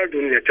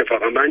برگردونید؟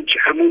 اتفاقا من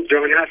همون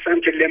جان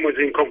هستم که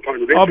لیموزین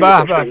کمپانی بله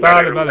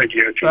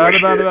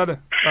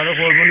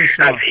قربون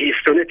شما. از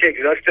هیستون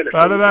تگزاس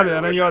تلفن. بله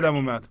الان یادم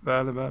اومد.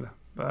 بله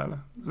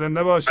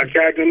زنده باشید.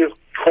 برگردونید.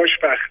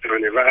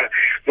 خوشبختانه و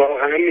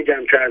واقعا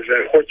میگم که از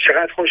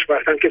چقدر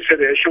خوشبختم که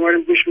صدای شما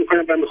رو گوش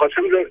میکنم و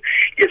میخواستم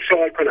یه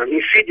سوال کنم.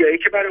 این سیدیایی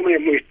که برام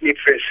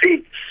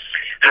میفرستید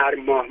هر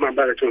ماه من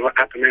براتون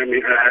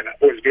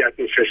عضویت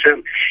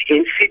میفرستم،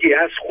 این سیدی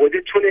از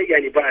خودتونه؟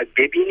 یعنی باید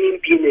ببینیم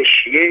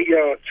بینشیه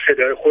یا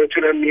صدای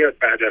خودتون هم میاد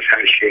بعد از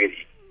هر شعری؟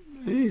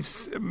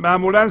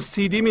 معمولا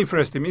CD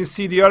میفرستیم. این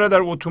CD ها رو در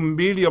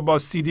اتومبیل یا با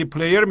CD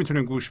پلیر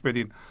میتونین گوش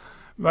بدین،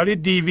 ولی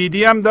DVD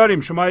هم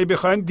داریم. شما اگه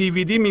بخواین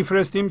DVD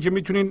میفرستیم که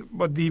میتونین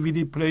با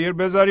DVD پلیر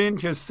بذارین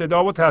که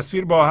صدا و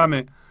تصویر با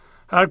همه.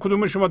 هر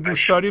کدوم شما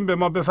دوست دارین به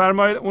ما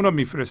بفرمایید، اونو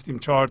میفرستیم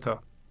 4 تا.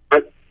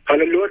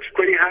 حالا لطف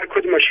کنی هر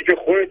کدومشی که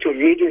خودتون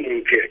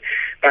میدونیم که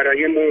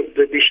برای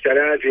بیشتر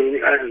از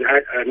این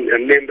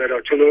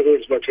ممبراتون و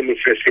عضواتون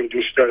میفرستیم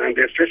دوست دارم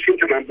بفرستیم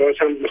که من باز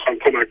هم میخوام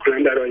کمک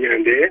کنم در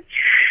آینده.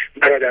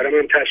 برادرم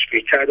هم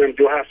تشویق کردم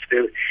 2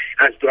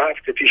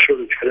 هفته پیش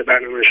شروع کرده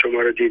برنامه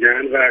شما رو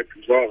دیدن و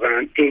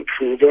واقعا این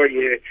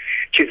پروبای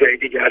چیزای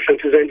دیگه اصلا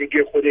تو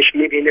زندگی خودش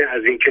میبینه،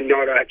 از اینکه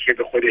ناراحتی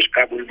به خودش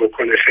قبول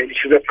بکنه. خیلی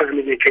چیزا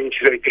فهمیده که این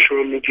چیزایی که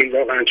شما میگین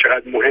واقعا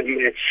چقدر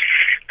مهمه.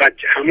 بعد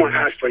همون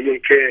حرفایی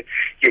که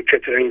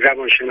یک این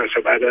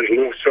روانشناسا بعد از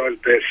 9 سال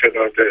به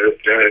صداد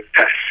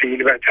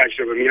تحصیل و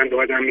تجربه میان به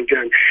آدم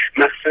میگن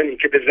مخصوصا این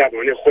که به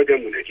زبان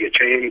خودمونه دیگه،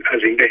 چه این از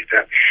این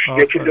بهتر.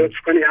 یکی لطف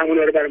کنی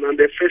همونا رو برای من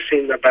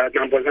بفرستین و بعد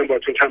من بازم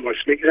باتون تماس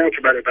میگیرم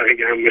که برای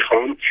بقیه هم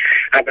میخوام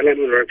اولا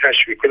اون رو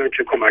تشویق کنم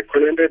که کمک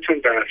کنم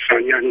بهتون و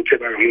ثانیاً این که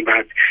برامون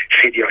بعد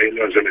CD های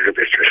لازمه رو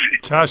بفرستین.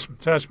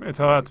 چشم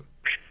اطاعت.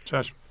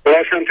 چشم.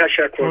 باز هم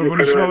تشکر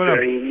میکنم از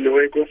این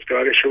نوع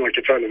گفتار شما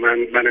که تا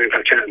من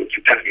اینقدر چند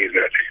تغییر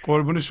داده.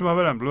 قربون شما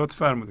برم، لطف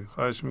فرمودید.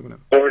 خواهش میکنم.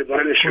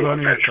 قربان شما.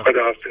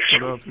 خداحافظ.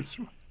 خداحافظ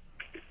شما.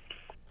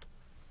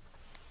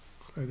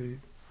 خیلی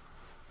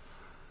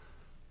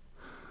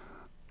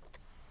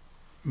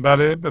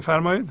بله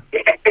بفرمایید.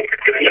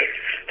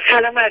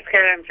 سلام عرض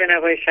کردم جناب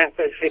آقای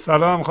شهبازی.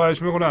 سلام،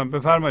 خواهش میکنم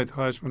بفرمایید.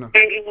 خواهش میکنم.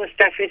 خیلی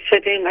مستفید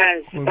شدیم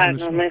از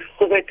برنامه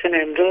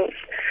خوبتون امروز،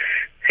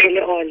 خیلی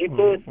عالی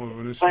بود.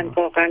 من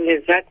واقعا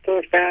لذت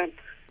بردم.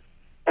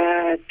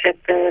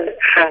 طبق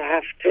هر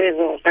هفته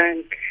واقعا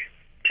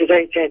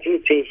چیزای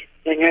جدیدی،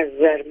 یعنی از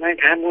نظر من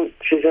همون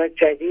چیزای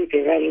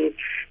جدیده ولی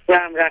و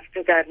هم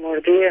رفته در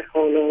مورد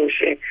حول و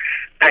حوش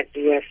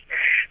قضیه است.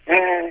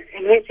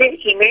 مثل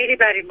ایمیلی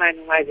برای من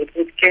اومده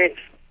بود که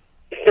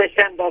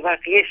داشتم با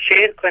بقیه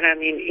شیر کنم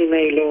این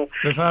ایمیل رو.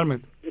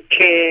 بفرمایید.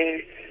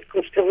 که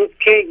گفته بود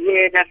که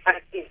یه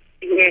نفر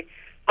یه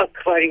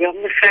آکواریوم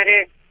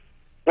میخره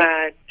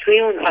و توی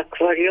اون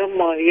آکواریوم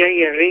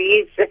ماهیای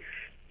ریز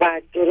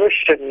و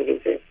درشت رو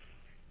میریزه.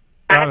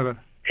 بله.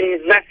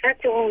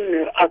 وسط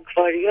اون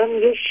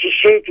آکواریوم یه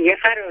شیشه دیگه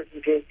قرار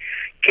میده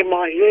که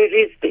ماهیای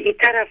ریز به این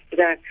طرف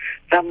بودن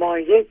و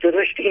ماهیای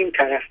درشت این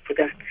طرف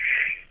بودن.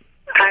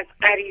 از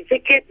غریزه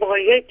که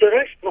ماهیای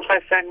درشت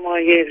میخواستن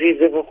ماهیای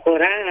ریزه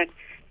بخورن،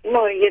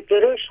 ماهیای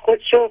درشت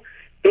خودشو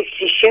به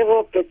شیشه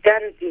و به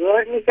در و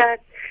دیوار میزد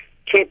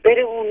که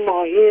بره اون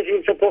ماهیای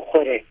ریزه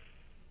بخوره.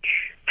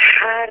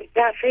 هر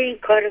دفعه این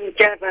کار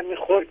میکرد و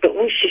میخورد به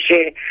اون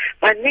شیشه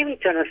و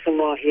نمیتونست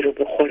ماهی رو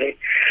بخوره.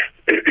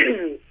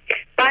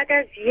 بعد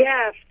از یه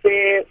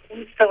هفته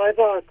اون صاحب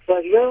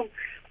آکواریوم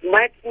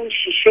اومد اون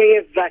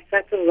شیشه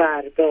وسط رو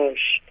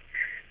ورداشت.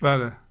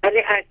 بله. ولی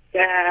از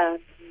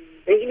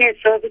به این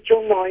حسابی که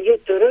اون ماهی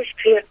درشت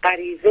توی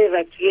غریزه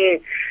و توی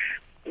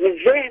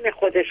ذهن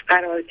خودش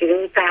قرار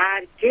گرفت و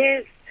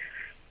هرگز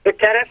به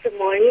طرف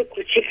ماهی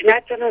کوچیک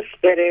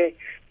نتونست بره.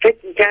 فکر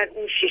میکرد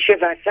اون شیشه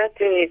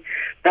وسطه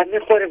و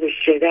میخوره به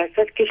شیشه، در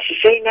صورتی که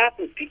شیشه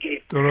نبود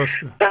دیگه.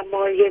 درسته. و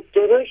ماهی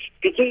درشت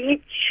دیگه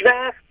هیچ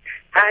وقت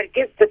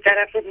هرگز به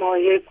طرف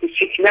ماهی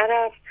کوچیک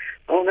نرفت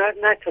و اونا رو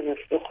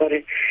نتونست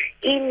بخوره.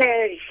 این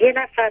یه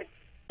نفر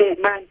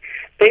من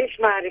بهش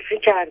معرفی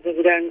کرده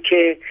بودم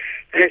که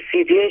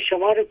CD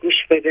شما رو گوش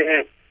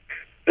بده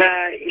و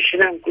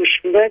ایشون هم گوش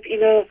میداد.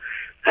 اینو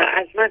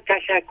از من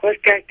تشکر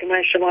کرد که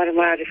من شما رو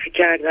معرفی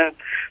کردم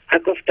و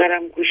گفت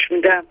دارم گوش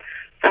میدم.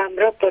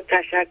 همراه با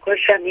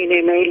تشکرش هم این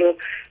ایمیل رو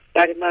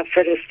برای من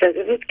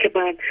فرستاده بود که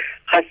من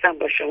خواستم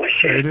با شما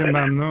شیر خیلی کنم.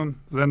 ممنون،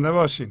 زنده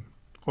باشین.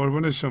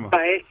 قربون شما.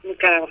 خواهش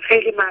میکنم،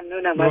 خیلی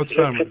ممنونم از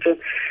لطفتون،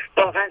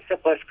 واقعا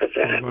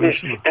سپاسگزارم.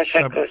 مرسی،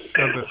 تشکر.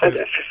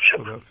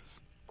 خداحافظ.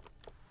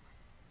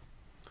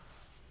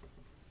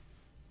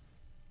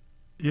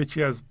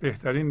 یکی از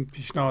بهترین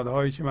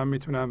پیشنهادهایی که من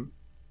میتونم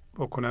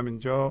بکنم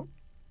اینجا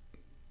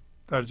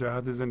در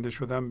جهت زنده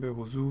شدن به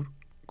حضور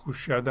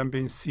گوش کردن به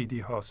این CD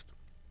هاست.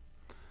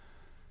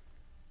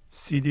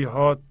 CD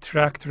ها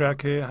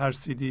ترک هر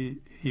CD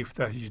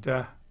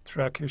 17-18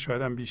 ترک،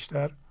 شاید هم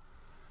بیشتر.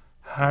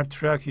 هر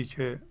ترکی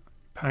که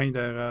 5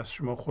 دقیقه از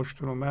شما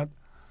خوشتون اومد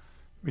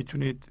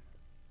میتونید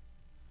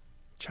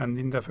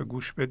چندین دفعه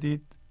گوش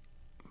بدید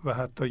و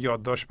حتی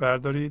یادداشت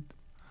بردارید.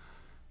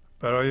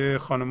 برای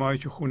خانمایی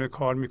که خونه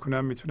کار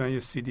میکنن میتونن یه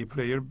CD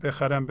پلیر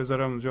بخرن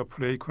بذارن اونجا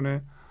پلی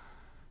کنه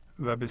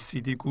و به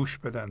CD گوش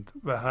بدن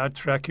و هر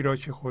ترکی را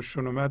که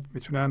خوششون اومد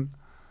میتونن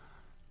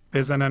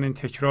بزنن این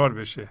تکرار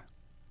بشه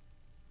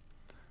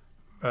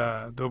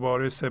و 2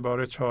 باره 3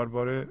 باره 4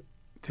 باره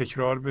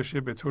تکرار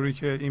بشه به طوری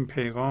که این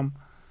پیغام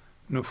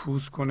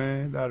نفوذ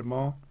کنه در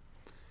ما.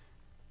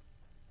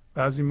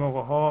 بعضی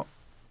موقع ها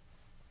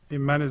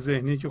این من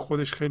ذهنی که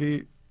خودش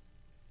خیلی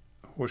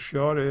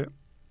هوشیاره،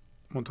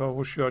 منتها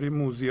هوشیاری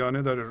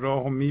موذیانه داره،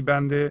 راهو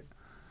میبنده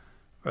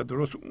و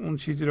درست اون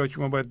چیزی را که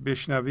ما باید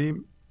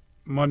بشنویم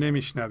ما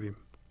نمیشنویم،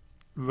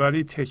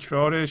 ولی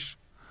تکرارش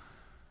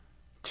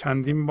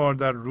چندین بار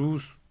در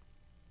روز،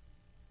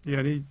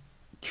 یعنی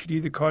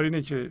کلید کار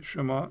اینه که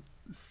شما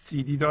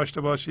CD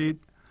داشته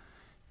باشید،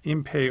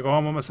 این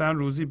پیغام رو مثلا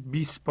روزی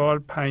 20 بار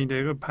 5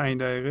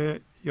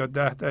 دقیقه یا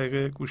 10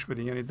 دقیقه گوش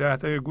بدین. یعنی 10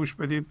 دقیقه گوش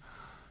بدین،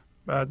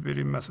 بعد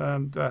بریم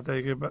مثلا 10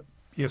 دقیقه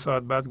یه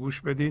ساعت بعد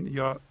گوش بدین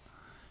یا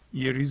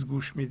یه ریز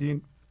گوش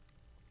میدین،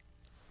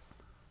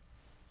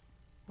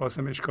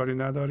 واسه اشکالی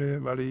نداره،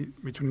 ولی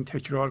میتونین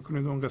تکرار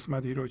کنید اون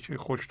قسمتی رو که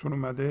خوشتون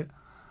اومده.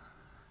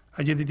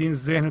 اگه دیدین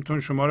ذهنتون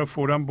شما رو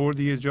فوراً برد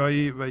یه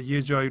جایی و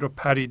یه جایی رو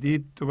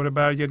پریدید، دوباره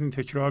برگردین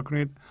تکرار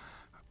کنید.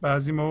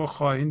 بعضی موقع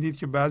خواهید دید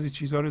که بعضی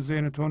چیزها رو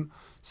ذهنتون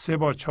 3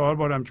 بار 4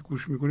 بار هم که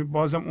گوش میکنید،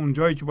 بازم اون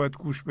جایی که باید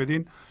گوش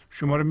بدین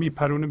شما رو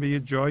میپرونه به یه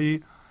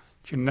جایی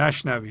که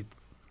نشنوید.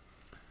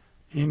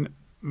 این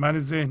من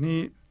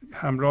ذهنی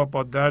همراه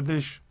با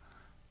دردش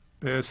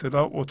به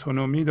اصطلاح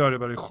اتونومی داره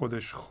برای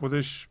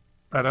خودش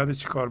بلده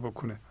چی کار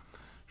بکنه.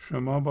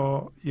 شما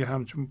با یه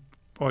همچون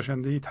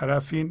باشنده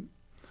طرفین،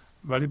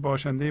 ولی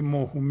باشنده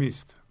موهومی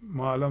است.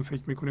 ما الان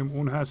فکر میکنیم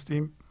اون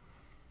هستیم.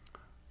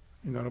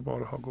 اینا رو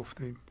بارها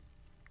گفتیم.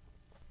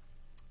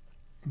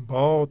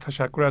 با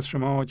تشکر از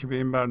شما که به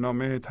این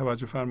برنامه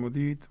توجه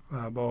فرمودید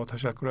و با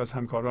تشکر از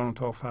همکاران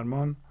اتاق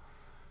فرمان،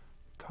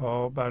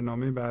 تا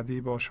برنامه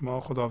بعدی با شما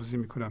خداحافظی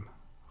میکنم.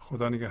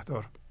 خدا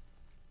نگهدار.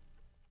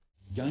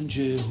 گنج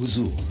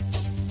حضور،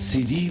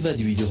 CD و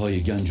DVD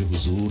های گنج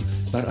حضور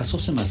بر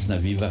اساس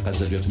مثنوی و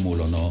غزلیات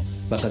مولانا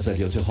و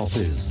غزلیات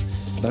حافظ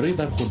برای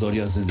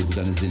برخورداری از زنده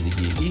بودن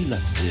زندگی این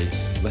لحظه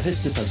و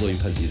حس فضای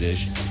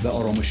پذیرش و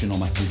آرامش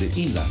نامحدود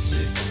این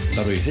لحظه،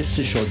 برای حس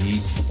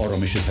شادی،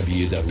 آرامش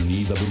طبیعی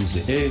درونی و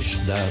بروز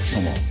عشق در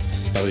شما،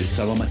 برای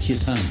سلامتی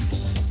تن،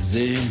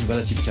 ذهن و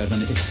لطیف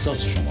کردن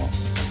احساس شما،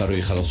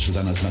 برای خلاص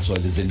شدن از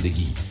مسائل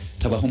زندگی،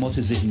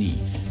 توهمات ذهنی،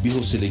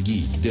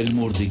 بی‌حوصلگی،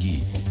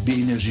 دلمردگی،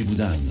 بی انرژی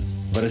بودن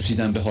و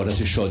رسیدن به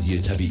حالت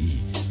شادی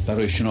طبیعی،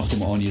 برای شناخت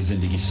معانی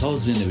زندگی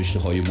ساز نوشته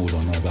های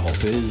مولانا و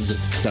حافظ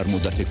در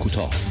مدت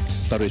کوتاه.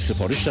 برای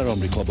سفارش در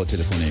آمریکا با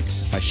تلفن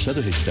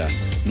 818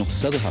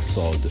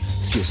 970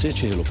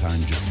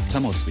 3345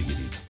 تماس بگیرید.